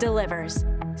Max delivers.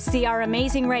 See our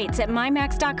amazing rates at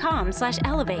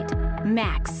mymax.com/elevate.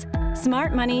 Max.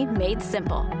 Smart money made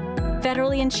simple.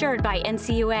 Federally insured by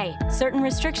NCUA. Certain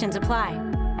restrictions apply.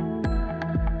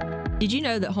 Did you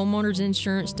know that homeowners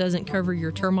insurance doesn't cover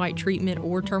your termite treatment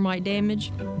or termite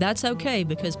damage? That's okay,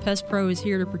 because Pest Pro is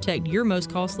here to protect your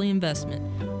most costly investment.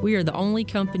 We are the only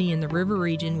company in the River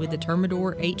region with the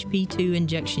Termador HP2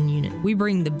 injection unit. We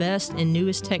bring the best and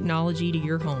newest technology to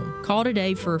your home. Call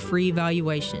today for a free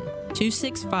evaluation.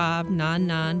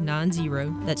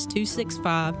 265-9990. That's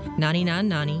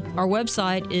 265-9990. Our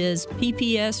website is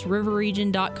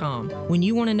ppsriverregion.com. When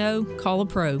you want to know, call a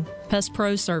pro. Pest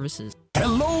Pro Services.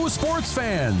 Hello, sports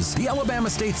fans! The Alabama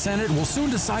State Senate will soon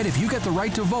decide if you get the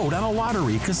right to vote on a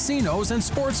lottery, casinos, and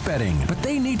sports betting. But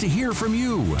they need to hear from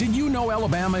you. Did you know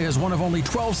Alabama is one of only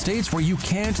 12 states where you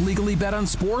can't legally bet on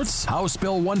sports? House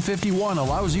Bill 151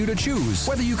 allows you to choose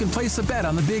whether you can place a bet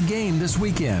on the big game this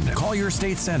weekend. Call your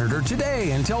state senator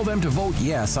today and tell them to vote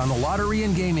yes on the lottery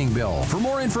and gaming bill. For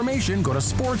more information, go to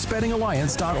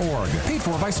sportsbettingalliance.org. Paid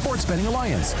for by Sports Betting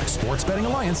Alliance.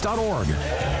 sportsbettingalliance.org.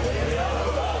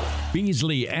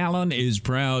 Beasley Allen is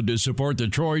proud to support the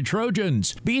Troy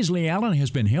Trojans. Beasley Allen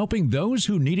has been helping those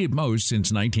who need it most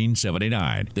since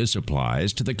 1979. This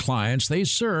applies to the clients they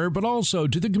serve, but also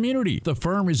to the community. The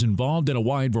firm is involved in a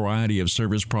wide variety of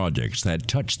service projects that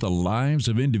touch the lives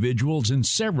of individuals in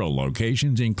several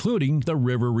locations, including the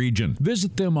River region.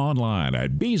 Visit them online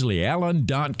at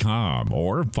BeasleyAllen.com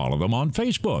or follow them on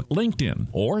Facebook, LinkedIn,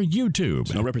 or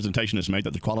YouTube. No representation is made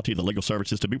that the quality of the legal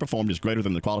services to be performed is greater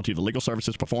than the quality of the legal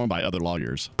services performed by other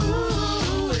lawyers.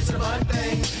 Ooh, it's a bud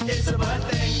thing. It's a bud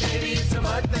thing, baby. It's a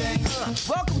bud thing.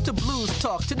 Welcome to Blues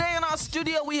Talk. Today in our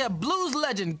studio we have blues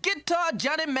legend, guitar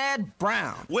Johnny Mad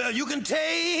Brown. Well, you can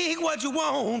take what you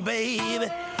want, baby,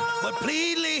 but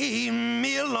please leave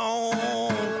me alone.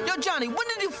 Yo, Johnny, when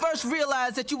did you first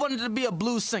realize that you wanted to be a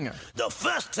blues singer? The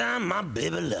first time my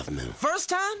baby left me. First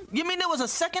time? You mean there was a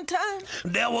second time?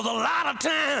 There was a lot of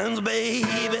times,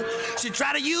 baby. She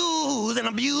tried to use and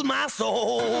abuse my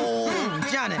soul.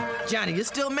 Johnny, you're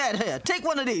still mad here. Take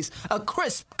one of these. A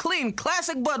crisp, clean,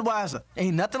 classic Budweiser.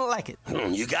 Ain't nothing like it.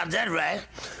 You got that right.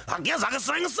 I guess I can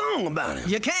sing a song about it.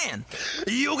 You can.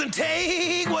 You can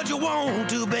take what you want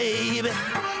to, baby,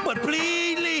 but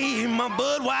please leave my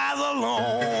Budweiser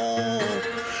alone.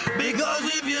 Because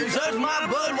if you touch my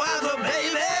Budweiser,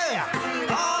 baby,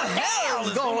 all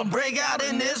hell's gonna break out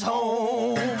in this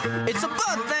home. It's a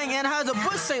Bud thing,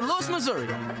 Anheuser-Busch, St. Louis, Missouri.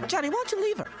 Johnny, why don't you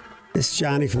leave her? This is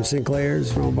Johnny from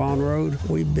Sinclair's on Bond Road.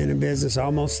 We've been in business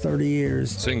almost 30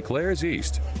 years. Sinclair's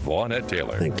East, Vaughn at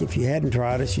Taylor. I think if you hadn't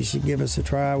tried us, you should give us a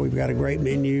try. We've got a great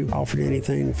menu, offered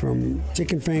anything from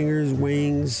chicken fingers,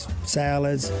 wings,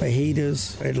 salads,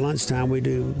 fajitas. At lunchtime, we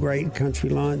do great country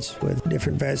lunch with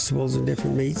different vegetables and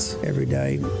different meats every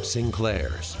day.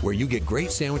 Sinclair's, where you get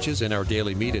great sandwiches and our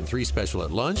daily meat and 3 special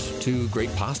at lunch, to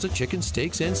great pasta, chicken,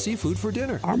 steaks, and seafood for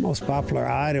dinner. Our most popular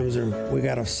items are, we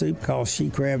got a soup called she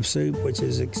crab soup, which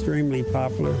is extremely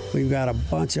popular. We've got a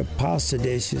bunch of pasta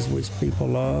dishes, which people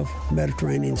love.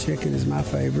 Mediterranean chicken is my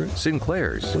favorite.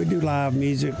 Sinclair's. We do live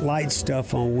music, light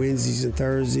stuff on Wednesdays and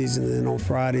Thursdays, and then on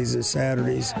Fridays and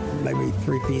Saturdays, maybe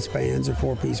 3-piece bands or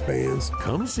 4-piece bands.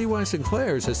 Come see why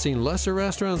Sinclair's has seen lesser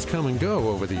restaurants come and go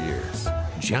over the years.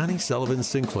 Johnny Sullivan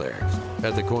Sinclair's,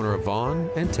 at the corner of Vaughn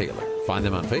and Taylor. Find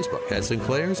them on Facebook at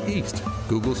Sinclair's East.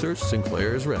 Google search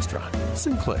Sinclair's Restaurant.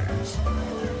 Sinclair's.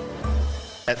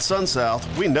 At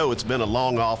SunSouth, we know it's been a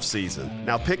long off season.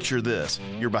 Now picture this.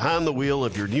 You're behind the wheel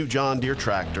of your new John Deere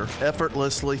tractor,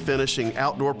 effortlessly finishing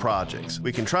outdoor projects.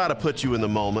 We can try to put you in the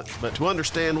moment, but to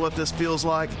understand what this feels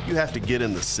like, you have to get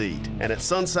in the seat. And at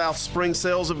SunSouth's spring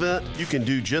sales event, you can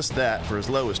do just that for as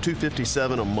low as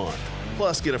 $257 a month.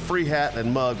 Plus, get a free hat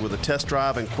and mug with a test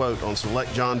drive and quote on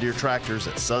select John Deere tractors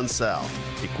at SunSouth.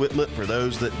 Equipment for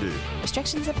those that do.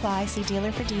 Restrictions apply. See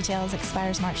dealer for details.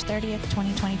 Expires March 30th,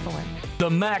 2024.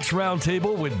 The Max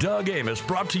Roundtable with Doug Amos,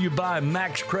 brought to you by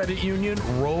Max Credit Union,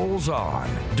 rolls on.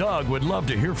 Doug would love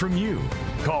to hear from you.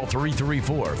 Call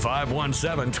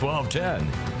 334-517-1210.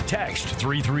 Text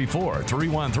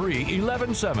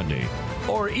 334-313-1170.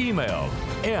 Or email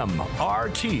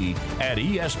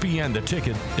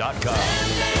mrt@espntheticket.com.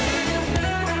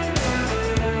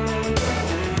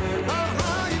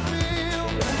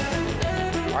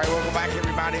 All right, welcome back,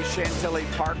 everybody. Chantilly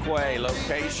Parkway,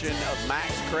 location of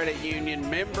Max Credit Union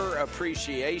Member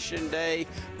Appreciation Day.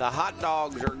 The hot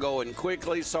dogs are going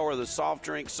quickly, so are the soft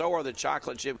drinks, so are the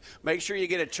chocolate chip. Make sure you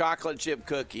get a chocolate chip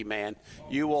cookie, man.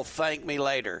 You will thank me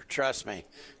later. Trust me.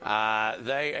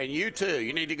 And you too.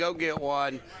 You need to go get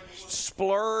one.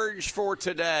 Splurge for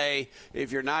today.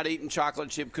 If you're not eating chocolate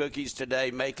chip cookies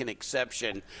today, make an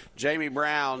exception. Jamie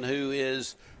Brown, who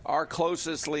is our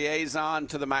closest liaison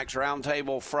to the Max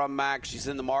Roundtable from Max. She's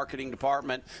in the marketing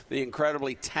department, the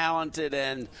incredibly talented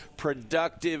and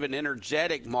productive and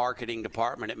energetic marketing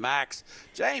department at Max.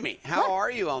 Jamie, how are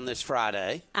you on this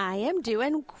Friday? I am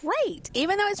doing great.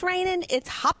 Even though it's raining, it's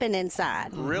hopping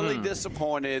inside. Really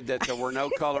disappointed that there were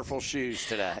no colorful shoes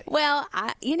today. Well,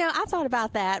 I thought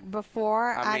about that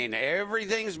before. I mean,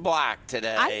 everything's black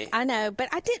today. I know, but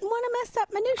I didn't want to mess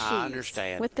up my new shoes. I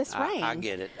understand. With this rain. I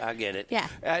get it. Yeah.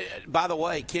 By the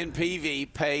way, Ken Peavy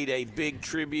paid a big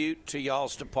tribute to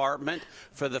y'all's department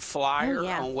for the flyer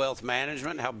on wealth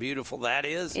management. How beautiful that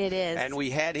is. It is. And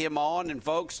we had him on, and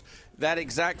folks, that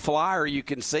exact flyer you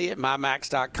can see at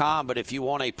mymax.com, but if you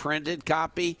want a printed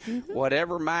copy,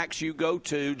 whatever Max you go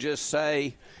to, just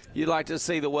say you'd like to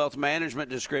see the wealth management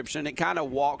description. It kind of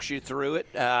walks you through it,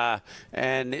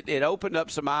 and it opened up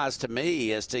some eyes to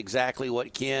me as to exactly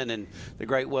what Ken and the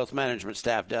great wealth management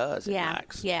staff does at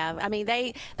Max. Yeah. I mean,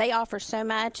 they offer so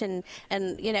much, and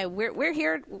you know, we're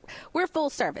here, we're full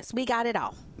service. We got it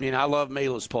all. You know, I love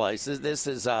Mila's place. This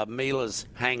is Mila's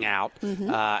hangout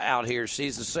out here.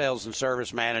 She's the sales and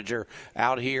service manager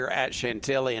out here at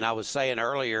Chantilly. And I was saying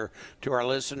earlier to our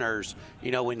listeners,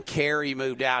 you know, when Carrie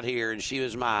moved out here and she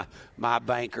was my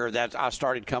banker, that I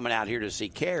started coming out here to see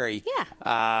Carrie. Yeah.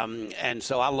 And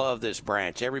so I love this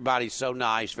branch. Everybody's so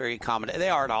nice, very accommodating. They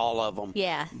are to all of them.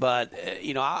 Yeah. But,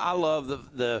 you know, I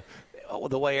love the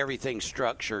way everything's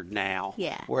structured now.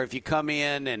 Yeah. Where if you come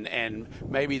in and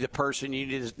maybe the person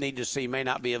you need to see may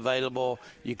not be available,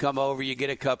 you come over, you get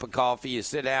a cup of coffee, you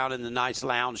sit down in the nice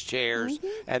lounge chairs,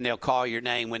 and they'll call your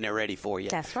name when they're ready for you.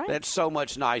 That's right. That's so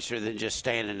much nicer than just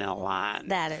standing in a line.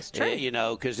 That is true. You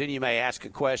know, because then you may ask a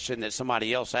question that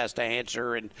somebody else has to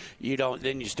answer, and you don't.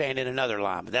 Then you stand in another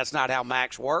line. But that's not how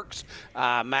Max works.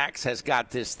 Max has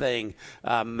got this thing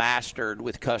mastered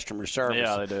with customer service.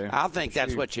 Yeah, they do. I think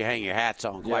that's what you hang your hats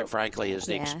on, quite frankly, is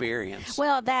the experience.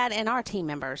 Well, that and our team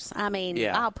members. I mean,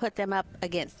 I'll put them up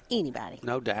against anybody.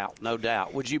 No doubt, no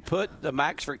doubt. Would you put the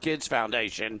Max for Kids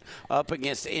Foundation up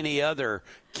against any other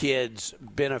kids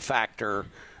benefactor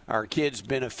or kids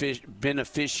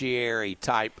beneficiary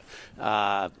type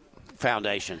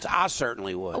foundations? I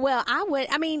certainly would. Well, I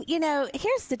would. I mean, you know,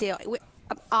 here's the deal.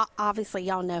 Obviously,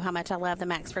 y'all know how much I love the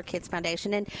Max for Kids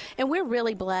Foundation, and we're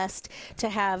really blessed to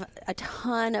have a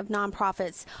ton of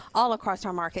nonprofits all across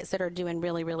our markets that are doing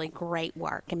really, really great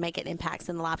work and making impacts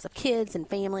in the lives of kids and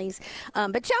families.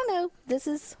 But y'all know this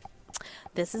is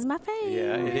my thing.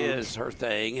 Yeah, it is her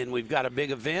thing. And we've got a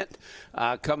big event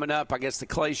coming up. I guess the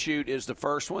clay shoot is the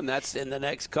first one. That's in the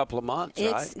next couple of months,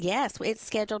 right? Yes, it's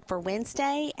scheduled for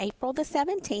Wednesday, April the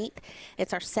 17th.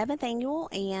 It's our 7th annual.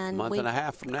 And month and a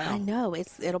half from now. I know.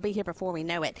 It'll be here before we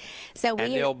know it. And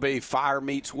there'll be Fire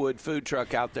Meets Wood food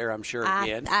truck out there, I'm sure,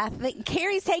 again. I think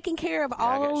Carrie's taking care of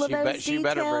all of those details. She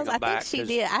better bring them back. I think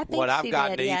she did. What I've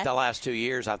gotten to eat the last 2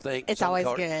 years, I think. It's always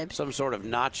good. Some sort of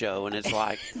nacho, and it's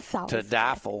like to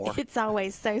die for. It's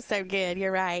always so good.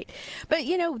 You're right. But,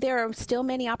 you know, there are still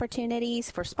many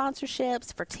opportunities for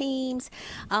sponsorships, for teams.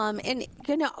 And,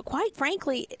 you know, quite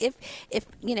frankly, if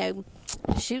you know,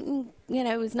 shooting, you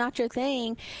know, is not your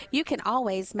thing, you can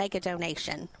always make a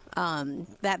donation.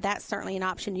 That's certainly an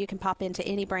option. You can pop into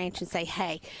any branch and say,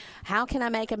 hey, how can I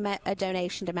make a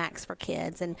donation to Max for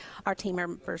Kids? And our team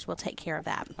members will take care of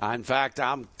that. In fact,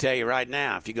 I'm tell you right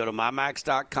now, if you go to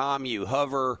mymax.com, you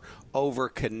hover over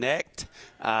Connect.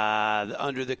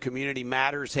 Under the Community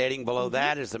Matters heading below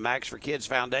that is the Max for Kids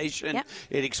Foundation. Yep.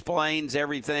 It explains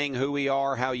everything, who we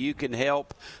are, how you can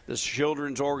help the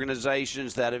children's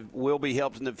organizations that will be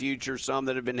helped in the future, some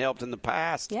that have been helped in the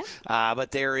past. Yeah.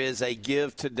 But there is a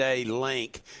Give Today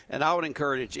link, and I would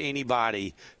encourage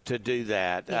anybody to do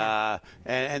that. Yeah.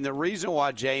 And the reason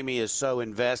why Jamie is so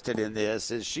invested in this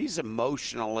is she's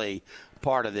emotionally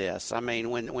part of this. I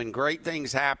mean, when great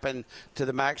things happen to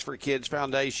the Max for Kids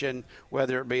Foundation,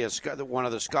 whether it be one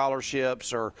of the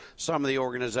scholarships or some of the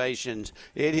organizations,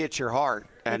 it hits your heart.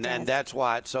 And that's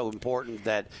why it's so important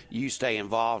that you stay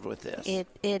involved with this.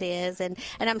 It is. And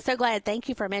I'm so glad. Thank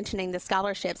you for mentioning the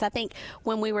scholarships. I think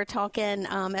when we were talking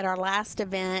at our last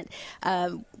event,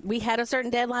 we had a certain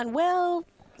deadline. Well,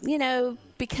 you know,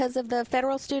 because of the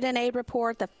federal student aid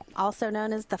report, also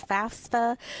known as the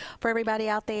FAFSA, for everybody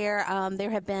out there,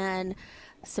 there have been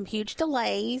some huge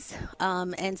delays,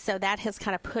 and so that has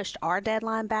kind of pushed our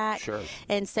deadline back. Sure.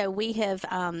 And so we have,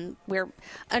 we're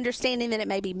understanding that it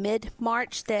may be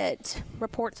mid-March that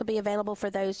reports will be available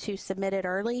for those who submitted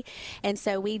early, and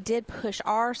so we did push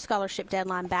our scholarship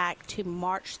deadline back to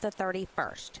March the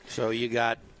 31st. So you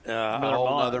got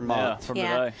another month from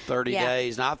today. 30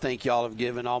 days, and I think y'all have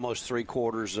given almost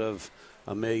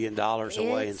 $750,000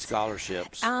 away in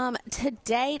scholarships. To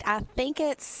date, I think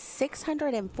it's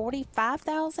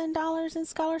 $645,000 in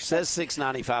scholarships. It says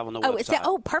 $695 on the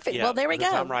website. Perfect. Yeah, well, there we go.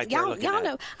 I'm right there y'all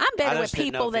know I'm better with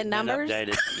people than numbers.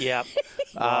 Yep.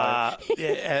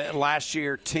 Last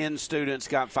year, 10 students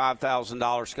got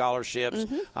 $5,000 scholarships.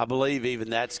 Mm-hmm. I believe even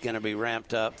that's going to be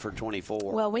ramped up for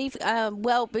 24. Well,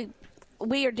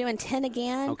 we are doing 10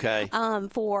 again. Okay.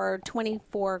 For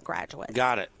 24 graduates.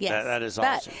 Got it. Yes. That is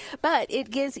awesome. But it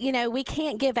gives, we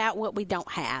can't give out what we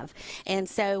don't have. And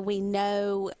so we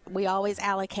know we always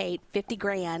allocate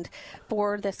 $50,000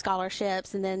 for the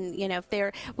scholarships. And then,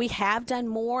 we have done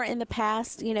more in the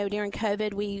past. During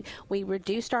COVID, we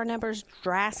reduced our numbers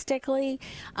drastically.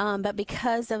 But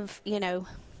because of,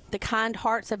 the kind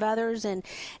hearts of others, and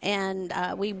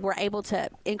we were able to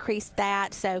increase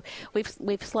that. So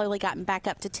we've slowly gotten back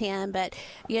up to 10. But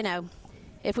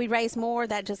if we raise more,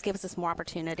 that just gives us more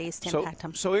opportunities to impact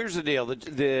them. So here's the deal: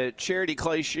 the charity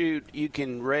clay shoot you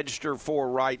can register for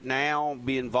right now.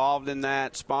 Be involved in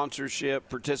that, sponsorship,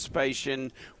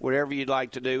 participation, whatever you'd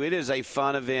like to do. It is a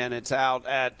fun event. It's out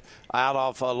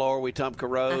off Lower Wetumpka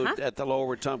Road at the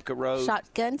Lower Wetumpka Road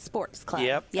Shotgun Sports Club.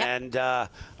 Yep. And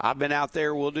I've been out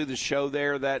there. We'll do the show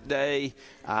there that day.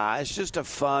 It's just a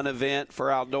fun event for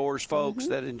outdoors folks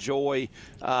that enjoy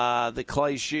the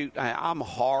clay shoot. I'm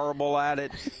horrible at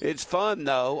it. It's fun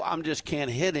though. I just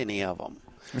can't hit any of them.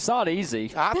 It's not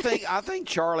easy. I think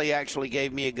Charlie actually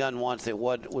gave me a gun once that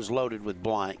was loaded with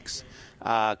blanks.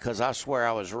 Because I swear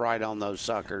I was right on those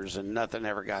suckers and nothing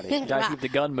ever got in. Gotta keep the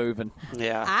gun moving.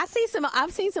 Yeah. I've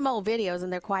seen some old videos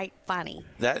and they're quite funny.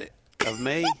 That of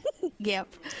me? Yep.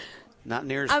 Not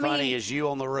near as funny as you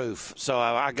on the roof. So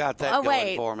I got that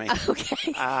going for me.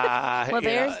 Okay. Well,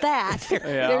 there's that.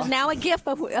 Yeah. There's now a gif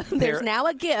of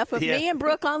me and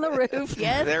Brooke on the roof.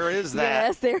 Yes. There is that.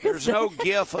 Yes, there's no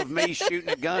gif of me shooting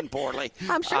a gun poorly.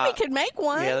 I'm sure we could make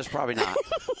one. Yeah, that's probably not.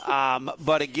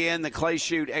 But again, the clay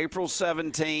shoot, April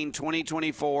 17,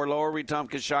 2024, Lower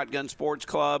Wetumpka Shotgun Sports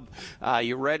Club.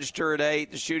 You register at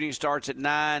 8. The shooting starts at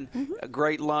 9. A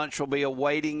great lunch will be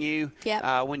awaiting you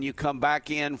when you come back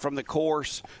in from the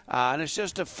course, and it's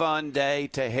just a fun day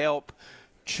to help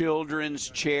children's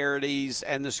charities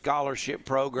and the scholarship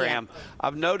program. Yeah.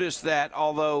 I've noticed that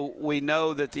although we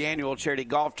know that the annual charity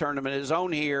golf tournament is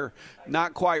on here,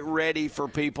 not quite ready for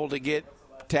people to get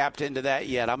tapped into that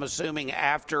yet. I'm assuming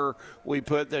after we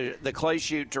put the clay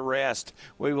shoot to rest,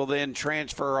 we will then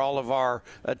transfer all of our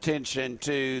attention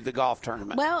to the golf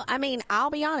tournament. Well, I mean, I'll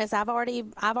be honest. I've already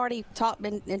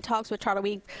been in talks with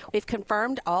Charlie. We've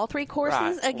confirmed all 3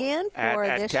 courses again for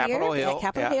this Capitol year Hill. At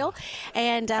Capitol Hill,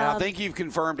 and I think you've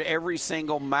confirmed every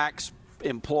single Max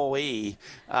employee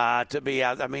to be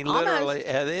out. I mean, literally,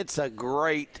 it's a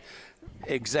great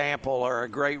example or a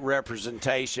great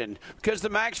representation because the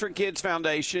Max for Kids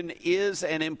Foundation is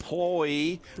an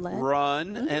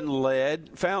employee-run and led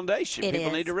foundation.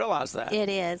 People need to realize that. It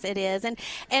is, and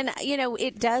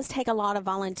it does take a lot of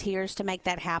volunteers to make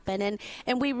that happen,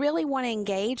 and we really want to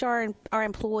engage our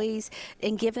employees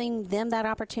in giving them that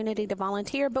opportunity to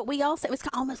volunteer. But we also, it's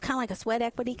almost kind of like a sweat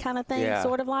equity kind of thing,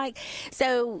 sort of like.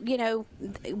 So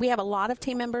we have a lot of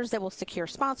team members that will secure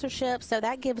sponsorships, so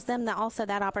that gives them also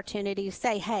that opportunity you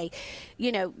say, hey,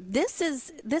 this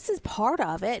is part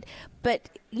of it, but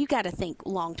you got to think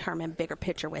long term and bigger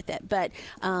picture with it. But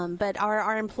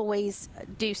our employees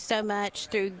do so much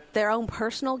through their own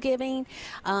personal giving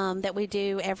that we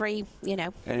do every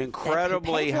an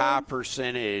incredibly high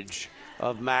percentage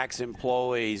of Max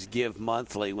employees give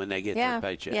monthly when they get their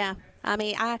paycheck. Yeah, I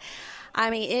mean,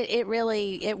 it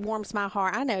really warms my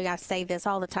heart. I know I say this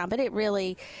all the time, but it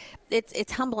really,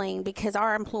 it's humbling because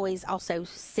our employees also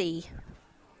see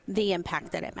the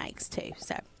impact that it makes too.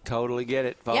 So totally get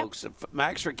it, folks. Yep.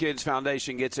 Max for Kids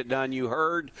Foundation gets it done. You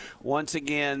heard once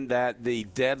again that the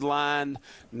deadline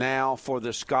now for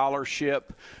the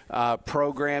scholarship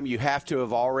program, you have to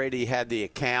have already had the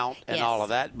account and all of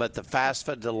that, but the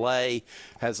FAFSA delay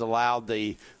has allowed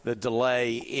the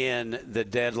delay in the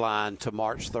deadline to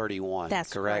March 31.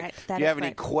 That's correct. If you have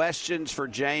any questions for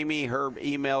Jamie, her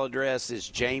email address is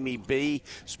JamieB,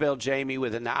 spelled Jamie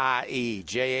with an I-E,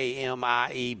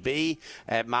 JAMIEB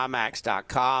at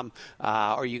mymax.com,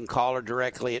 or you can call her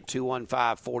directly at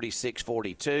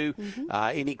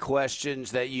 215-4642. Any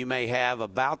questions that you may have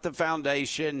about the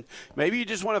foundation, maybe you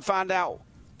just want to find out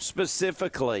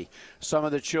specifically some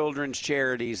of the children's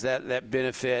charities that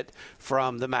benefit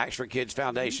from the Max for Kids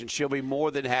Foundation. She'll be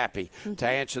more than happy to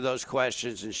answer those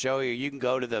questions and show you. You can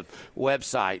go to the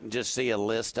website and just see a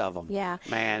list of them. Yeah.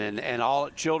 Man, and all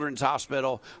at Children's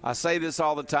Hospital. I say this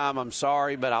all the time. I'm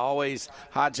sorry, but I always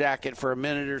hijack it for a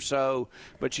minute or so.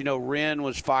 But, Ren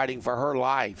was fighting for her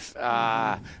life.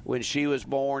 When she was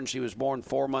born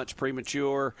 4 months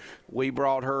premature. We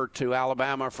brought her to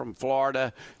Alabama from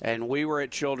Florida, and we were at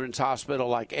Children's Hospital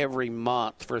like every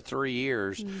month for 3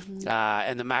 years.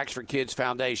 And the Max for Kids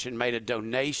Foundation made a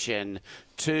donation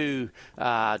to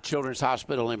Children's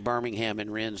Hospital in Birmingham in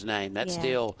Ren's name. That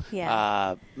still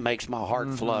makes my heart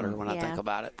flutter when I think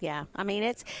about it. Yeah, I mean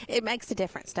it makes a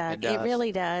difference, Doug. It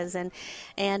really does. And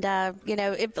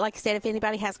if, like I said, if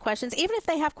anybody has questions, even if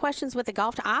they have questions with the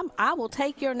golf, I will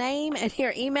take your name and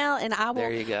your email, and I will.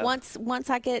 There you go. Once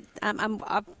I get,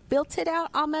 I've built it out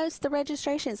almost. The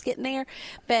registration is getting there,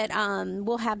 but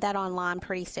we'll have that online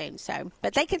pretty soon. So,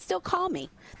 but they can still call me.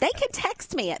 They can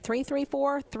text me at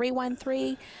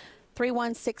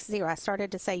 334-313-3160. I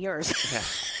started to say yours.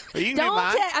 Well, you can do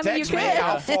mine. Text me.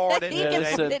 I'll forward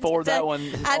it. Forward that one.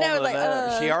 I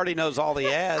know. She already knows all the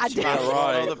ads. She might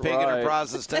know the Pig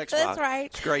Enterprises text box. That's right.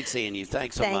 It's great seeing you.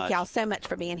 Thanks so much. Thank y'all so much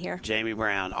for being here. Jamie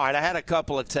Brown. All right, I had a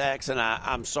couple of texts, and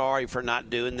I'm sorry for not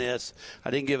doing this. I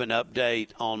didn't give an update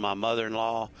on my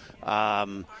mother-in-law.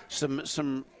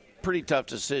 Some pretty tough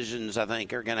decisions, I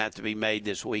think, are going to have to be made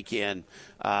this weekend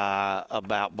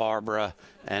about Barbara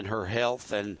and her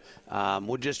health. And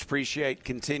we'll just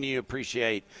continue to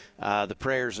appreciate the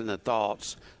prayers and the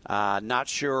thoughts. Not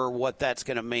sure what that's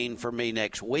going to mean for me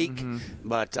next week,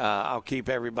 but I'll keep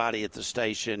everybody at the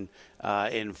station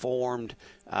informed.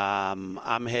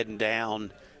 I'm heading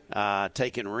down,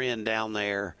 taking Ren down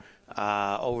there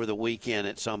over the weekend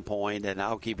at some point, and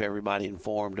I'll keep everybody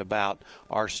informed about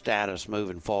our status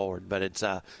moving forward. But it's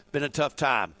been a tough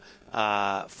time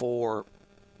for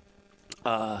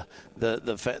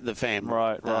the family.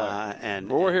 Right. And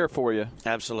we're here for you.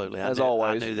 Absolutely. As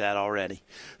always. I knew that already.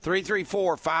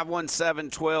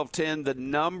 334-517-1210, the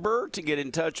number to get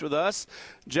in touch with us.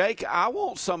 Jake, I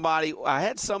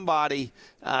had somebody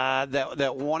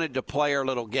that wanted to play our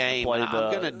little game.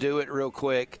 I'm going to do it real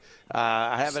quick.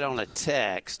 I have it on a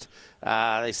text.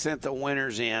 They sent the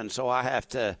winners in, so I have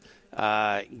to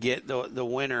get the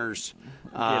winners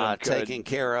taken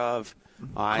care of.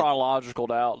 Right.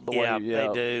 Chronological out the way. They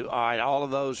do. All right, all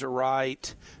of those are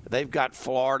right. They've got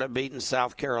Florida beating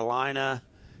South Carolina.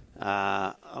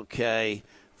 Okay.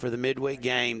 For the midweek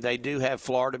game, they do have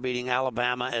Florida beating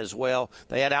Alabama as well.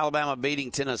 They had Alabama beating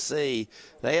Tennessee.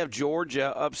 They have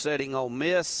Georgia upsetting Ole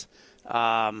Miss.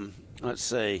 Let's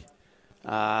see.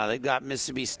 They've got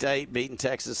Mississippi State beating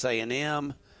Texas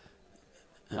A&M.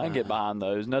 I can get behind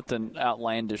those. Nothing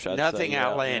outlandish, I'd say. Nothing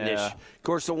outlandish. Yeah. Of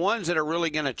course, the ones that are really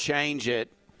going to change it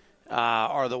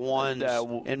are the ones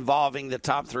involving the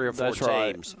top 3 or 4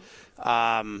 teams.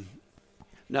 Right.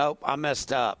 Nope, I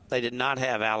messed up. They did not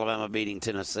have Alabama beating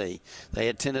Tennessee. They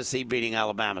had Tennessee beating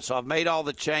Alabama. So I've made all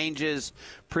the changes.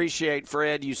 Appreciate,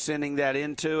 Fred, you sending that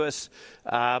in to us.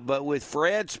 But with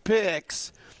Fred's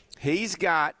picks, he's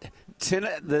got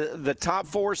the top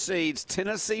 4 seeds,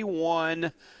 Tennessee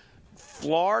 1,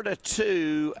 Florida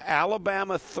 2,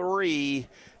 Alabama 3,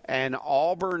 and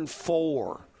Auburn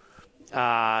 4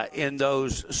 in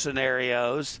those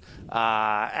scenarios.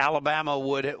 Alabama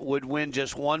would win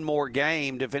just one more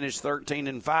game to finish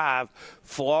 13-5.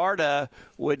 Florida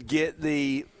would get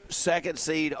the second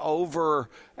seed over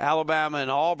Alabama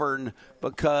and Auburn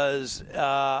because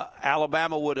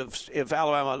Alabama would have, if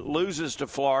Alabama loses to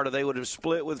Florida, they would have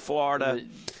split with Florida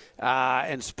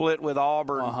and split with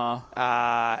Auburn,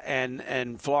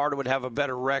 and Florida would have a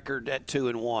better record at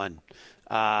 2-1.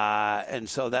 And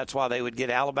so that's why they would get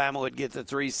Alabama would get the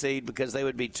 3 seed because they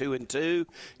would be 2-2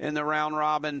 in the round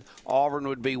robin. Auburn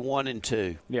would be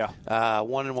 1-2. Yeah,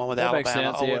 1-1 with that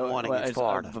Alabama, 0-1 against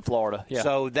Florida. Florida. Yeah.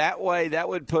 So that way, that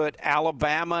would put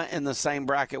Alabama in the same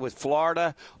bracket with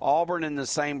Florida, Auburn in the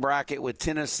same bracket with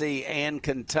Tennessee and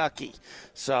Kentucky.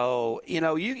 So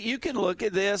you can look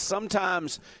at this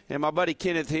sometimes. And my buddy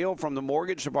Kenneth Hill from the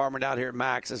mortgage department out here at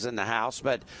Max is in the house,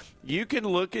 but you can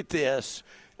look at this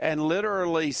and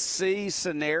literally see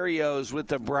scenarios with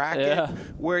the bracket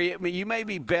where you may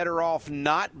be better off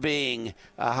not being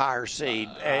a higher seed.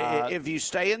 If you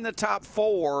stay in the top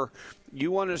 4,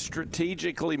 you want to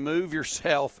strategically move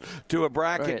yourself to a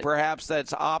bracket perhaps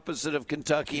that's opposite of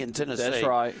Kentucky and Tennessee. That's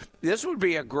right. This would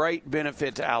be a great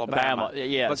benefit to Alabama.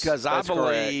 Yes, because I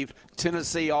believe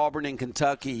Tennessee, Auburn, and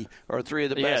Kentucky are 3 of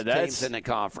the best teams in the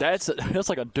conference. That's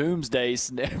like a doomsday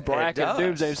bracket,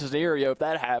 doomsday scenario if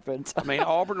that happens. I mean,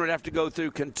 Auburn would have to go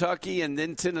through Kentucky and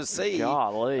then Tennessee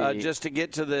just to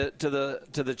get to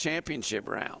the championship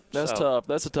round. That's tough.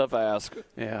 That's a tough ask.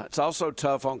 Yeah, it's also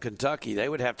tough on Kentucky. They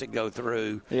would have to go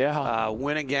through,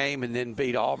 win a game, and then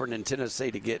beat Auburn and Tennessee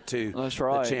to get to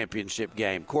the championship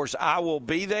game. Of course, I will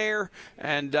be there,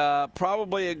 and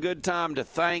probably a good time to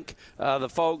thank the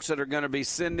folks that are going to be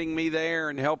sending me there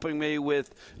and helping me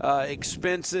with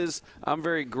expenses. I'm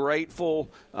very grateful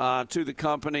to the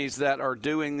companies that are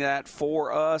doing that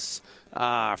for us,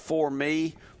 for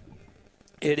me.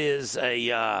 It is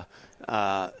a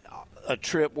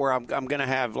trip where I'm going to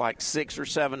have like 6 or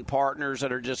 7 partners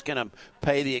that are just going to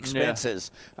pay the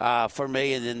expenses for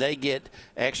me, and then they get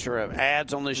extra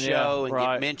ads on the show and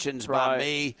get mentions by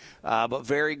me. But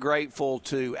very grateful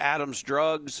to Adams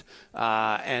Drugs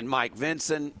and Mike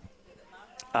Vincent,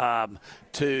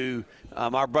 to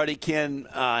our buddy Ken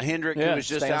Hendrick, who was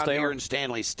just out here, and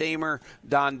Stanley Steamer,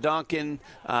 Don Duncan,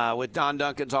 with Don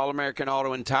Duncan's All-American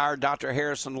Auto and Tire, Dr.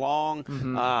 Harrison Long,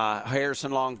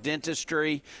 Harrison Long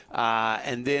Dentistry,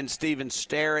 and then Steven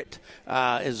Starrett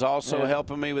is also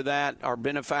helping me with that, our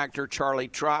benefactor, Charlie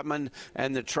Trotman,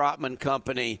 and the Trotman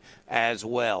Company as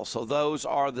well. So those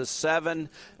are the 7,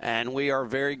 and we are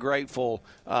very grateful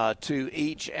to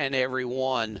each and every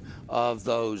one of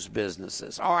those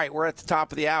businesses. All right, we're at the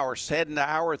top of the hour, heading to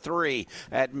hour 3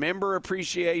 at Member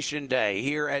Appreciation Day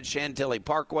here at Chantilly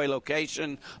Parkway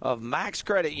location of Max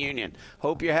Credit Union.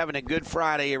 Hope you're having a good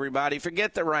Friday, everybody.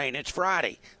 Forget the rain. It's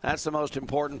Friday. That's the most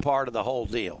important part of the whole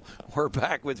deal. We're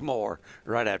back with more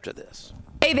right after this.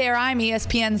 Hey there, I'm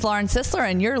ESPN's Lauren Sisler,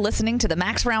 and you're listening to the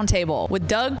Max Roundtable with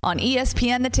Doug on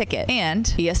ESPN The Ticket and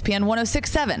ESPN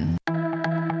 106.7.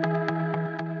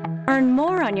 Earn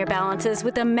more on your balances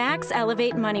with the Max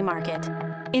Elevate Money Market.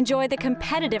 Enjoy the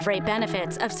competitive rate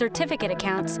benefits of certificate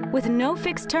accounts with no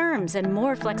fixed terms and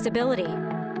more flexibility.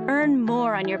 Earn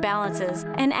more on your balances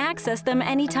and access them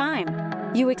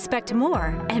anytime. You expect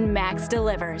more, and Max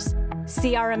delivers.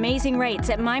 See our amazing rates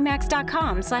at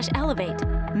mymax.com/elevate.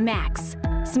 Max.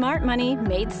 Smart money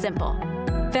made simple.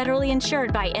 Federally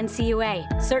insured by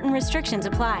NCUA. Certain restrictions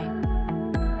apply.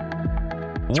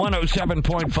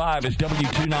 107.5 is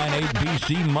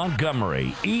W298BC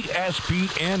Montgomery,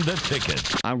 ESPN The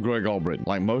Ticket. I'm Greg Albritton.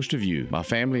 Like most of you, my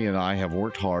family and I have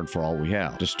worked hard for all we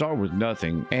have. To start with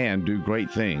nothing and do great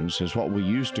things is what we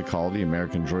used to call the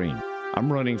American dream.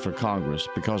 I'm running for Congress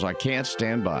because I can't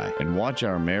stand by and watch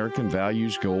our American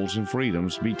values, goals, and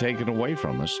freedoms be taken away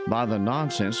from us by the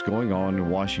nonsense going on in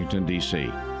Washington, D.C.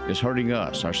 It's hurting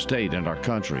us, our state, and our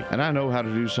country, and I know how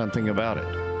to do something about it.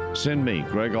 Send me,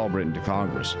 Greg Albritton, to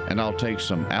Congress, and I'll take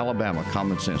some Alabama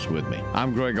common sense with me.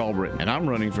 I'm Greg Albritton, and I'm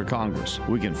running for Congress.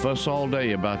 We can fuss all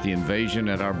day about the invasion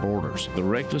at our borders, the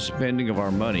reckless spending of our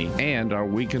money, and our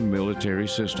weakened military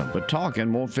system, but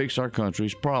talking won't fix our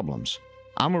country's problems.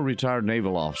 I'm a retired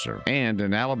naval officer and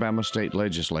an Alabama state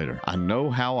legislator. I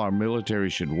know how our military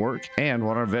should work and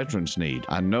what our veterans need.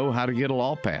 I know how to get a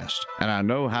law passed, and I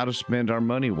know how to spend our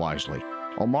money wisely.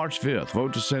 On March 5th,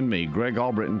 vote to send me, Greg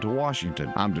Albritton, to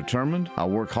Washington. I'm determined, I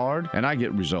work hard, and I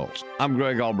get results. I'm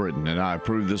Greg Albritton, and I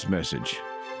approve this message.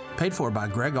 Paid for by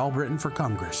Greg Albritton for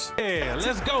Congress. Yeah,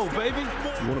 let's go, baby.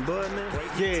 You want a bud, man?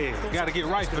 Yeah, got to get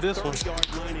right for this one.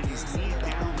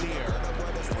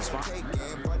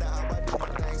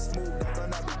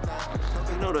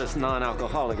 You know that's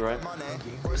non-alcoholic, right?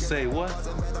 Say what?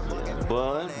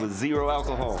 Bud with 0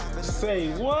 alcohol.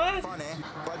 Say what?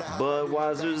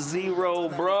 Budweiser 0,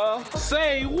 bruh.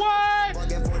 Say what?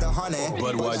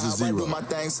 Budweiser Zero.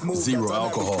 Zero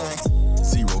alcohol.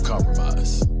 Zero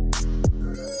compromise.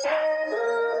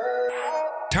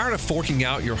 Tired of forking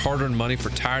out your hard-earned money for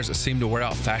tires that seem to wear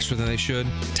out faster than they should?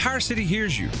 Tire City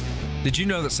hears you. Did you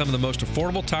know that some of the most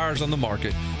affordable tires on the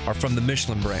market are from the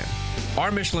Michelin brand?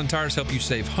 Our Michelin tires help you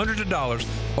save hundreds of dollars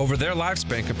over their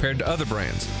lifespan compared to other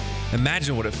brands.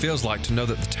 Imagine what it feels like to know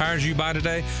that the tires you buy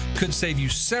today could save you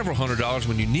several $100s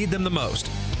when you need them the most.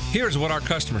 Here's what our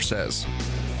customer says.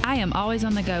 I am always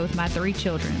on the go with my 3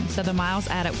 children, so the miles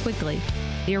add up quickly.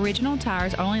 The original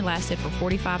tires only lasted for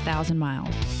 45,000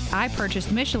 miles. I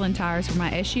purchased Michelin tires for my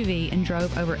SUV and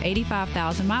drove over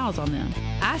 85,000 miles on them.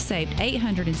 I saved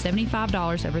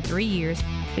 $875 over 3 years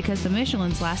because the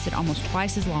Michelins lasted almost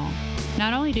twice as long.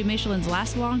 Not only do Michelins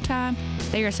last a long time,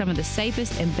 they are some of the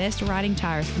safest and best riding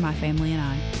tires for my family and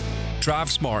I.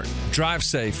 Drive smart, drive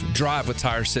safe, drive with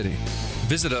Tire City.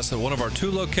 Visit us at one of our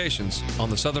 2 locations on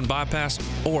the Southern Bypass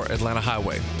or Atlanta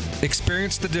Highway.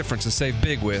 Experience the difference and save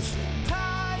big with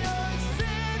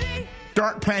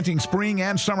Start planting spring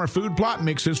and summer food plot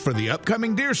mixes for the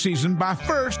upcoming deer season by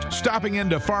first stopping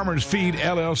into Farmers Feed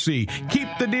LLC. Keep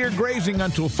the deer grazing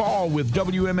until fall with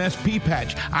WMS pea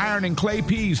patch, iron and clay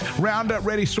peas, Roundup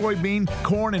Ready soybean,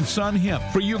 corn, and sun hemp.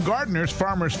 For you gardeners,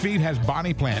 Farmers Feed has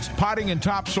bonnie plants, potting and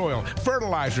topsoil,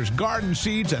 fertilizers, garden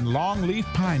seeds, and longleaf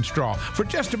pine straw. For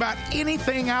just about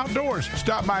anything outdoors,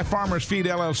 stop by Farmers Feed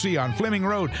LLC on Fleming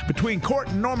Road between Court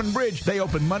and Norman Bridge. They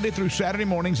open Monday through Saturday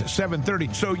mornings at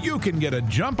 7:30, so you can get a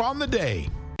jump on the day.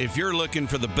 If you're looking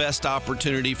for the best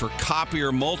opportunity for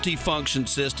copier multifunction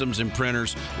systems and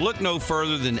printers, look no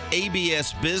further than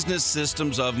ABS Business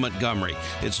Systems of Montgomery.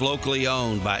 It's locally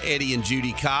owned by Eddie and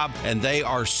Judy Cobb, and they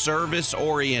are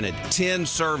service-oriented. 10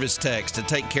 service techs to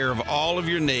take care of all of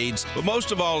your needs. But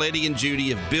most of all, Eddie and Judy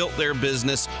have built their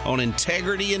business on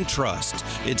integrity and trust.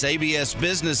 It's ABS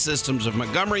Business Systems of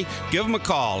Montgomery. Give them a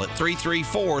call at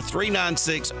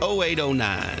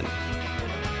 334-396-0809.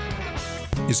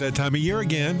 It's that time of year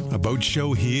again. A boat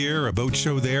show here, a boat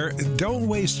show there. Don't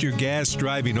waste your gas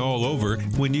driving all over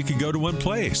when you can go to one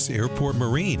place, Airport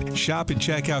Marine. Shop and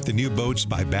check out the new boats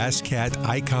by Bass Cat,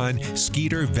 Icon,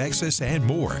 Skeeter, Vexus, and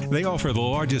more. They offer the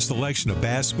largest selection of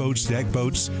bass boats, deck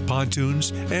boats,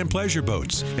 pontoons, and pleasure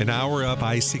boats. An hour up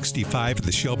I-65 at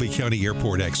the Shelby County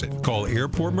Airport exit. Call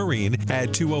Airport Marine at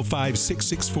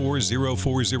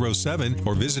 205-664-0407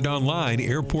 or visit online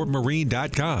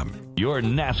airportmarine.com. Your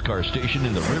NASCAR station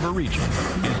in the River Region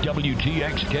is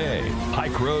WTXK,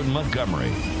 Pike Road,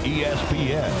 Montgomery,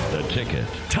 ESPN, The Ticket.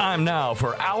 Time now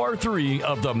for Hour 3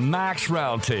 of the Max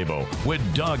Roundtable with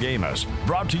Doug Amos,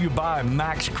 brought to you by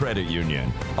Max Credit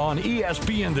Union on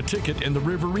ESPN, The Ticket in the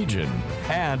River Region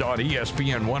and on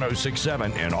ESPN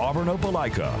 106.7 in Auburn,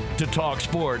 Opelika. To talk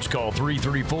sports, call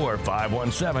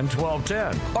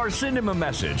 334-517-1210 or send him a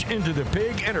message into the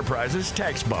Pig Enterprises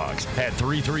text box at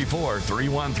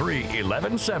 334-313-1170.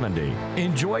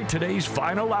 Enjoy today's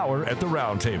final hour at the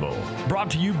Roundtable. Brought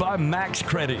to you by Max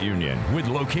Credit Union with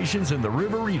locations in the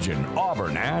River Region,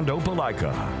 Auburn, and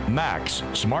Opelika. Max,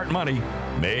 smart money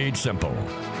made simple.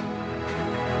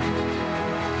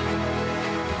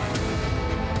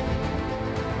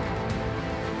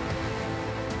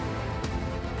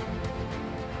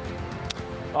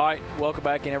 All right, welcome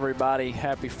back in, everybody.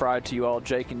 Happy Friday to you all.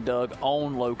 Jake and Doug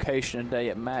on location today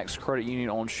at Max Credit Union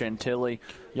on Chantilly.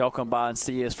 Y'all come by and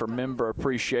see us for Member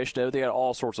Appreciation Day. They got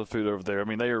all sorts of food over there. I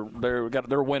mean, they're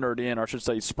wintered in, or I should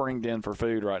say springed in for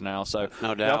food right now. So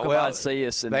no doubt. Y'all come by and see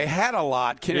us. And they had a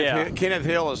lot. Kenneth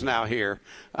Hill is now here,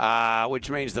 which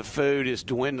means the food is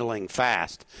dwindling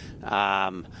fast.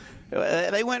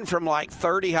 They went from like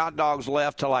 30 hot dogs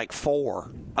left to like 4,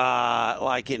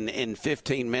 like in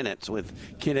 15 minutes with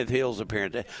Kenneth Hill's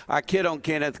appearance. I kid on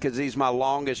Kenneth because he's my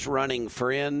longest running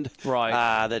friend.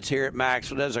 Right. That's here at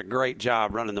Maxwell. Does a great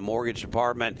job running the mortgage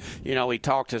department. You know, we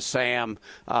talked to Sam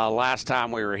last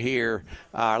time we were here.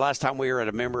 Last time we were at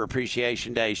a Member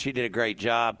Appreciation Day. She did a great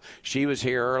job. She was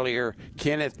here earlier.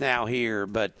 Kenneth now here.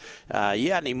 But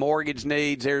any mortgage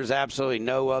needs, there's absolutely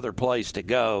no other place to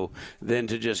go than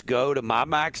to just go to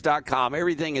mymax.com.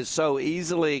 Everything is so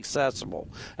easily accessible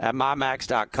at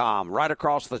mymax.com. Right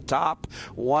across the top,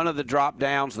 one of the drop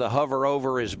downs, the hover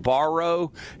over is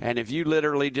borrow, and if you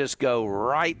literally just go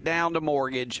right down to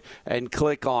mortgage and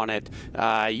click on it,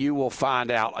 you will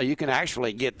find out you can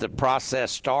actually get the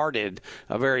process started,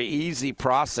 a very easy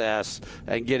process,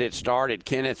 and get it started.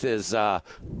 Kenneth is,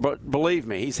 believe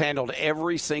me, he's handled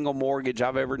every single mortgage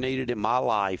I've ever needed in my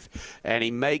life, and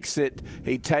he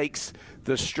takes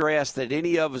the stress that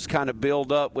any of us kind of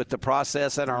build up with the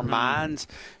process in our minds,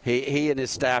 he and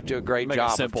his staff do a great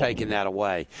job of taking that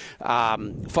away.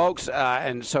 Folks,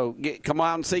 and so come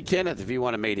out and see Kenneth if you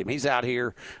want to meet him. He's out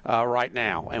here right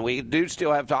now. And we do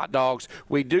still have hot dogs.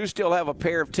 We do still have a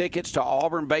pair of tickets to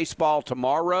Auburn baseball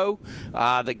tomorrow.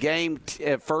 The game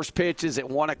first pitch is at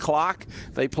 1 o'clock.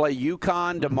 They play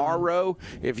UConn tomorrow.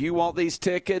 If you want these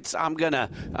tickets, I'm going to,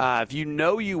 if you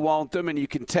know you want them and you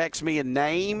can text me a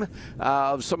name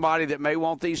of somebody that may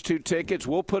want these 2 tickets,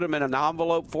 we'll put them in an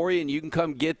envelope for you, and you can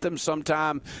come get them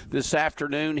sometime this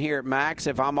afternoon here at Max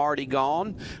if I'm already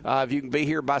gone. If you can be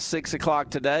here by 6 o'clock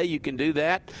today, you can do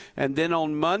that. And then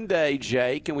on Monday,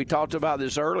 Jake, and we talked about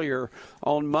this earlier,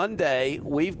 on Monday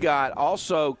we've got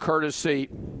also courtesy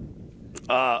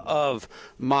of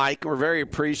Mike. We're very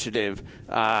appreciative.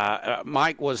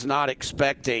 Mike was not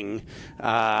expecting, or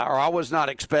I was not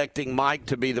expecting Mike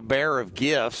to be the bearer of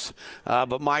gifts,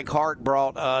 but Mike Hart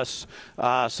brought us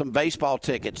some baseball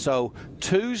tickets. So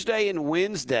Tuesday and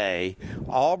Wednesday,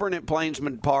 Auburn at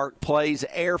Plainsman Park plays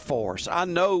Air Force. I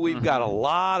know we've got a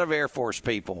lot of Air Force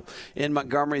people in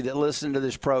Montgomery that listen to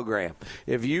this program.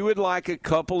 If you would like a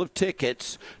couple of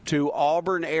tickets to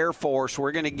Auburn Air Force,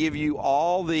 we're going to give you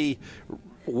all the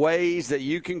ways that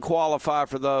you can qualify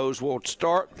for those. We'll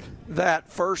start that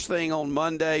first thing on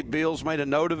Monday. Bill's made a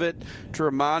note of it to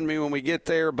remind me when we get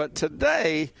there. But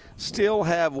today, still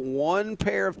have 1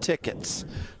 pair of tickets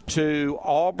to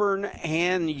Auburn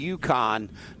and UConn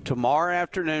tomorrow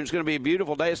afternoon. It's going to be a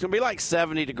beautiful day. It's going to be like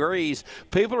 70 degrees.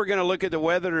 People are going to look at the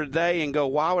weather today and go,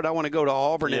 "Why would I want to go to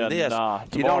Auburn in this?"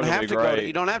 You don't have to go.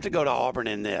 You don't have to go to Auburn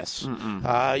in this.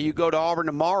 You go to Auburn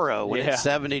tomorrow when it's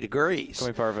 70 degrees. It's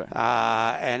going to be perfect.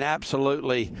 And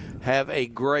absolutely have a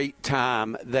great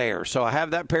time there. So I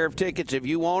have that pair of tickets if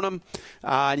you want them.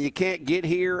 And you can't get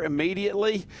here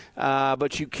immediately,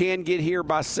 but you can get here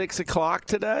by 6 o'clock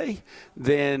today.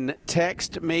 Then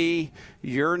text me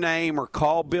your name or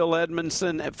call Bill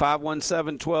Edmondson at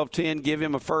 517-1210. Give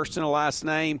him a first and a last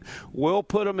name. We'll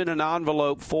put them in an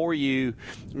envelope for you.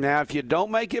 Now, if you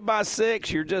don't make it by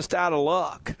 6, you're just out of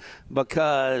luck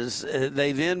because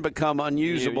they then become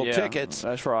unusable tickets.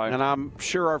 That's right. And I'm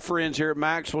sure our friends here at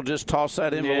Max will just toss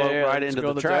that envelope right into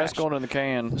the trash. That's going in the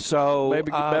can. So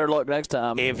maybe get better luck next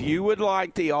time. If you would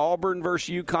like the Auburn versus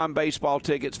UConn baseball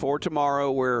tickets for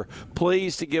tomorrow, we're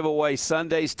pleased to give away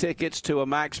Sunday's tickets to a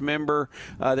Max member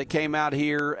that came out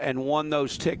here and won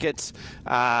those tickets.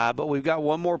 But we've got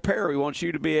 1 more pair. We want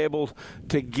you to be able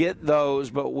to get those,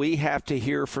 but we have to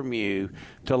hear from you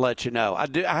to let you know. I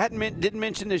didn't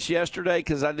mention this yesterday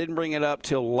because I didn't bring it up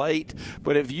till late,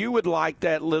 but if you would like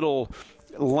that little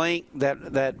link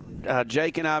that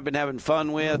Jake and I have been having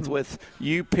fun with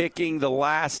you picking the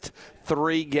last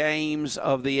 3 games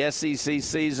of the SEC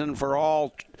season for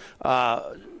all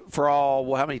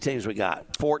how many teams we got?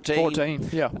 14? 14,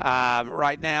 yeah.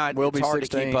 Right now, it's hard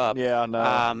 16. To keep up. Yeah, I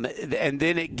know. And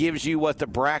then it gives you what the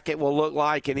bracket will look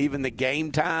like and even the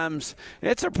game times.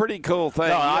 It's a pretty cool thing.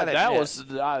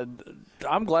 No,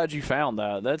 I'm glad you found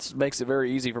that. That makes it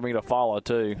very easy for me to follow,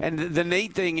 too. And the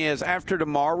neat thing is, after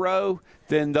tomorrow,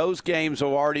 then those games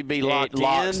will already be locked in.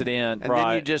 Locks it in, and right.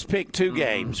 then you just pick 2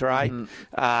 games, right?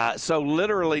 So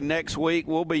literally next week,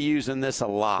 we'll be using this a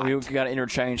lot. We've got to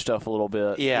interchange stuff a little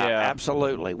bit. Yeah,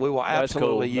 absolutely. We will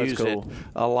absolutely use it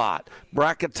a lot.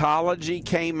 Bracketology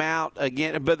came out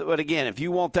again, but again, if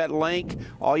you want that link,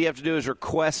 all you have to do is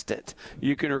request it.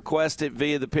 You can request it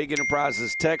via the Pig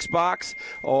Enterprises text box,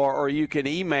 or you can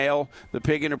email the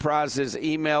Pig Enterprises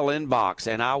email inbox,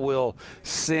 and I will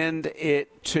send it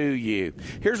to you.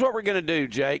 Here's what we're going to do,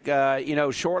 Jake.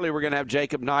 Shortly we're going to have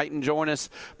Jacob Knighton join us,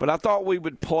 but I thought we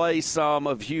would play some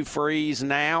of Hugh Freeze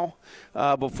now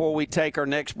before we take our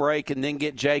next break and then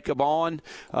get Jacob on.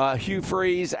 Hugh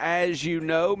Freeze, as you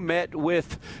know, met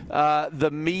with the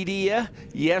media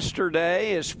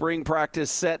yesterday as spring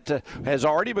practice has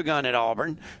already begun at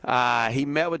Auburn. He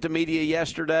met with the media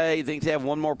yesterday. I think they have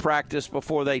 1 more practice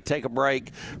before they take a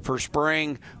break for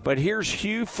spring. But here's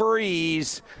Hugh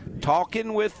Freeze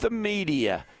talking with the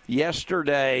media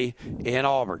yesterday in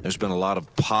Auburn. There's been a lot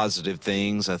of positive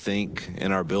things, I think,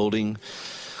 in our building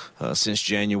since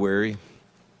January.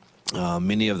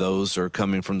 Many of those are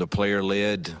coming from the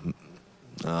player-led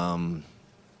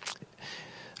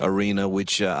arena,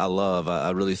 which I love.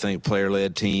 I really think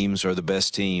player-led teams are the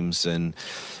best teams, and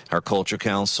our culture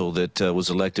council that was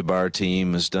elected by our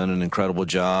team has done an incredible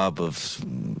job of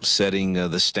setting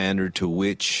the standard to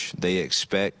which they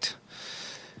expect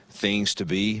things to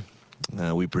be.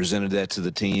 We presented that to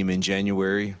the team in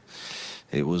January.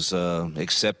 It was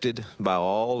accepted by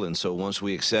all, and so once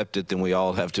we accept it, then we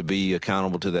all have to be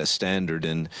accountable to that standard.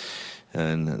 And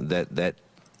and that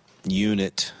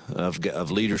unit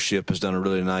of leadership has done a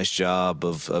really nice job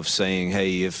of saying,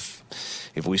 hey, if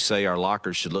we say our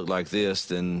lockers should look like this,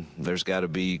 then there's got to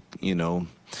be,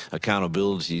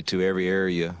 accountability to every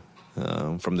area,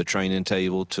 from the training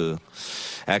table to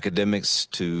academics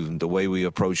to the way we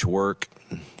approach work,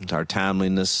 our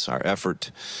timeliness, our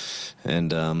effort, and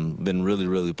been really,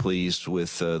 really pleased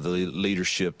with the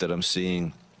leadership that I'm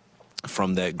seeing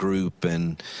from that group.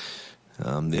 And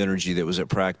the energy that was at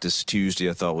practice Tuesday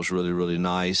I thought was really, really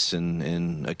nice,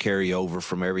 and a carryover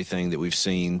from everything that we've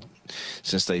seen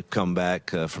since they've come back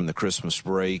from the Christmas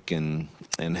break and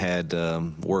had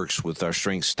works with our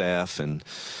strength staff. And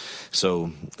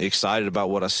so excited about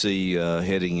what I see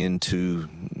heading into,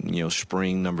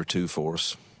 spring number 2 for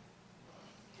us.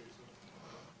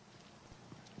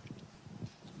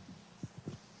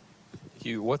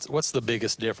 What's the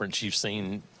biggest difference you've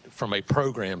seen from a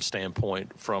program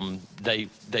standpoint from day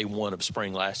one of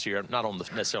spring last year, not on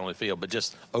necessarily on the field, but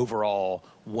just overall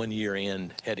 1 year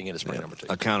in heading into spring number 2?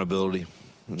 Accountability,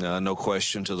 no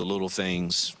question, to the little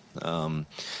things.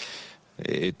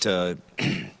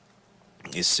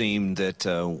 It seemed that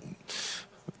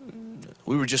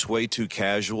we were just way too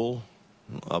casual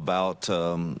about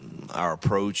our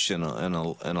approach and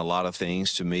a lot of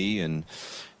things to me, and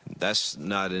that's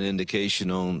not an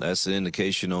indication on. That's an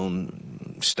indication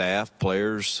on staff,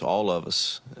 players, all of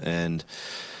us, and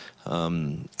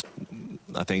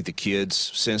I think the kids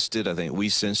sensed it. I think we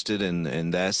sensed it,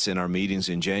 and that's in our meetings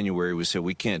in January. We said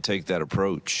we can't take that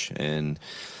approach, and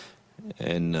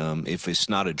if it's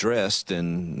not addressed,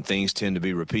 then things tend to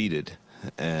be repeated,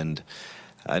 and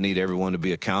I need everyone to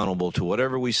be accountable to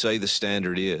whatever we say the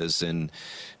standard is, and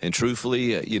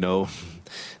truthfully,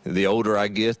 the older I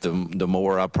get, the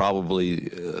more I probably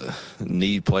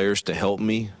need players to help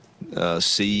me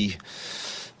see,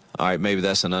 all right, maybe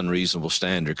that's an unreasonable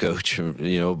standard, Coach,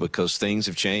 because things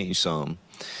have changed some.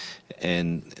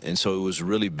 And so it was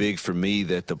really big for me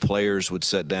that the players would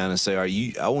sit down and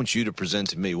say, I want you to present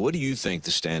to me, what do you think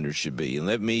the standard should be? And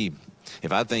let me,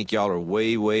 if I think y'all are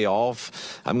way, way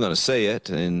off, I'm going to say it,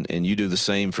 and you do the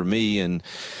same for me. And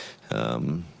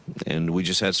we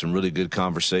just had some really good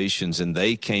conversations, and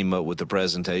they came up with the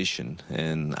presentation,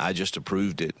 and I just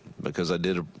approved it because I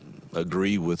did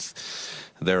agree with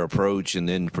their approach and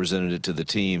then presented it to the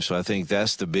team. So I think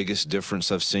that's the biggest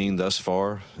difference I've seen thus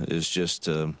far, is just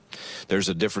there's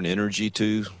a different energy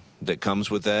too that comes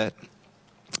with that,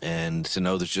 and to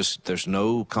know there's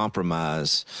no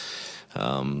compromise.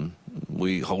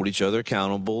 We hold each other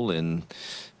accountable, and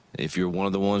if you're one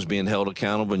of the ones being held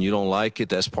accountable and you don't like it,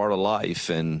 that's part of life.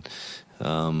 And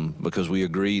because we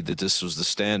agreed that this was the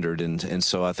standard, and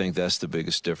so I think that's the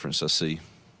biggest difference I see.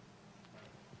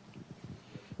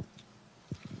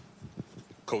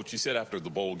 Coach, you said after the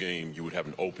bowl game you would have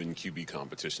an open QB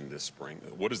competition this spring.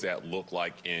 What does that look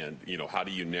like, and how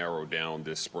do you narrow down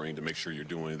this spring to make sure you're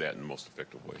doing that in the most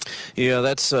effective way? Yeah,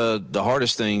 that's the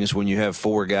hardest thing is when you have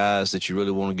 4 guys that you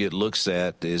really want to get looks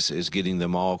at is getting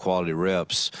them all quality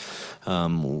reps.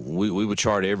 We would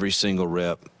chart every single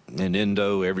rep in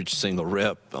endo, every single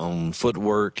rep on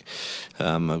footwork.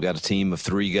 I've got a team of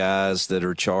 3 guys that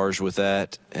are charged with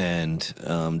that, and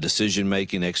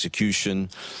decision-making, execution,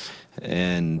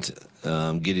 and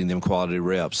getting them quality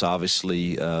reps.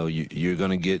 Obviously, you're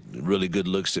going to get really good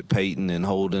looks at Peyton and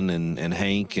Holden and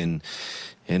Hank, and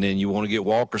then you want to get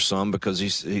Walker some because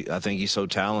I think he's so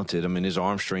talented. I mean, his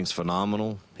arm strength's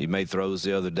phenomenal. He made throws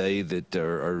the other day that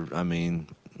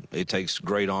it takes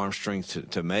great arm strength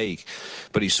to make,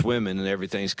 but he's swimming and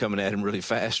everything's coming at him really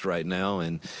fast right now,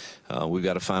 and we've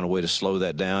got to find a way to slow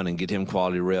that down and get him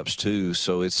quality reps too.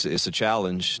 So it's a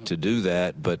challenge to do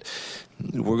that, but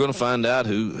we're going to find out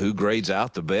who grades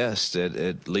out the best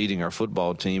at leading our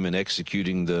football team and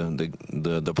executing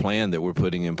the plan that we're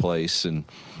putting in place. And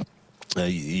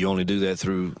you only do that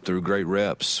through great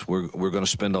reps. We're going to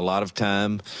spend a lot of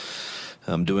time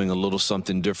doing a little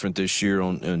something different this year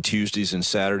on Tuesdays and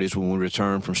Saturdays when we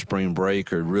return from spring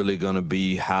break are really going to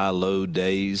be high-low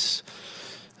days,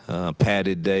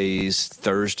 padded days.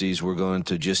 Thursdays we're going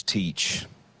to just teach.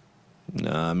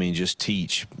 Just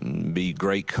teach, be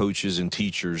great coaches and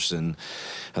teachers, and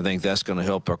I think that's going to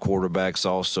help our quarterbacks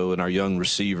also and our young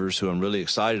receivers, who I'm really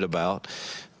excited about.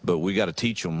 But we got to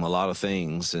teach them a lot of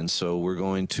things, and so we're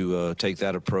going to take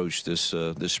that approach this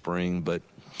spring. But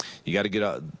you got to get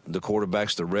out the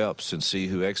quarterbacks the reps and see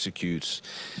who executes.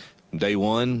 Day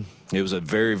one, it was a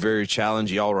very, very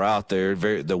challenging. Y'all were out there.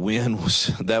 The win was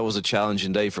a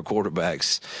challenging day for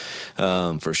quarterbacks,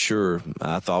 for sure.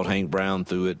 I thought Hank Brown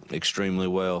threw it extremely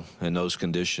well in those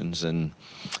conditions, and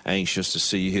anxious to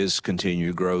see his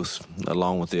continued growth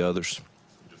along with the others.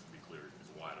 Just to be clear,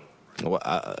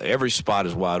 every spot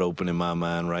is wide open in my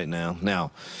mind right now.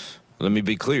 Now, let me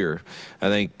be clear. I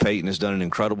think Peyton has done an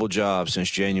incredible job since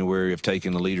January of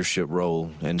taking the leadership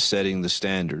role and setting the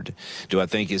standard. Do I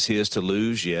think it's his to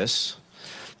lose? Yes.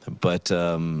 But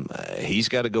he's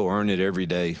got to go earn it every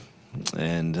day.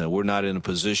 And we're not in a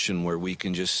position where we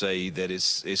can just say that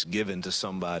it's given to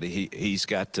somebody. He's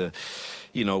got to,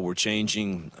 we're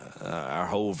changing our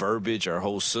whole verbiage, our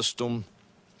whole system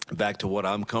back to what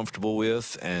I'm comfortable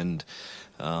with. And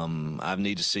I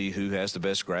need to see who has the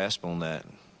best grasp on that.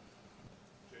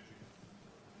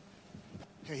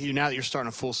 Okay, now that you're starting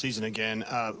a full season again,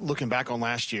 looking back on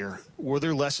last year, were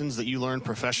there lessons that you learned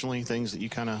professionally, things that you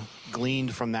kind of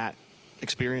gleaned from that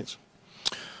experience?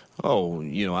 Oh,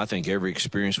 I think every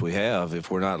experience we have, if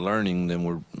we're not learning, then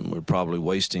we're probably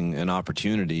wasting an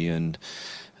opportunity. And,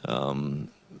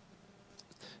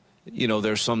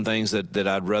 there's some things that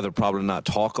I'd rather probably not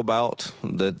talk about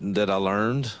that I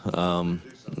learned.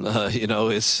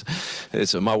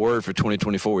 It's my word for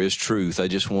 2024 is truth. I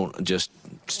just want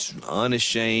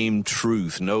unashamed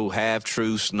truth, no half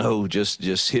truths, no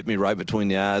just hit me right between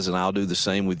the eyes, and I'll do the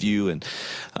same with you. And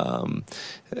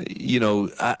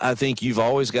I think you've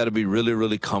always got to be really,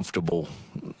 really comfortable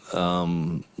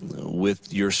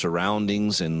with your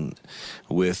surroundings and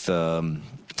with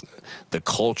the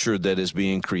culture that is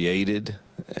being created.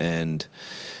 And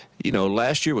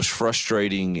last year was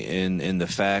frustrating in the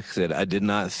fact that I did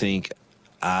not think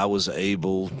I was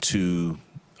able to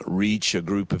reach a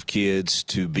group of kids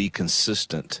to be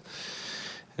consistent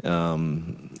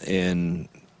in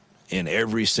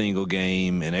every single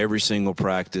game, in every single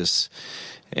practice.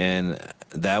 And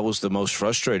that was the most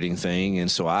frustrating thing.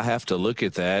 And so I have to look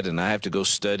at that, and I have to go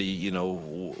study,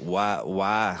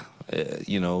 why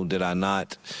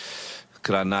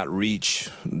could I not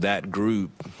reach that group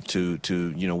to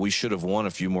we should have won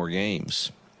a few more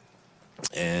games.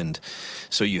 And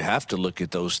so you have to look at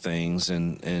those things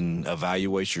and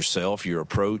evaluate yourself, your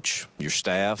approach, your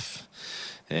staff,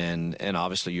 and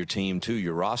obviously your team too,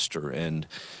 your roster. And,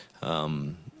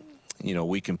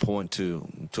 we can point to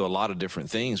a lot of different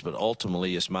things, but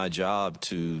ultimately it's my job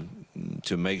to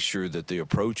make sure that the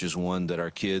approach is one that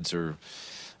our kids are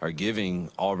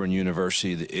giving Auburn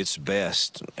University its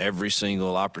best every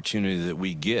single opportunity that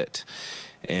we get.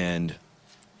 And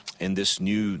in this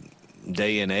new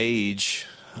day and age,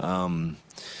 my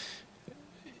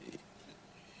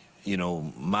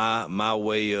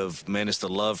way of, it's the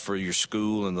love for your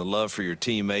school and the love for your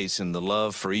teammates and the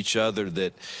love for each other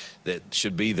that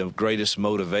should be the greatest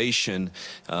motivation.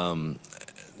 I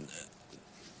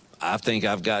think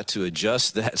I've got to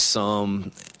adjust that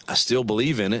some. I still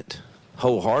believe in it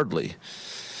wholeheartedly.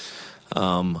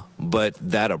 But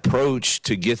that approach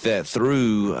to get that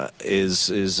through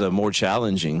is more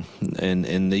challenging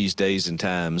in these days and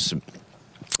times.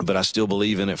 But I still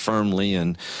believe in it firmly.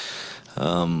 And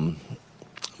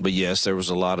but yes, there was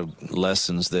a lot of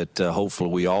lessons that hopefully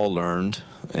we all learned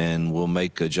and we'll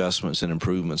make adjustments and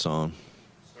improvements on.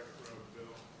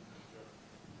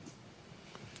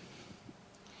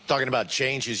 Talking about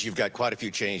changes, you've got quite a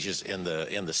few changes in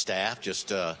the staff.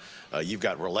 Just you've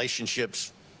got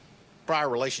prior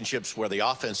relationships where the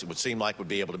offense, it would seem like, would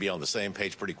be able to be on the same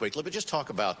page pretty quickly. But just talk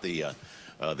about the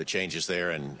changes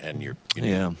there and your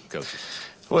coaches.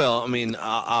 Well,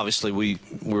 obviously we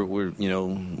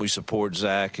support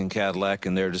Zach and Cadillac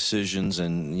and their decisions,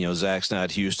 and Zach's now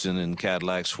at Houston and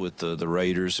Cadillac's with the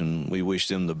Raiders, and we wish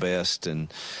them the best.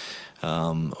 And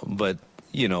but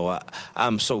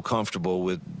I'm so comfortable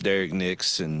with Derek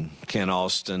Nix and Ken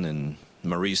Austin, and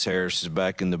Maurice Harris is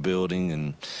back in the building,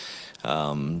 and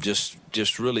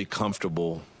just really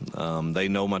comfortable. They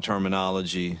know my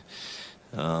terminology.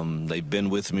 They've been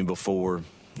with me before.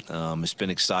 It's been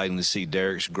exciting to see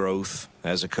Derek's growth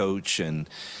as a coach, and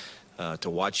to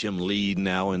watch him lead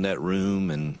now in that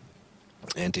room, and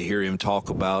to hear him talk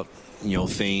about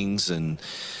things, and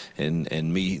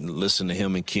me listen to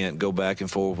him and Kent go back and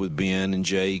forth with Ben and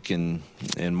Jake and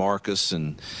Marcus,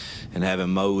 and having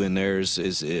Mo in there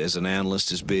as an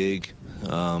analyst is big,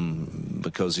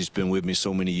 because he's been with me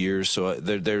so many years. So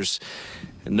there's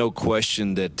no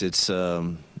question that it's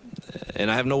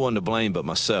and I have no one to blame but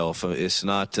myself. It's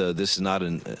not this is not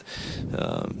a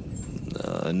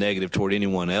negative toward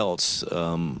anyone else.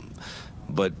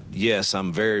 But yes,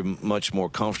 I'm very much more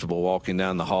comfortable walking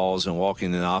down the halls and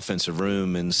walking in the offensive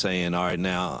room and saying, all right,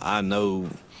 now I know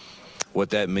what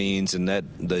that means, and that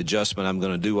the adjustment I'm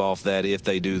going to do off that if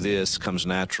they do this comes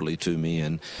naturally to me.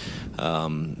 And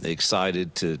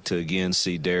excited to again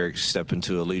see Derek step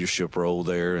into a leadership role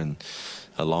there, and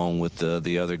along with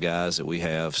the other guys that we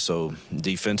have. So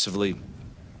defensively,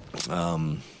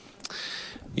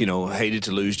 hated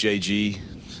to lose JG.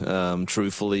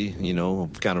 Truthfully,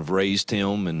 kind of raised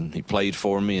him, and he played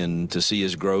for me, and to see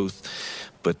his growth.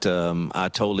 But I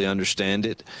totally understand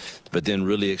it. But then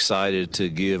really excited to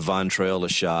give Vontrell a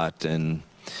shot, and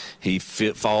he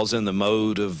falls in the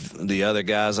mode of the other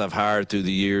guys I've hired through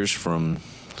the years, from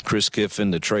Chris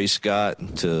Kiffin to Trey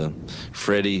Scott to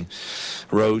Freddie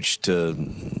Roach to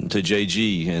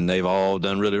JG, and they've all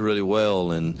done really, really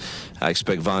well, and I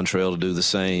expect Vontrell to do the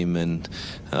same. And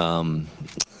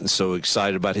so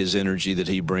excited about his energy that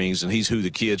he brings, and he's who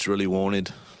the kids really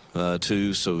wanted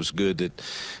too, so it's good that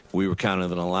we were kind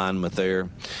of in alignment there.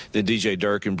 Then DJ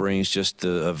Durkin brings just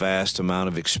a vast amount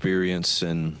of experience,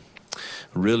 and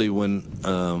really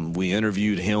when we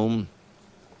interviewed him,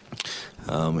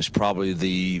 it's probably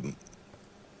the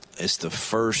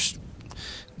first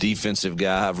defensive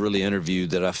guy I've really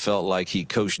interviewed that I felt like he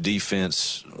coached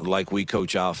defense like we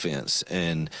coach offense.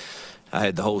 And I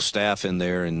had the whole staff in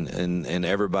there, and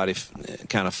everybody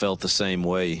kind of felt the same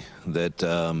way. That,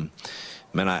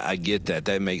 man, I get that.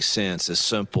 That makes sense. It's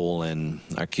simple, and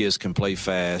our kids can play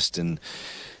fast, and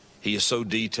he is so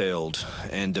detailed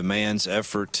and demands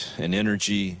effort and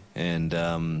energy,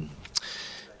 and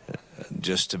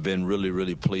just have been really,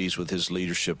 really pleased with his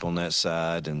leadership on that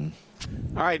side. And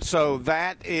all right, so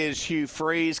that is Hugh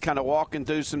Freeze kind of walking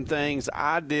through some things.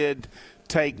 I did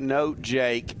take note,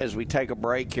 Jake, as we take a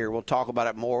break here. We'll talk about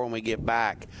it more when we get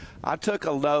back. I took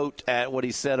a note at what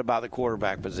he said about the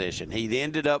quarterback position. He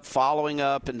ended up following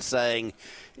up and saying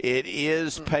it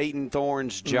is Peyton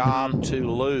Thorne's job to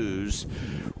lose.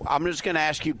 I'm just going to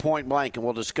ask you point blank, and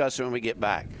we'll discuss it when we get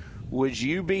back. Would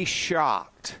you be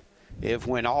shocked if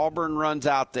when Auburn runs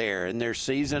out there in their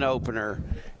season opener,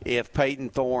 if Peyton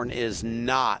Thorne is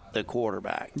not the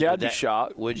quarterback? Yeah, I'd be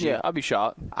shocked. Would you? Yeah, I'd be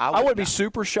shocked. I wouldn't be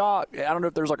super shocked. I don't know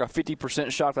if there's like a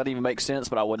 50% shock that even makes sense,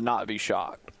 but I would not be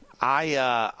shocked. Wait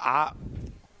a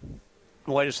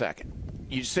second.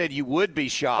 You said you would be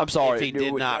shocked. I'm sorry. If he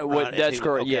did not run. That's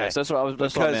correct. Okay. Yes, that's what I was.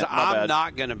 That's because what I meant. I'm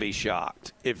not going to be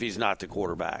shocked if he's not the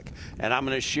quarterback, and I'm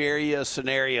going to share you a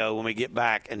scenario when we get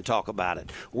back and talk about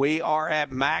it. We are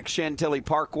at Max Chantilly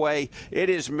Parkway. It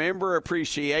is Member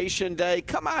Appreciation Day.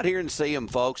 Come out here and see them,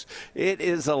 folks. It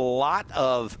is a lot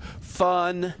of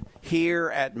fun here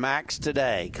at Max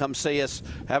today. Come see us,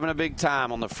 having a big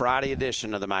time on the Friday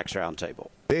edition of the Max Roundtable.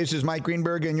 This is Mike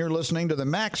Greenberg, and you're listening to the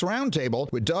Max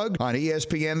Roundtable with Doug on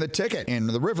ESPN The Ticket in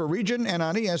the River Region and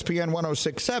on ESPN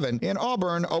 106.7 in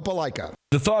Auburn, Opelika.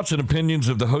 The thoughts and opinions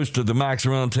of the host of the Max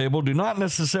Roundtable do not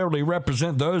necessarily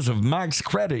represent those of Max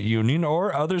Credit Union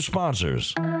or other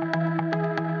sponsors.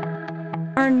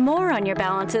 Earn more on your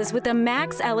balances with the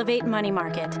Max Elevate Money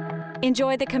Market.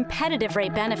 Enjoy the competitive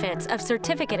rate benefits of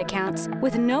certificate accounts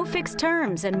with no fixed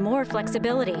terms and more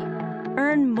flexibility.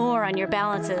 Earn more on your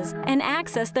balances and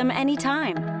access them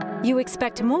anytime. You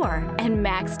expect more, and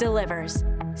Max delivers.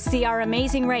 See our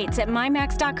amazing rates at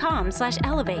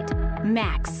mymax.com/elevate.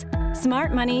 Max.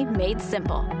 Smart money made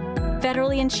simple.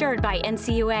 Federally insured by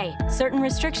NCUA. Certain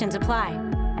restrictions apply.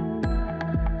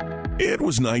 It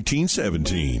was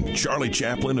 1917. Charlie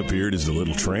Chaplin appeared as the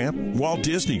Little Tramp, Walt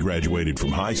Disney graduated from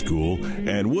high school,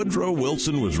 and Woodrow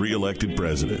Wilson was reelected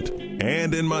president.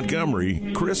 And in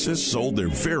Montgomery, Chris's sold their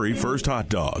very first hot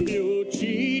dog.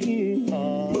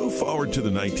 Move forward to the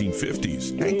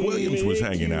 1950s. Hank Williams was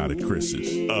hanging out at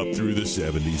Chris's. Up through the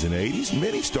 70s and 80s,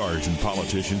 many stars and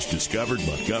politicians discovered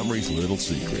Montgomery's little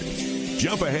secret.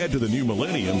 Jump ahead to the new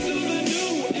millennium.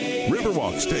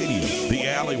 Riverwalk Stadium, the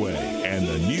alleyway, and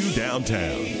the new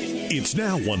downtown. It's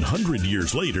now 100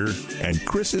 years later, and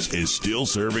Chris's is still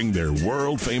serving their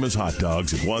world-famous hot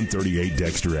dogs at 138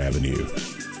 Dexter Avenue.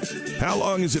 How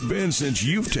long has it been since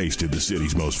you've tasted the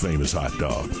city's most famous hot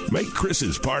dog? Make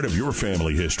Chris's part of your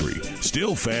family history.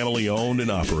 Still family-owned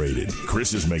and operated,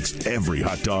 Chris's makes every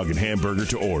hot dog and hamburger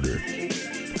to order.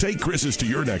 Take Chris's to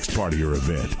your next party or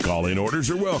event. Call-in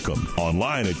orders are welcome.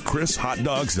 Online at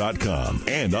chrishotdogs.com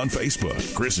and on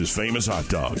Facebook. Chris's Famous Hot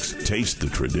Dogs. Taste the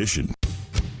tradition.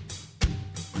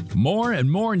 More and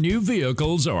more new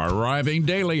vehicles are arriving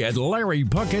daily at Larry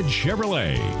Puckett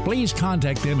Chevrolet. Please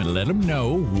contact them and let them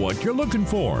know what you're looking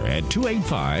for at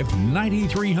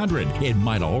 285-9300. It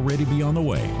might already be on the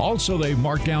way. Also, they've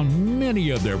marked down many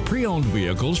of their pre-owned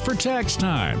vehicles for tax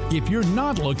time. If you're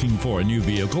not looking for a new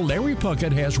vehicle, Larry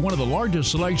Puckett has one of the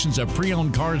largest selections of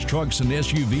pre-owned cars, trucks, and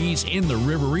SUVs in the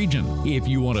River Region. If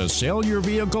you want to sell your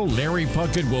vehicle, Larry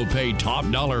Puckett will pay top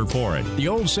dollar for it. The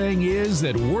old saying is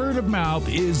that word of mouth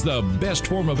is the the best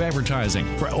form of advertising.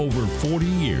 For over 40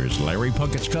 years, Larry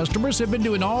Puckett's customers have been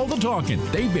doing all the talking.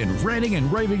 They've been ranting and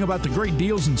raving about the great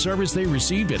deals and service they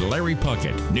received at Larry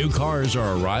Puckett. New cars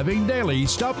are arriving daily.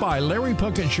 Stop by Larry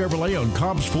Puckett Chevrolet on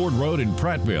Cobbs Ford Road in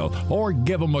Prattville or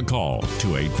give them a call,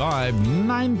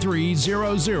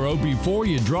 285-9300 before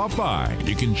you drop by.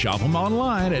 You can shop them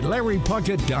online at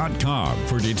larrypuckett.com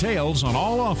for details on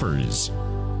all offers.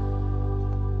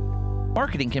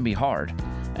 Marketing can be hard.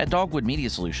 At Dogwood Media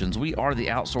Solutions, we are the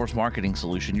outsourced marketing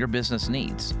solution your business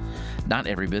needs. Not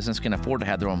every business can afford to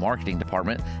have their own marketing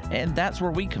department, and that's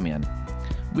where we come in.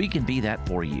 We can be that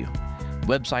for you.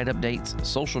 Website updates,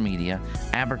 social media,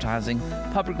 advertising,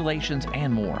 public relations,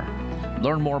 and more.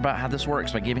 Learn more about how this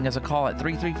works by giving us a call at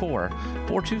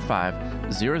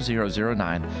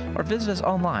 334-425-0009 or visit us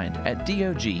online at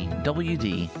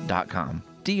dogwd.com.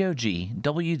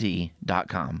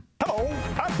 dogwd.com. Hello,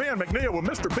 I'm Ben McNeil with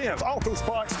Mr. Ben's Auto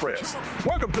Spa Express.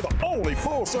 Welcome to the only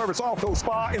full-service auto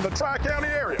spa in the Tri-County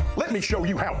area. Let me show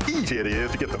you how easy it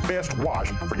is to get the best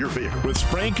wash for your vehicle. With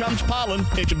spring comes pollen.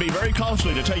 It can be very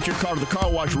costly to take your car to the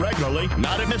car wash regularly.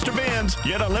 Not at Mr. Ben's.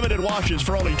 Get unlimited washes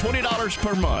for only $20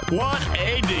 per month. What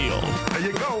a deal. There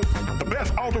you go. The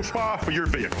best auto spa for your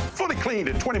vehicle. Fully cleaned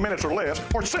in 20 minutes or less,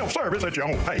 or self-service at your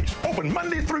own pace. Open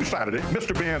Monday through Saturday,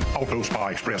 Mr. Ben's Auto Spa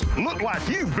Express. Look like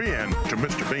you've been to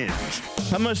Mr. Ben's.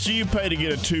 How much do you pay to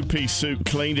get a two-piece suit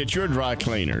cleaned at your dry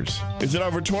cleaners? Is it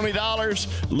over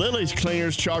 $20? Lily's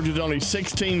Cleaners charges only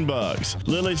 $16.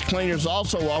 Lily's Cleaners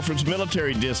also offers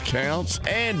military discounts,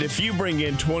 and if you bring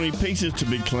in 20 pieces to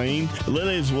be cleaned,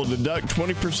 Lily's will deduct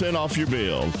 20% off your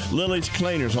bill. Lily's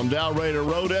Cleaners on Dalrader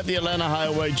Road at the Atlanta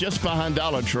Highway, just behind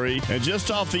Dollar Tree, and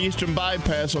just off the Eastern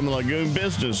Bypass on the Lagoon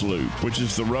Business Loop, which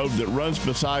is the road that runs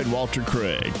beside Walter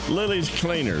Craig. Lily's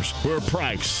Cleaners, where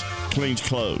price cleans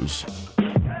clothes.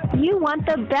 You want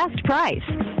the best price,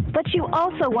 but you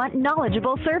also want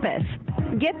knowledgeable service.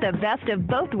 Get the best of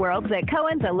both worlds at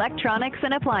Cohen's Electronics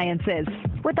and Appliances.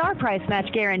 With our price match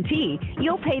guarantee,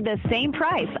 you'll pay the same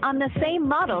price on the same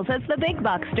models as the big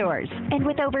box stores. And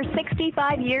with over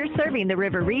 65 years serving the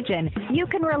River region, you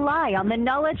can rely on the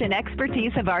knowledge and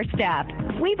expertise of our staff.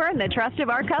 We've earned the trust of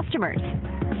our customers.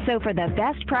 So for the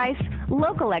best price,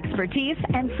 local expertise,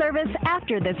 and service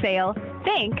after the sale,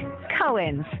 think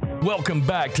Cohen's. Welcome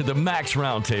back to the Max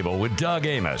Roundtable with Doug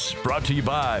Amos, brought to you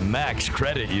by Max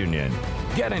Credit Union.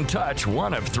 Get in touch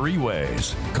one of three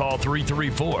ways. Call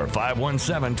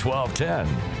 334-517-1210,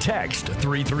 text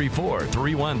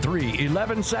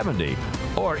 334-313-1170,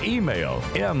 or email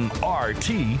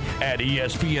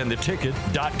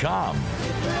mrt@espntheticket.com.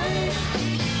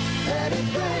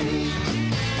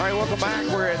 All right, welcome back.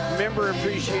 We're at Member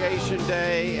Appreciation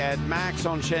Day at Max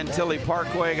on Chantilly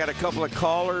Parkway. Got a couple of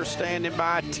callers standing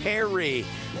by. Terry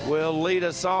will lead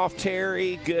us off.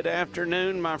 Terry, good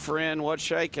afternoon, my friend. What's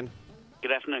shaking?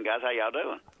 Good afternoon, guys. How y'all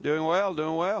doing? Doing well,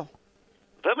 doing well.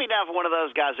 Put me down for one of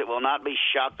those guys that will not be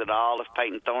shocked at all if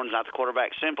Peyton Thorne's not the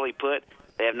quarterback. Simply put,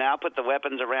 they have now put the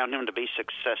weapons around him to be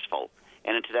successful.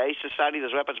 And in today's society,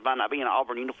 those weapons might not be in an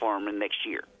Auburn uniform in next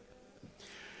year.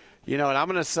 You know, and I'm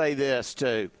going to say this,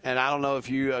 too, and I don't know if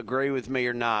you agree with me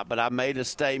or not, but I made a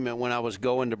statement when I was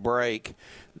going to break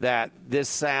that this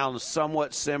sounds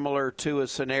somewhat similar to a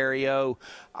scenario.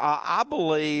 I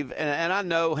believe, and I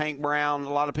know Hank Brown,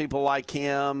 a lot of people like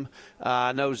him.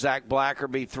 I know Zach Black will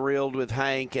be thrilled with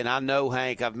Hank, and I know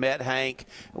Hank. I've met Hank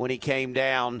when he came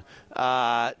down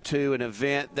to an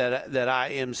event that I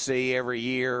MC every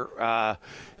year.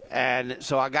 And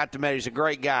so I got to meet him. He's a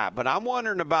great guy. But I'm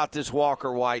wondering about this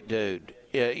Walker White dude.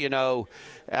 You know,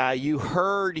 you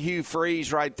heard Hugh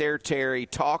Freeze right there, Terry,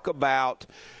 talk about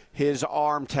his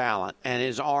arm talent and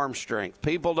his arm strength.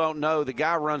 People don't know the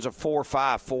guy runs a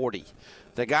 4.5 40.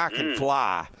 The guy can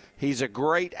fly. He's a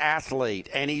great athlete,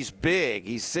 and he's big.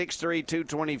 He's 6'3",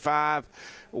 225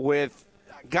 with –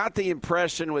 got the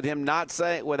impression with him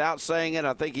without saying it,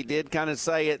 I think he did kind of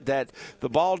say it, that the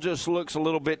ball just looks a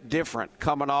little bit different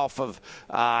coming off of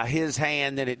his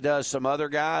hand than it does some other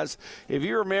guys. If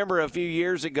you remember a few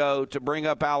years ago, to bring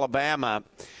up Alabama,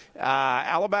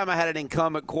 Alabama had an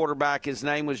incumbent quarterback. His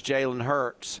name was Jalen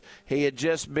Hurts. He had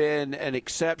just been an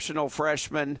exceptional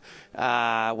freshman.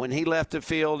 When he left the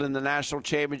field in the national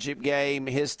championship game,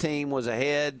 his team was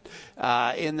ahead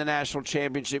in the national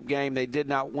championship game. They did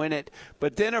not win it.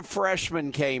 But then a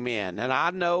freshman came in, and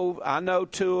I know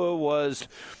Tua was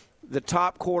the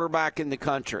top quarterback in the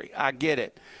country. I get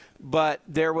it. but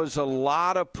there was a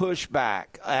lot of pushback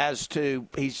as to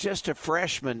he's just a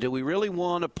freshman. Do we really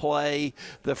want to play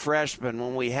the freshman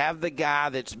when we have the guy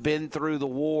that's been through the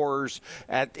wars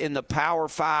in the Power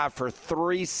 5 for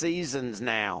 3 seasons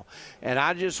now? And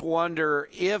I just wonder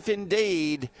if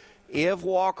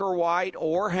Walker White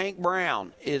or Hank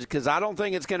Brown is, because I don't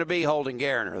think it's going to be Holden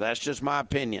Garner. That's just my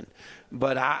opinion.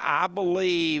 But I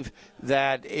believe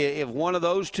that if one of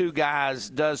those two guys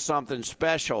does something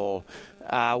special,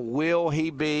 will he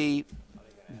be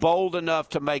bold enough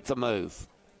to make the move?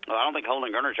 Well, I don't think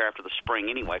Holden Garner's there after the spring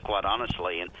anyway, quite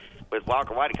honestly. And with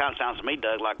Walker White, it kind of sounds to me,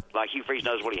 Doug, like Hugh Freeze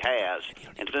knows what he has.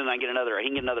 And as soon as he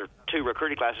can get another 2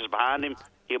 recruiting classes behind him,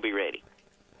 he'll be ready.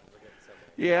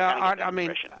 Yeah, I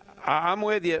mean, I'm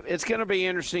with you. It's going to be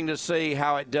interesting to see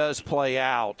how it does play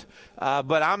out.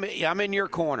 But I'm in your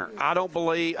corner.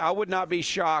 I would not be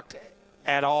shocked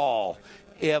at all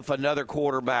if another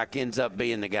quarterback ends up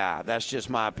being the guy. That's just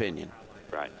my opinion.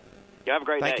 Right. You have a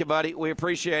great day. Thank you, buddy. We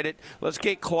appreciate it. Let's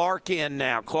get Clark in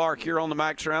now. Clark, you're on the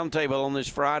Max Roundtable on this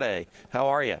Friday. How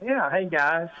are you? Yeah. Hey,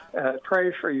 guys.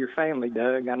 Prayers for your family,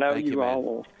 Doug. I know you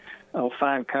all will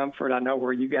find comfort. I know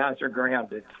where you guys are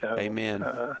grounded. So, amen.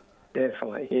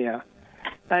 Definitely, yeah.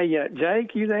 Hey,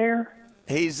 Jake, you there?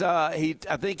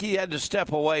 I think he had to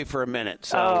step away for a minute.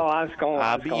 So, I was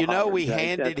going. We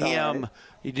handed him.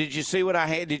 Did you see what I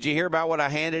had? Did you hear about what I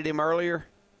handed him earlier?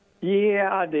 Yeah,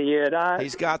 I did.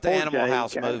 He's got the Animal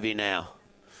House movie now.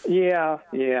 Yeah.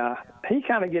 He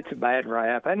kind of gets a bad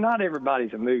rap, and not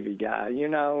everybody's a movie guy,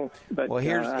 But well,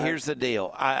 here's the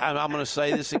deal. I'm going to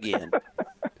say this again.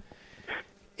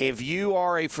 If you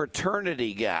are a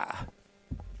fraternity guy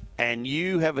and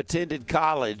you have attended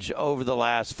college over the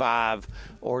last 5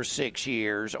 or 6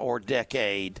 years or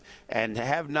decade and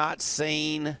have not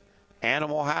seen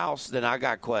Animal House, then I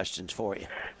got questions for you.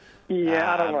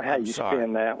 Yeah, I don't know how you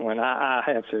spin that one. I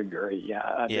have to agree. Yeah,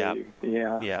 I do.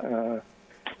 Yeah.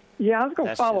 I was going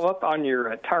to follow up on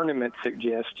your tournament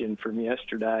suggestion from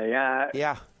yesterday.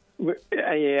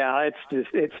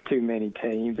 It's too many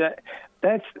teams.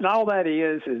 That's all that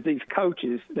is these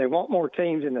coaches, they want more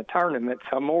teams in the tournament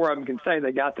so more of them can say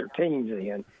they got their teams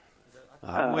in.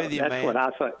 I'm with you, that's man. What I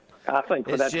think. I think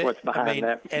that's what's behind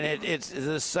that. And it's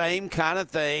the same kind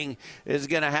of thing is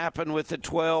going to happen with the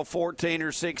 12, 14, or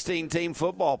 16-team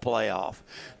football playoff.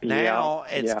 Now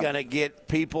it's going to get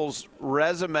people's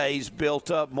resumes built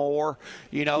up more.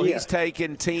 He's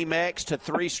taken Team X to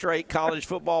 3 straight college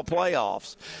football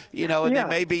playoffs. And they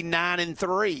may be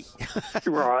 9-3.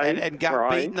 Right. and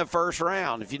got beat in the first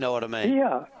round, if you know what I mean.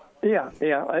 Yeah,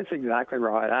 that's exactly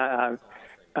right.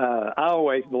 I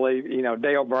always believe,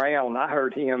 Dale Brown, I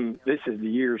heard him, this is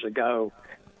years ago,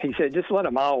 he said, just let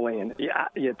them all in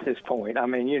at this point. I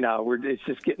mean, it's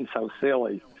just getting so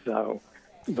silly. So,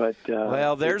 but.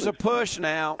 Well, there's a push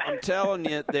now. I'm telling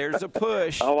you, there's a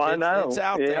push. I know. It's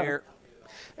out there.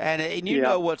 And you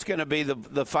know what's going to be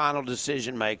the final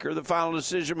decision maker. The final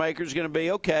decision maker is going to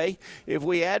be, okay, if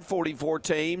we add 44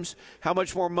 teams, how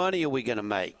much more money are we going to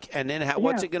make? And then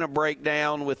what's it going to break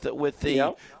down with the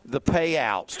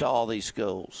payouts to all these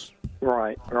schools?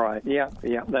 Right. Yeah,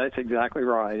 that's exactly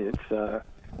right. It's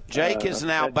Jake is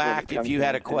now back if you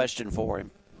had a question for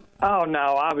him. Oh, no,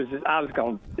 I was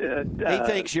going to he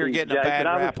thinks you're getting a bad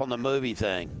rap on the movie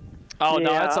thing. Oh,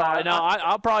 no, that's all right. No,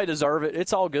 I'll probably deserve it.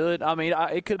 It's all good. I mean,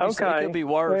 it could be it could be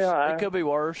worse. It could be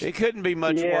worse. It couldn't be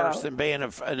much worse than being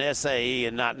an SAE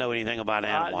and not know anything about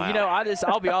Animal House.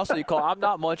 I'll be honest with you, Cole. I'm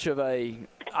not much of a –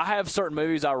 I have certain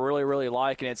movies I really, really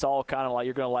like, and it's all kind of like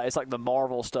you're going to like – it's like the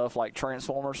Marvel stuff, like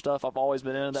Transformer stuff. I've always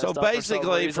been into that stuff. So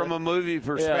basically, from a movie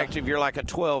perspective, you're like a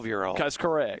 12-year-old. That's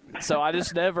correct. So I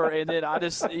just never – and then I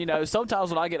just – sometimes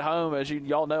when I get home, as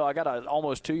y'all know, I got an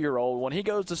almost 2-year-old. When he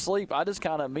goes to sleep, I just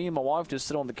kind of – me and my wife just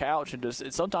sit on the couch and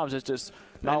sometimes it's just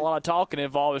not a lot of talking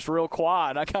involved. It's real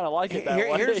quiet. I kind of like it that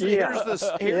way. Here's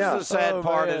the sad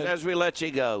part as we let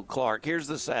you go, Clark. Here's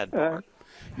the sad part.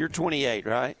 You're 28,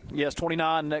 right? Yes,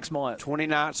 29 next month.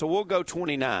 29. So we'll go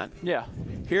 29. Yeah.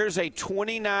 Here's a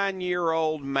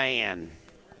 29-year-old man,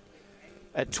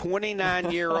 a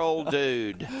 29-year-old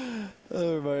dude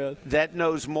that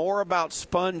knows more about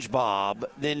SpongeBob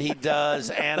than he does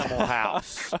Animal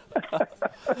House.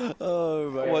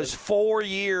 Was 4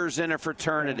 years in a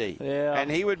fraternity. Yeah. And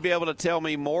he would be able to tell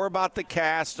me more about the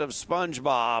cast of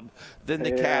SpongeBob than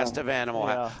the cast of Animal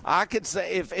House. I could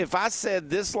say, if I said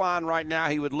this line right now,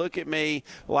 he would look at me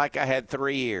like I had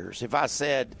 3 years. If I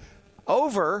said,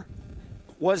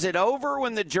 was it over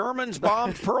when the Germans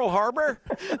bombed Pearl Harbor?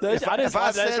 If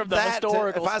I said that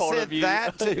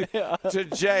to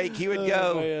Jake, he would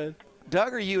go,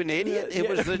 Doug, are you an idiot? It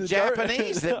was the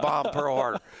Japanese that bombed Pearl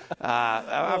Harbor.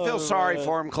 I feel sorry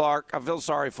for him, Clark. I feel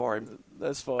sorry for him.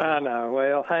 That's funny. I know.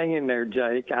 Well, hang in there,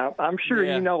 Jake. I'm sure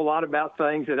you know a lot about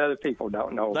things that other people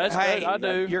don't know. That's hey, I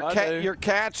do. Your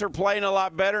Cats are playing a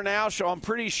lot better now, so I'm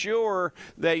pretty sure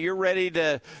that you're ready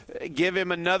to give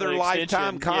him another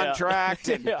lifetime contract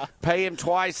and pay him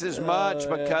twice as much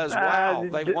because, wow,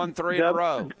 they've won 3 in a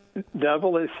row.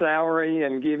 Double his salary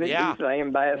and give it he's the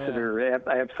ambassador. Yeah.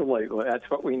 Absolutely. That's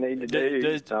what we need to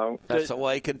do. That's the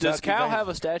way Kentucky. Does Cal have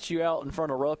a statue out in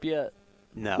front of Rupp yet?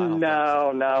 No,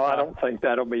 I don't think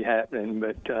that'll be happening,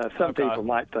 but some people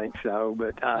might think so.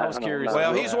 But I was curious.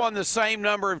 Well, he's won the same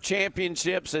number of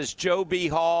championships as Joe B.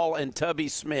 Hall and Tubby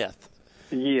Smith.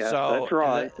 Yeah, so that's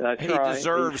right. That's he right.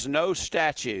 deserves no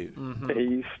statue.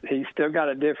 He's still got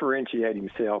to differentiate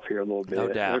himself here a little bit. No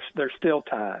doubt. There's still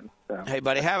time. So. Hey,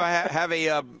 buddy, have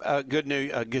a good new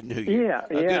year. Good weekend.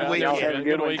 And a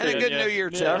good New Year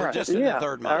too. Right. Just in the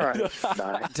third month. All right.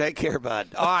 Bye. Take care, bud.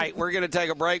 All right, we're going to take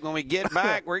a break. When we get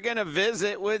back, we're going to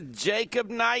visit with Jacob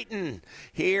Knighton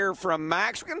here from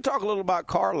Max. We're going to talk a little about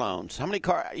car loans. How many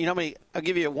car? I'll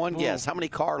give you one guess. How many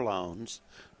car loans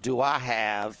do I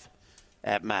have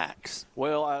at Max?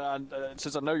 Well,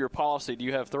 since I know your policy, do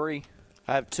you have 3?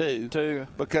 I have 2. 2.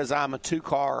 Because I'm a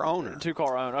 2-car owner.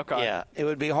 2-car owner, okay. Yeah, it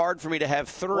would be hard for me to have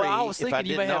 3 well, I was if thinking I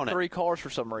didn't you may have own 3 cars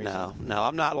for some reason. No,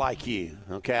 I'm not like you,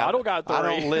 okay? I don't got 3. I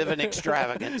don't live in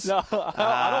extravagance. No,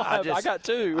 I got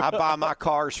 2. I buy my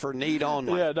cars for need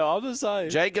only. Yeah, no, I'm just saying.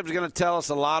 Jacob's going to tell us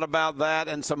a lot about that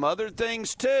and some other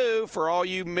things, too, for all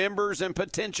you members and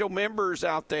potential members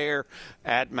out there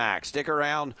at Max. Stick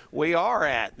around. We are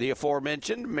at the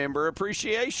aforementioned Member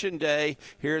Appreciation Day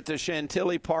here at the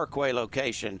Chantilly Parkway location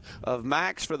of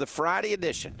Max for the Friday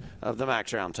edition of the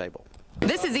Max Roundtable.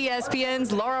 This is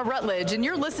ESPN's Laura Rutledge, and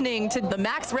you're listening to the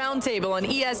Max Roundtable on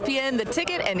ESPN, The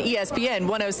Ticket, and ESPN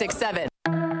 106.7.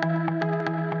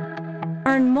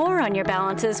 Earn more on your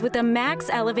balances with the Max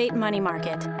Elevate Money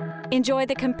Market. Enjoy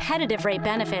the competitive rate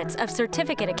benefits of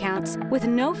certificate accounts with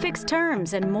no fixed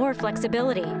terms and more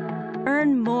flexibility.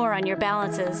 Earn more on your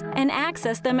balances and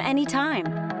access them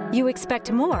anytime. You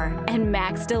expect more, and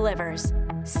Max delivers.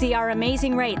 See our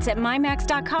amazing rates at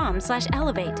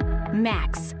mymax.com/elevate.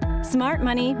 Max. Smart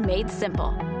money made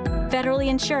simple. Federally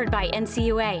insured by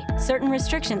NCUA. Certain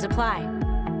restrictions apply.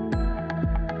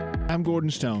 I'm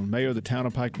Gordon Stone, Mayor of the town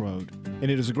of Pike Road,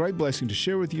 and it is a great blessing to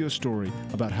share with you a story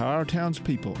about how our town's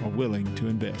people are willing to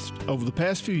invest. Over the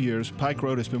past few years, Pike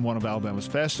Road has been one of Alabama's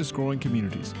fastest growing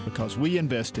communities because we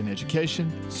invest in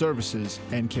education, services,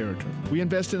 and character. We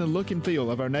invest in the look and feel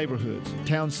of our neighborhoods,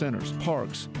 town centers,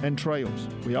 parks, and trails.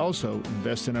 We also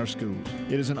invest in our schools.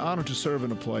 It is an honor to serve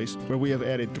in a place where we have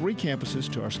added 3 campuses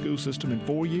to our school system in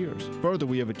 4 years. Further,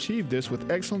 we have achieved this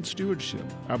with excellent stewardship.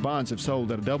 Our bonds have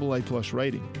sold at a AA+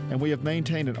 rating, and we have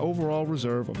maintained an overall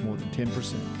reserve of more than 10%.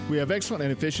 We have excellent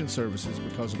and efficient services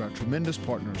because of our tremendous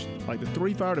partners, like the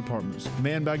 3 fire departments,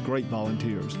 manned by great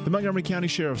volunteers, the Montgomery County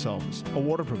Sheriff's Office, a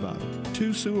water provider,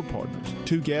 2 sewer partners,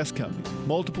 2 gas companies,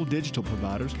 multiple digital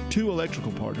providers, 2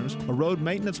 electrical partners, a road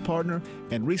maintenance partner,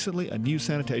 and recently a new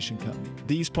sanitation company.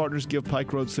 These partners give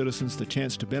Pike Road citizens the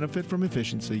chance to benefit from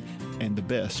efficiency and the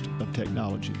best of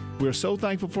technology. We are so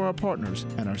thankful for our partners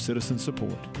and our citizen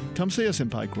support. Come see us in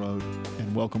Pike Road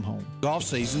and welcome home. Golf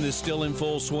season is still in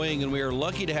full swing, and we are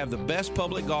lucky to have the best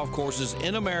public golf courses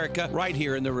in America right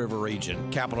here in the River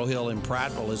region. Capitol Hill in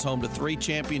Prattville is home to 3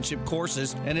 championship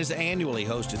courses and has annually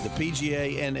hosted the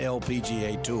PGA and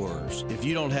LPGA tours. If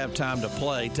you don't have time to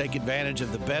play, take advantage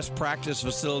of the best practice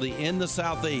facility in the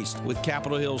Southeast with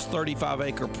Capitol Hill's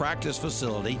 35-acre practice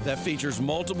facility that features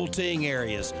multiple teeing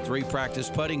areas, 3 practice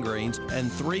putting greens,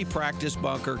 and 3 practice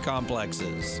bunker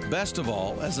complexes. Best of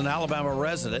all, as an Alabama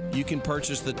resident, you can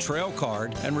purchase the Trail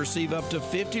Card and receive up to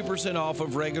 50% off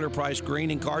of regular price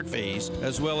green and cart fees,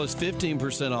 as well as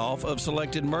 15% off of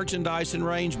selected merchandise and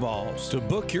range balls. To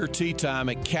book your tee time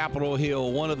at Capitol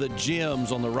Hill, one of the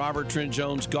gems on the Robert Trent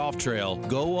Jones Golf Trail,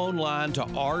 go online to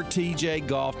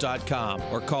rtjgolf.com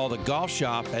or call the golf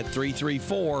shop at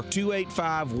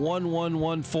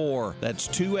 334-285-1114. That's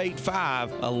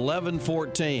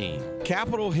 285-1114.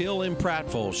 Capitol Hill in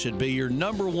Prattville should be your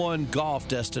 #1 golf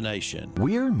destination.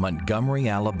 We're Montgomery,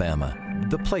 Alabama,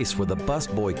 the place where the bus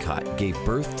boycott gave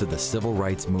birth to the civil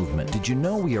rights movement. Did you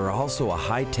know we are also a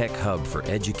high-tech hub for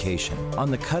education,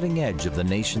 on the cutting edge of the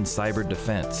nation's cyber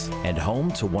defense, and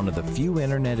home to one of the few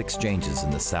internet exchanges in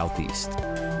the Southeast?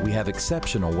 We have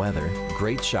exceptional weather,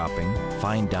 great shopping,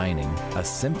 fine dining, a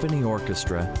symphony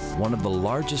orchestra, one of the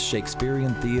largest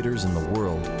Shakespearean theaters in the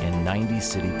world, and 90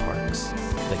 city parks.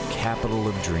 the capital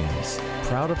of dreams.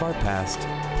 Proud of our past,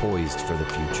 poised for the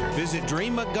future. Visit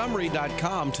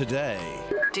dreammontgomery.com today.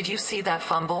 Did you see that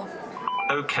fumble?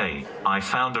 Okay, I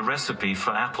found a recipe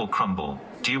for apple crumble.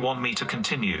 Do you want me to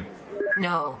continue?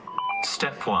 No.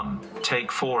 Step 1. Take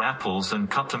 4 apples and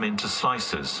cut them into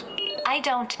slices. I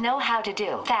don't know how to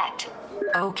do that.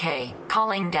 Okay,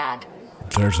 calling Dad.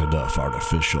 There's enough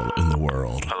artificial in the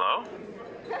world. Hello?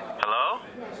 Hello?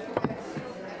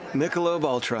 Michelob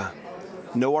Ultra.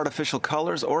 No artificial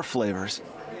colors or flavors.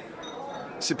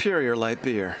 Superior light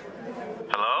beer.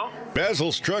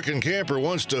 Basil's Truck and Camper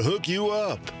wants to hook you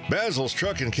up. Basil's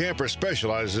Truck and Camper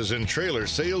specializes in trailer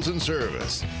sales and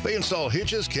service. They install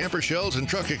hitches, camper shells, and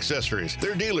truck accessories.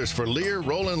 They're dealers for Lear,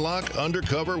 Roll and Lock,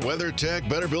 Undercover, WeatherTech,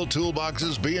 Betterbilt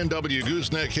toolboxes, B&W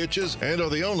gooseneck hitches, and are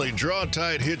the only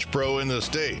draw-tied hitch pro in the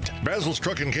state. Basil's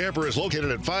Truck and Camper is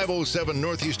located at 507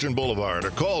 Northeastern Boulevard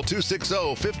or call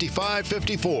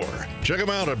 260-5554. Check them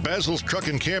out at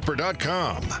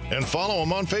basilstruckandcamper.com and follow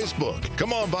them on Facebook.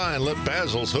 Come on by and let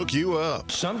Basil's hook you up.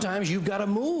 Sometimes you've got to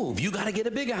move. You got to get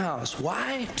a bigger house.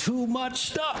 Why? Too much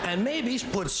stuff. And maybe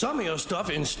put some of your stuff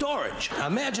in storage.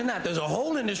 Imagine that. There's a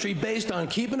whole industry based on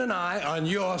keeping an eye on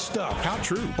your stuff. How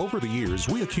true. Over the years,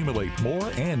 we accumulate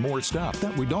more and more stuff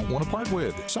that we don't want to part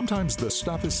with. Sometimes the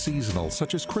stuff is seasonal,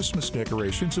 such as Christmas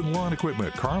decorations and lawn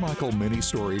equipment. Carmichael Mini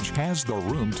Storage has the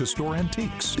room to store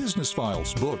antiques, business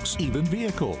files, books, even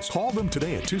vehicles. Call them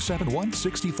today at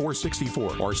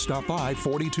 271-6464 or stop by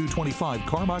 4225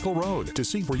 Carmichael Road to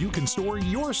see where you can store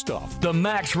your stuff. The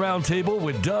Max Roundtable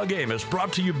with Doug Amos,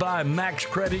 brought to you by Max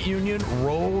Credit Union,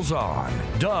 rolls on.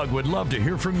 Doug would love to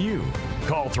hear from you.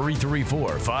 Call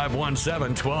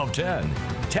 334-517-1210.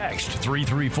 Text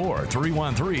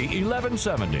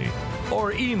 334-313-1170.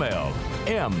 Or email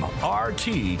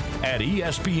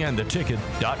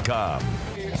mrt@espntheticket.com.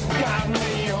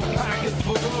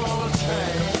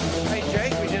 Hey,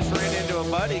 Jake, we just ran into a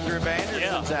buddy, Group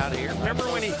Anderson's out here. Remember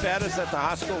when he fed us at the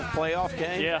high school playoff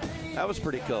game? Yeah. That was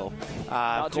pretty cool.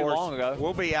 Not too long ago.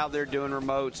 We'll be out there doing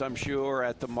remotes, I'm sure,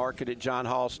 at the market at John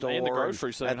Hall store. And the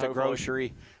grocery soon, at the hopefully.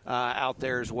 grocery out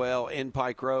there as well in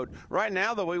Pike Road. Right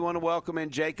now, though, we want to welcome in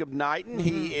Jacob Knighton.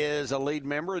 He is a lead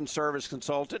member and service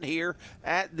consultant here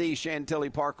at the Chantilly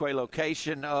Parkway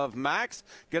location of Max.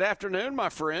 Good afternoon, my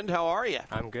friend. How are you?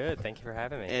 I'm good. Thank you for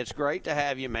having me. It's great to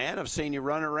have you, man. I've seen you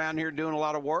running around here doing a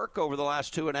lot of work over the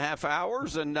last 2.5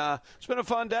 hours, and it's been a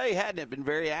fun day, hadn't it? Been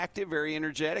very active, very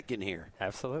energetic in here.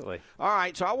 Absolutely. All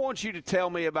right, so I want you to tell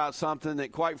me about something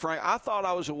that, quite frankly, I thought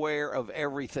I was aware of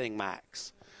everything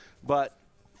Max, but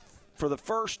for the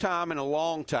first time in a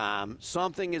long time,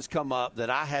 something has come up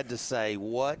that I had to say,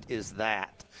 what is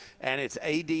that? And it's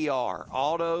ADR,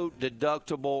 Auto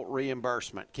Deductible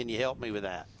Reimbursement. Can you help me with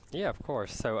that? Yeah, of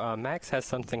course. So Max has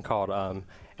something called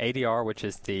ADR, which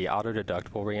is the Auto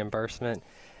Deductible Reimbursement.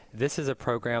 This is a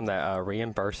program that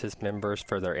reimburses members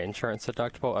for their insurance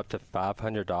deductible up to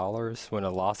 $500 when a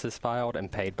loss is filed and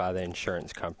paid by the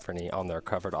insurance company on their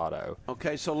covered auto.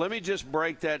 Okay, so let me just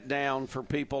break that down for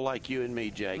people like you and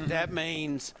me, Jake. That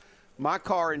means my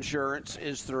car insurance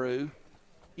is through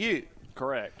you.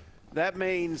 Correct. That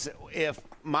means if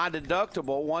my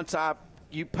deductible, once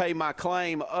you pay my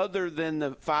claim other than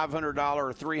the $500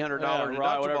 or $300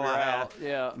 deductible I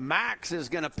have, Max is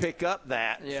going to pick up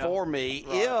that for me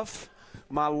if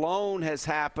my loan has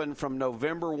happened from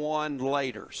November 1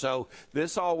 later. So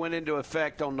this all went into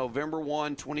effect on November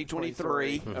 1,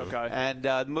 2023. Okay.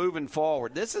 And moving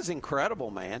forward, this is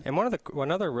incredible, man. And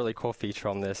one other really cool feature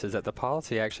on this is that the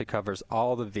policy actually covers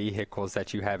all the vehicles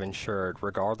that you have insured,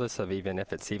 regardless of even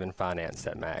if it's even financed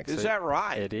at Max. Is that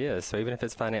right? It is. So even if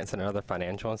it's financed in another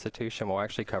financial institution, we'll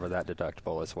actually cover that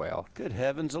deductible as well. Good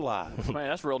heavens alive. Man,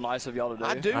 that's real nice of y'all to do.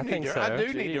 I do think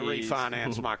need to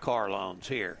refinance my car loans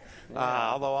here.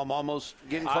 Although I'm almost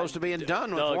getting close to being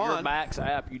done with one. Your Max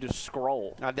app, you just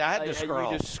scroll. I had to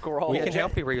scroll. You just scroll. We can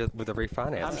help you with the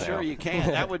refinance. I'm sure you can.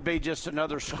 That would be just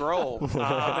another scroll.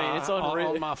 I mean, it's unreal.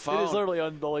 On my phone. It is literally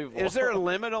unbelievable. Is there a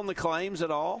limit on the claims at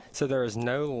all? So there is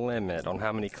no limit on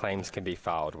how many claims can be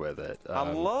filed with it.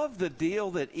 I love the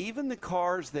deal that even the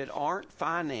cars that aren't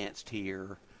financed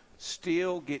here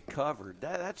still get covered.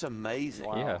 That's amazing.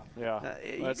 Wow. Yeah.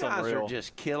 You That's guys unreal. are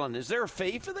just killing. Is there a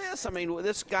fee for this? I mean,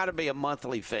 this got to be a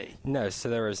monthly fee. No, so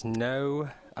there is no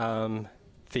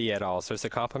fee at all. So it's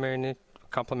a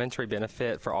complimentary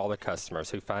benefit for all the customers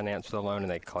who finance the loan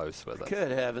and they close with us.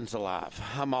 Good heavens alive.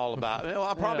 I'm all about it. Well,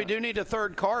 I probably do need a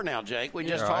third car now, Jake. We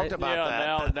just talked about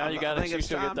that. Now you got to get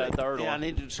that third one. Yeah, I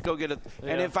need to just go get it.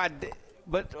 And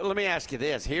but let me ask you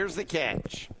this. Here's the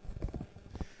catch.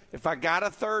 If I got a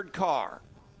third car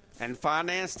and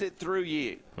financed it through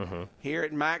you here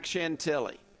at Max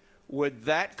Chantilly, would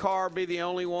that car be the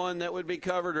only one that would be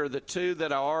covered, or the two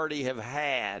that I already have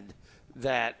had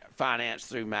that financed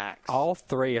through Max? All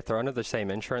three, if they're under the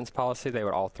same insurance policy, they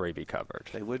would all three be covered.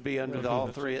 They would be under all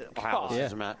three. Wow,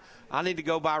 Yeah. I need to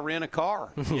go rent a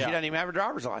car. She Yeah. doesn't even have a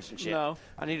driver's license yet. No.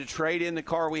 I need to trade in the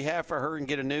car we have for her and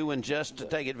get a new one just to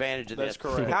take advantage of That's this.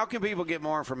 correct. How can people get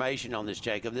more information on this,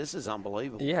 Jacob? This is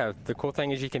unbelievable. Yeah, the cool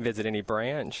thing is you can visit any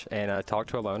branch and talk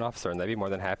to a loan officer, and they'd be more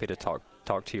than happy to talk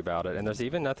to you about it. And there's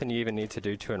even nothing you even need to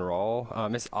do to enroll.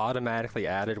 It's automatically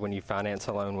added when you finance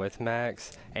a loan with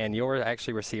Max, and you'll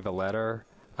actually receive a letter,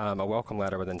 a welcome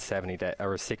letter within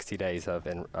 60 days of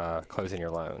closing your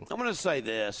loan. I'm going to say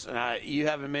this, and you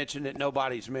haven't mentioned it,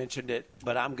 nobody's mentioned it,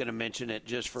 but I'm going to mention it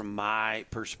just from my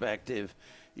perspective.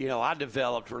 You know, I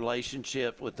developed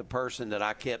relationship with the person that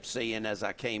I kept seeing as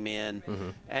I came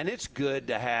in, and it's good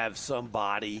to have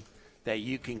somebody that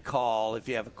you can call if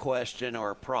you have a question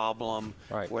or a problem,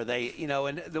 where they, you know,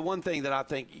 and the one thing that I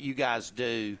think you guys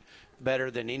do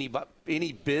better than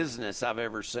any business I've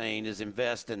ever seen is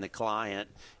invest in the client,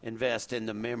 invest in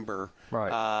the member,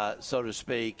 so to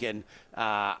speak. And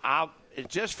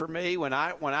just for me, when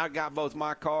I got both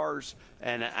my cars,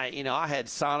 and I had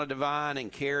Sana Devine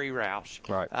and Carrie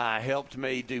Roush helped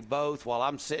me do both while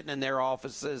I'm sitting in their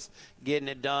offices getting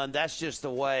it done. That's just the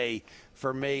way.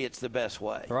 For me, it's the best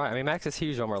way. Right. I mean, Max is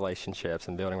huge on relationships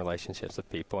and building relationships with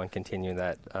people and continuing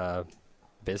that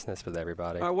business with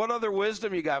everybody. All right, what other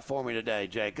wisdom you got for me today,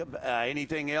 Jacob?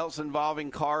 Anything else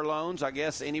involving car loans? I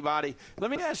guess anybody.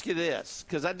 Let me ask you this,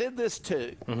 because I did this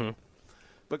too.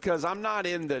 Because I'm not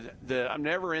in I'm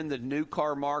never in the new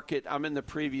car market. I'm in the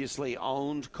previously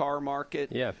owned car market.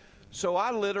 Yeah. So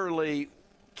I literally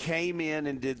came in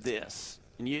and did this.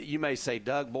 And you may say,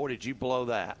 Doug, boy, did you blow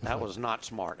that. That was not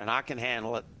smart. And I can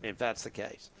handle it if that's the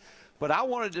case. But I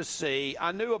wanted to see,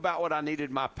 I knew about what I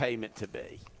needed my payment to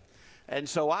be. And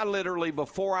so I literally,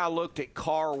 before I looked at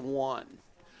car one,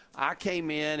 I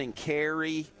came in and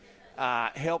Carrie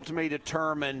helped me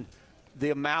determine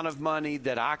the amount of money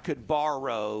that I could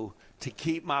borrow to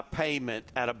keep my payment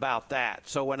at about that.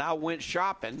 So when I went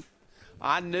shopping,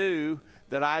 I knew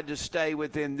that I had to stay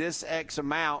within this X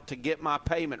amount to get my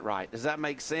payment right. Does that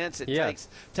make sense? It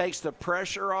takes the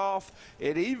pressure off.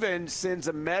 It even sends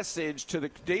a message to the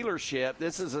dealership.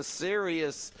 This is a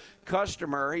serious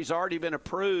customer. He's already been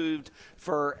approved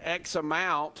for X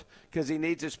amount because he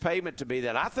needs his payment to be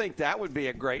that. I think that would be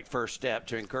a great first step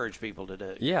to encourage people to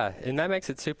do. Yeah, and that makes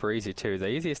it super easy, too. The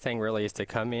easiest thing really is to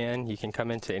come in. You can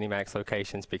come into any Max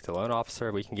location, speak to the loan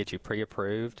officer. We can get you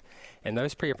pre-approved. And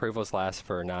those pre-approvals last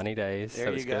for 90 days. There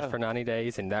so you it's go. good for 90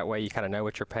 days, and that way you kind of know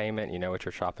what your payment, you know what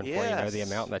you're shopping for, you know the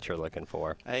amount that you're looking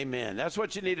for. Amen. That's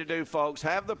what you need to do, folks.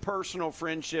 Have the personal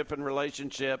friendship and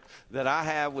relationship that I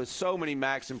have with so many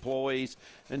Max employees.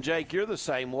 And Jake, you're the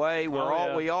same way.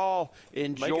 We all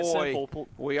enjoy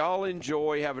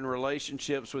having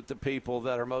relationships with the people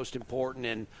that are most important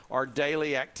in our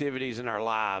daily activities in our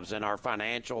lives, and our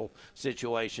financial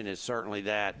situation is certainly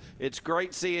that. It's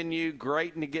great seeing you,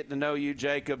 great to get to know you,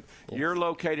 Jacob. Yes. You're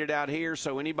located out here,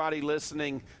 so anybody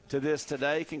listening to this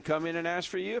today can come in and ask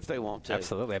for you if they want to.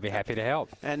 Absolutely. I'd be happy to help.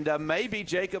 And maybe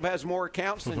Jacob has more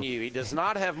accounts than you. He does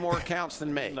not have more accounts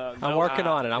than me. I'm working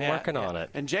on it. I'm working on it.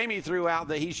 And Jamie threw out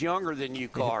that he's younger than you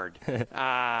card. That's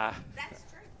true.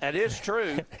 That is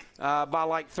true. By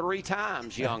like 3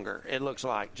 times younger, it looks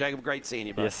like. Jacob, great seeing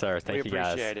you, buddy. Yes, sir. Thank you,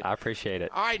 guys. Appreciate it. I appreciate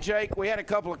it. All right, Jake, we had a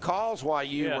couple of calls while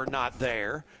you were not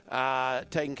there,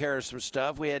 taking care of some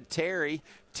stuff. We had Terry.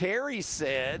 Terry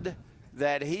said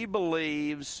that he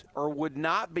believes or would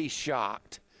not be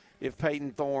shocked if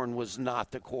Peyton Thorne was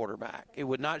not the quarterback. It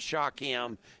would not shock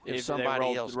him if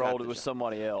somebody else rolled it with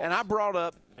somebody else. And I brought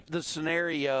up the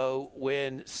scenario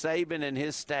when Saban and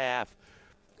his staff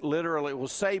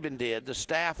Saban did. The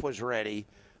staff was ready,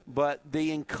 but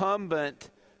the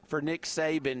incumbent for Nick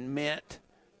Saban meant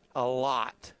a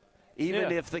lot,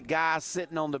 even if the guy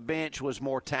sitting on the bench was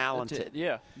more talented.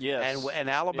 And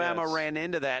Alabama ran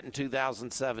into that in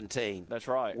 2017. That's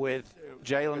right. With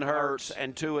Jalen Hurts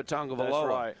and Tua Tagovailoa. That's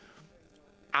right.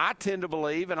 I tend to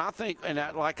believe, and I think, and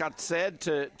like I said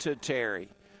to Terry,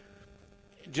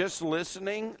 just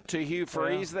listening to Hugh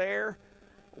Freeze there,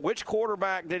 which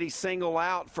quarterback did he single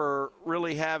out for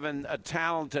really having a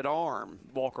talented arm?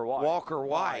 Walker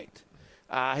White.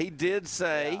 He did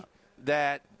say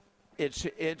that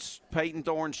it's Peyton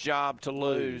Thorne's job to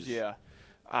lose.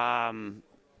 I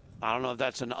don't know if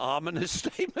that's an ominous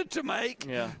statement to make.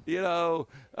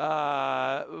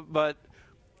 But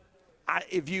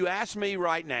if you ask me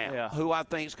right now who I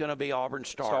think is going to be Auburn's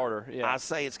starter, I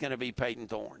say it's going to be Peyton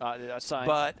Thorne.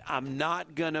 But I'm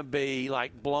not going to be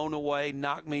like blown away,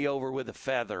 knock me over with a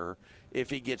feather if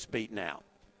he gets beaten out.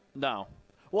 No.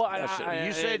 Well,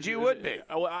 you said you would be.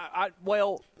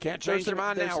 Well, can't change your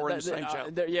mind now. We're in the same show.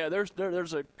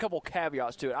 There's a couple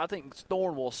caveats to it. I think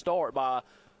Thorne will start by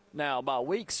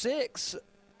week 6.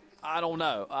 I don't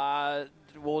know.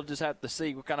 We'll just have to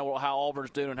see kind of how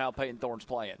Auburn's doing and how Peyton Thorne's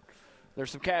playing.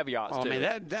 There's some caveats to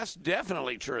it. That's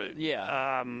definitely true.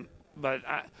 Yeah. But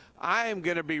I am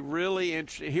going to be really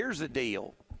interested. Here's the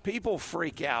deal. People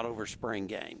freak out over spring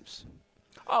games.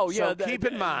 Oh, yeah. So keep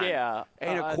in mind,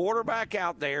 ain't a quarterback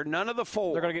out there. None of the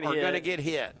 4 are going to get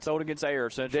hit. Thrown against air,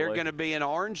 essentially. They're going to be in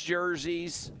orange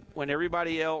jerseys when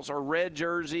everybody else, or red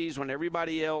jerseys when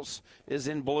everybody else is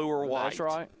in blue or white. That's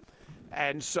right.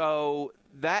 And so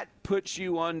that puts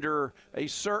you under a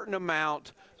certain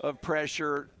amount of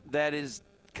pressure that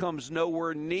comes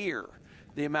nowhere near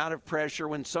the amount of pressure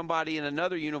when somebody in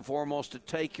another uniform wants to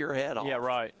take your head off. Yeah,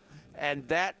 right. And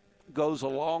that goes a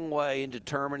long way in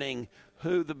determining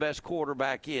who the best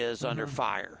quarterback is under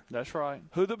fire. That's right.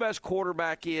 Who the best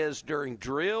quarterback is during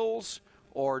drills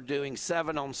or doing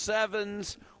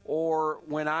 7-on-7s, or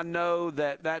when I know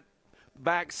that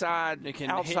backside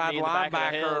outside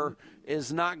linebacker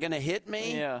is not going to hit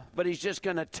me, but he's just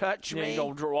going to touch me.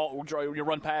 You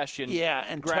run past you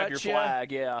and grab your touch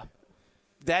flag.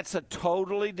 That's a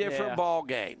totally different ball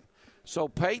game. So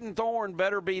Peyton Thorne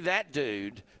better be that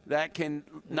dude that can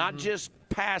not just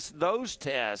pass those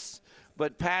tests,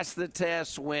 but pass the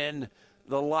tests when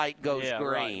the light goes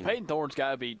green. Right. Peyton Thorne's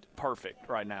got to be perfect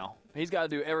right now. He's got to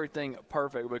do everything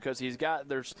perfect because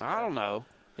I don't know.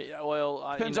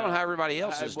 Depends on how everybody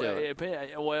else is doing.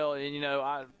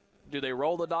 Do they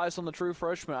roll the dice on the true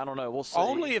freshman? I don't know. We'll see.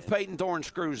 Only if Peyton Thorne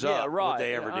screws up would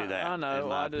they ever do that. I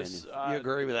know. You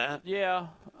agree with that? Yeah.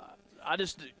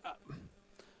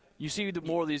 You see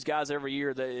more of these guys every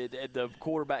year at the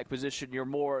quarterback position.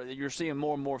 You're seeing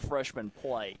more and more freshmen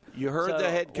play. You heard the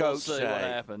head coach say what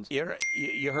happens.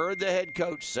 You heard the head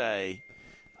coach say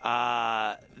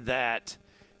that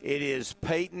it is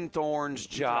Peyton Thorne's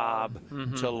job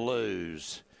to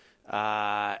lose.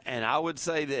 And I would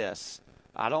say this.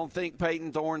 I don't think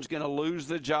Peyton Thorne's going to lose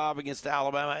the job against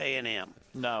Alabama A&M.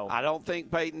 No. I don't think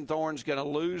Peyton Thorne's going to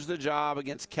lose the job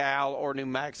against Cal or New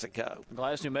Mexico.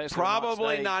 New Mexico.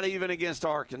 Probably not even against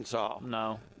Arkansas.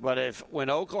 No. But when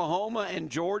Oklahoma and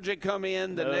Georgia come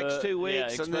in the next 2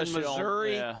 weeks, and then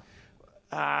Missouri,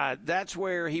 that's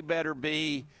where he better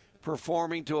be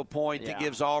performing to a point that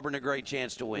gives Auburn a great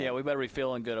chance to win. Yeah, we better be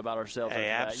feeling good about ourselves.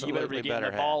 Absolutely, you better be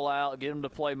getting the ball out, get them to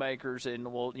playmakers,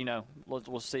 and we'll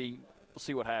see. We'll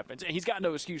see what happens. He's got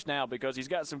no excuse now because he's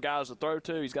got some guys to throw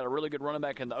to. He's got a really good running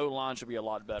back, and the O-line should be a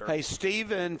lot better. Hey,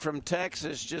 Steven from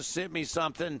Texas just sent me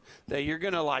something that you're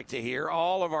going to like to hear.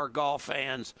 All of our golf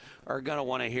fans are going to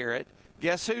want to hear it.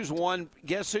 Guess who's won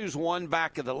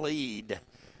back of the lead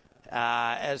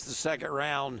as the second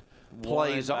round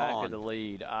plays on? Back of the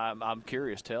lead. I'm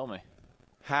curious. Tell me.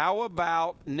 How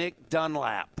about Nick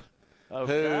Dunlap?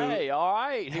 Okay, all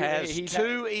right. Has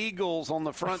 2 eagles on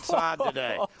the front side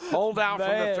today. Hold out from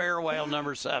the fairway on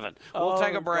number 7. We'll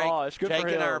take a break. Jake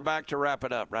and I are back to wrap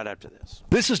it up right after this.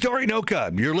 This is Dorian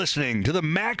Oka. You're listening to the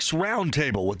Max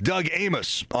Roundtable with Doug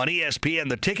Amos on ESPN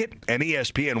The Ticket and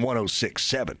ESPN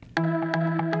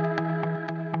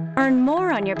 106.7. Earn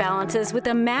more on your balances with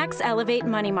the Max Elevate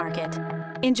Money Market.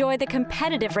 Enjoy the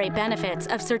competitive rate benefits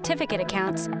of certificate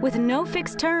accounts with no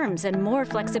fixed terms and more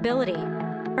flexibility.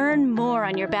 Earn more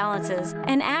on your balances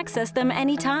and access them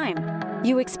anytime.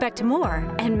 You expect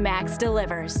more, and Max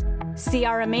delivers. See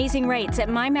our amazing rates at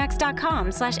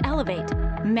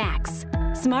mymax.com/elevate. Max.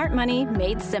 Smart money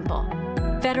made simple.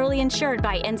 Federally insured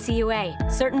by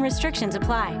NCUA. Certain restrictions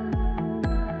apply.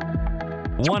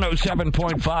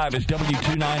 107.5 is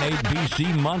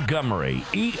W298BC Montgomery.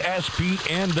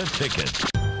 ESPN The Ticket.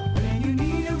 When you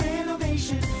need a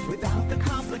renovation without the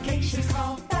complications,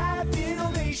 call 5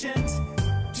 Innovations.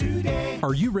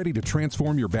 Are you ready to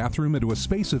transform your bathroom into a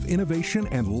space of innovation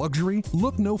and luxury?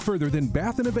 Look no further than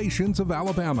Bath Innovations of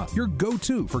Alabama, your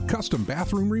go-to for custom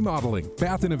bathroom remodeling.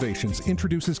 Bath Innovations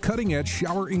introduces cutting-edge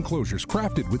shower enclosures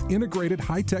crafted with integrated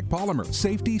high-tech polymer,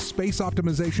 safety, space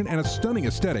optimization, and a stunning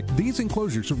aesthetic. These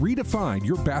enclosures redefine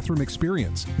your bathroom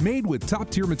experience. Made with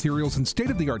top-tier materials and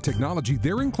state-of-the-art technology,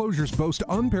 their enclosures boast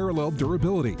unparalleled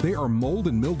durability. They are mold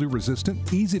and mildew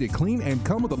resistant, easy to clean, and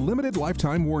come with a limited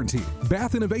lifetime warranty.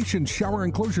 Bath Innovations shower Our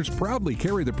enclosures proudly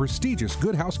carry the prestigious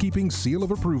Good Housekeeping seal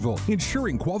of approval,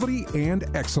 ensuring quality and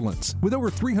excellence. With over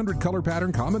 300 color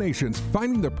pattern combinations,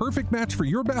 finding the perfect match for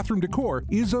your bathroom decor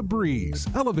is a breeze.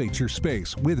 Elevate your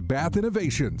space with Bath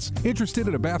Innovations. Interested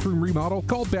in a bathroom remodel?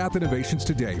 Call Bath Innovations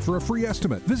today for a free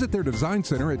estimate. Visit their design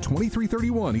center at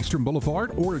 2331 Eastern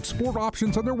Boulevard or explore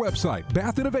options on their website,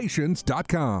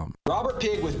 bathinnovations.com. Robert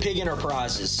Pig with Pig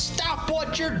Enterprises. Stop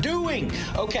what you're doing.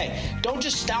 Okay, don't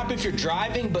just stop if you're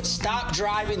driving, but stop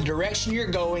driving the direction you're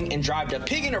going and drive to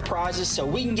Pig Enterprises so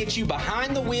we can get you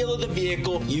behind the wheel of the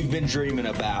vehicle you've been dreaming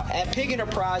about. At Pig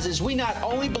Enterprises, we not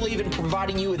only believe in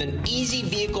providing you with an easy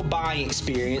vehicle buying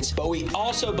experience, but we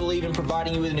also believe in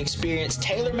providing you with an experience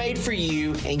tailor-made for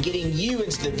you and getting you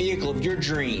into the vehicle of your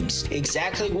dreams.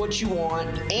 Exactly what you want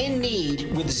and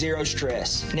need with zero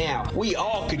stress. Now, we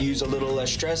all could use a little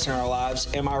less stress in our lives,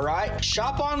 am I right?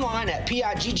 Shop online at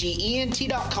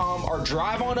PIGGENT.com or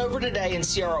drive on over today and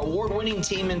see our award-winning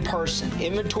team in person.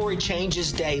 Inventory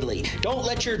changes daily. Don't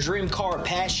let your dream car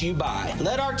pass you by.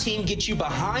 Let our team get you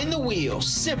behind the wheel.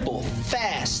 Simple,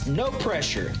 fast, no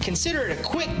pressure. Consider it a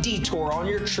quick detour on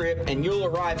your trip and you'll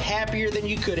arrive happier than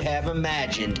you could have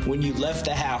imagined when you left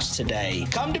the house today.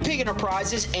 Come to Pig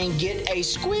Enterprises and get a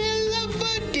squill of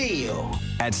a deal.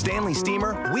 At Stanley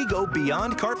Steamer, we go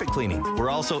beyond carpet cleaning. We're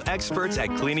also experts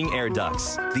at cleaning air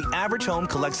ducts. The average home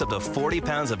collects up to 40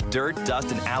 pounds of dirt,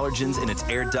 dust, and allergens in its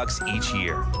air ducts each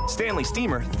year. Stanley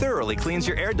Steamer thoroughly cleans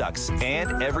your air ducts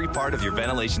and every part of your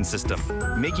ventilation system,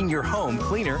 making your home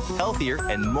cleaner, healthier,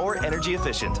 and more energy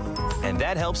efficient. And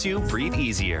that helps you breathe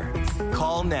easier.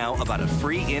 Call now about a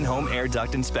free in-home air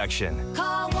duct inspection.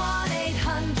 Call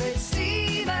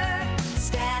 1-800-STEAMER.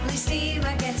 Stanley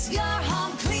Steamer gets your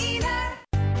home cleaner.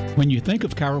 When you think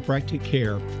of chiropractic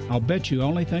care, I'll bet you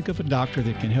only think of a doctor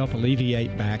that can help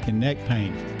alleviate back and neck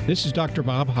pain. This is Dr.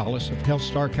 Bob Hollis of Health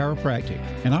Star Chiropractic,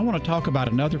 and I want to talk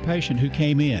about another patient who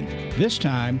came in, this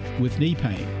time with knee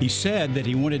pain. He said that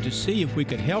he wanted to see if we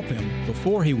could help him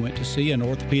before he went to see an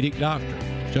orthopedic doctor.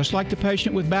 Just like the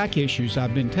patient with back issues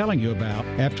I've been telling you about,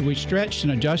 after we stretched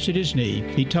and adjusted his knee,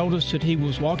 he told us that he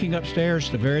was walking upstairs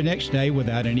the very next day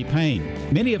without any pain.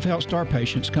 Many of HealthStar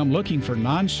patients come looking for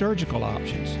non-surgical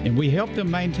options, and we help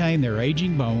them maintain their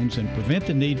aging bones and prevent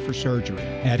the need for surgery.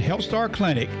 At HealthStar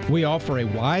Clinic, we offer a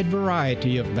wide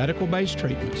variety of medical-based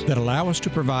treatments that allow us to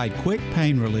provide quick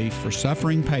pain relief for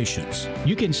suffering patients.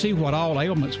 You can see what all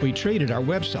ailments we treat at our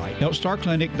website,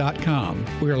 healthstarclinic.com.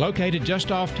 We are located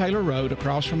just off Taylor Road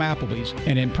across from Applebee's,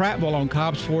 and in Prattville on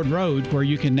Cobbs Ford Road, where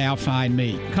you can now find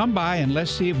me. Come by and let's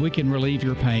see if we can relieve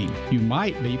your pain. You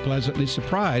might be pleasantly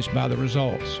surprised by the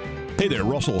results. Hey there,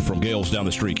 Russell from Gales Down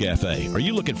the Street Cafe. Are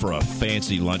you looking for a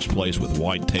fancy lunch place with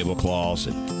white tablecloths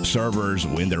and servers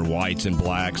in their whites and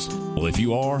blacks? Well, if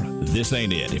you are, this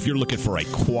ain't it. If you're looking for a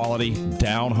quality,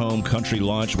 down-home country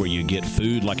lunch where you get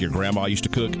food like your grandma used to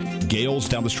cook, Gales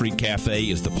Down the Street Cafe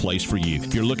is the place for you.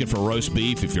 If you're looking for roast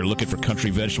beef, if you're looking for country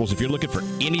vegetables, if you're looking for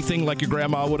anything like your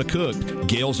grandma would have cooked,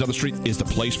 Gales Down the Street is the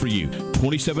place for you.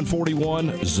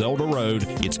 2741 Zelda Road.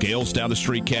 It's Gales Down the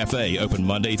Street Cafe, open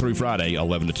Monday through Friday,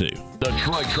 11 to 2. The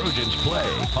Troy Trojans play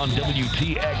on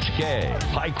WTXK,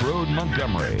 Pike Road,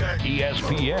 Montgomery,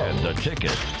 ESPN, The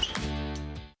Ticket.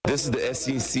 This is the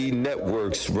SEC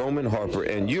Network's Roman Harper,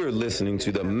 and you're listening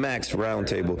to the Max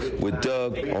Roundtable with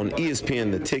Doug on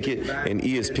ESPN The Ticket and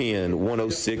ESPN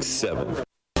 106.7.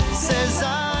 Says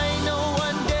I know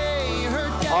one day her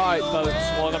daddy. All right, folks,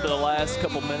 welcome to the last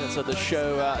couple minutes of the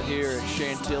show out here at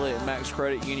Chantilly at Max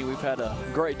Credit Union. We've had a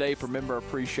great day for Member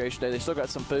Appreciation Day. They still got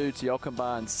some food, so y'all come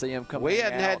by and see them. We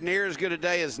hadn't had near as good a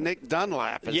day as Nick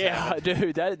Dunlap. Yeah,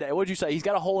 dude. What'd you say? He's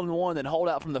got a hole-in-one, then hold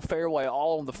out from the fairway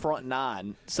all on the front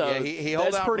nine. So yeah, he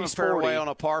holed out pretty from the fairway on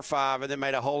a par 5 and then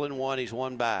made a hole-in-one. He's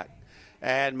one back.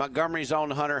 And Montgomery's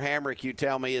own Hunter Hamrick, you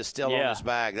tell me, is still on his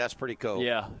bag. That's pretty cool.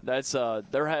 Yeah, that's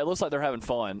it looks like they're having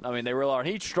fun. I mean, they really are.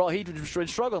 He's been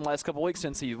struggling the last couple of weeks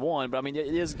since he won, but I mean, it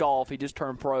is golf. He just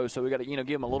turned pro, so we got to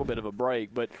give him a little bit of a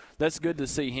break. But that's good to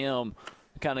see him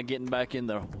kind of getting back in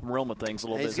the realm of things a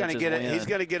little bit. He's going to get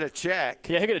a check.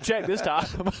 Yeah, he'll get a check this time.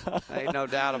 Ain't no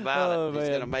doubt about it. He's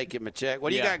going to make him a check.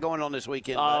 What do you got going on this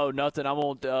weekend? Oh, nothing. I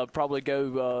won't probably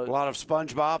go. A lot of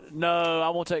SpongeBob? No, I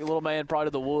won't take little man probably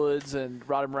to the woods and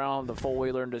ride him around the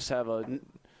four-wheeler and just have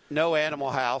no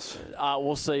Animal House.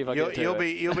 We'll see if I get to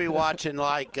You'll be watching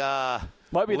like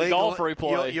Might be the golf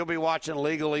replay. You'll be watching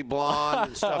Legally Blonde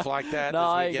and stuff like that. No,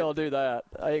 I ain't going to do that.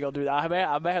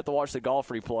 I may have to watch the golf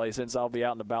replay since I'll be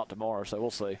out and about tomorrow, so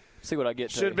we'll see. See what I get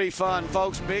to. Should be fun,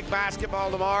 folks. Big basketball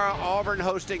tomorrow. Auburn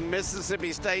hosting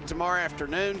Mississippi State tomorrow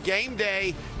afternoon. Game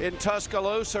day in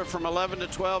Tuscaloosa from 11 to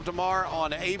 12 tomorrow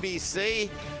on ABC.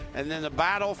 And then the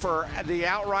battle for the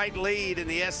outright lead in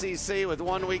the SEC with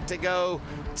 1 week to go.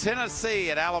 Tennessee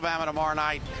at Alabama tomorrow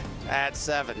night at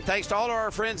 7. Thanks to all of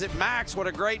our friends at Max. What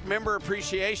a great member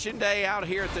appreciation day out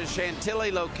here at the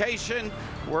Chantilly location.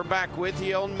 We're back with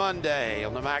you on Monday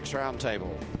on the Max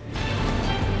Roundtable.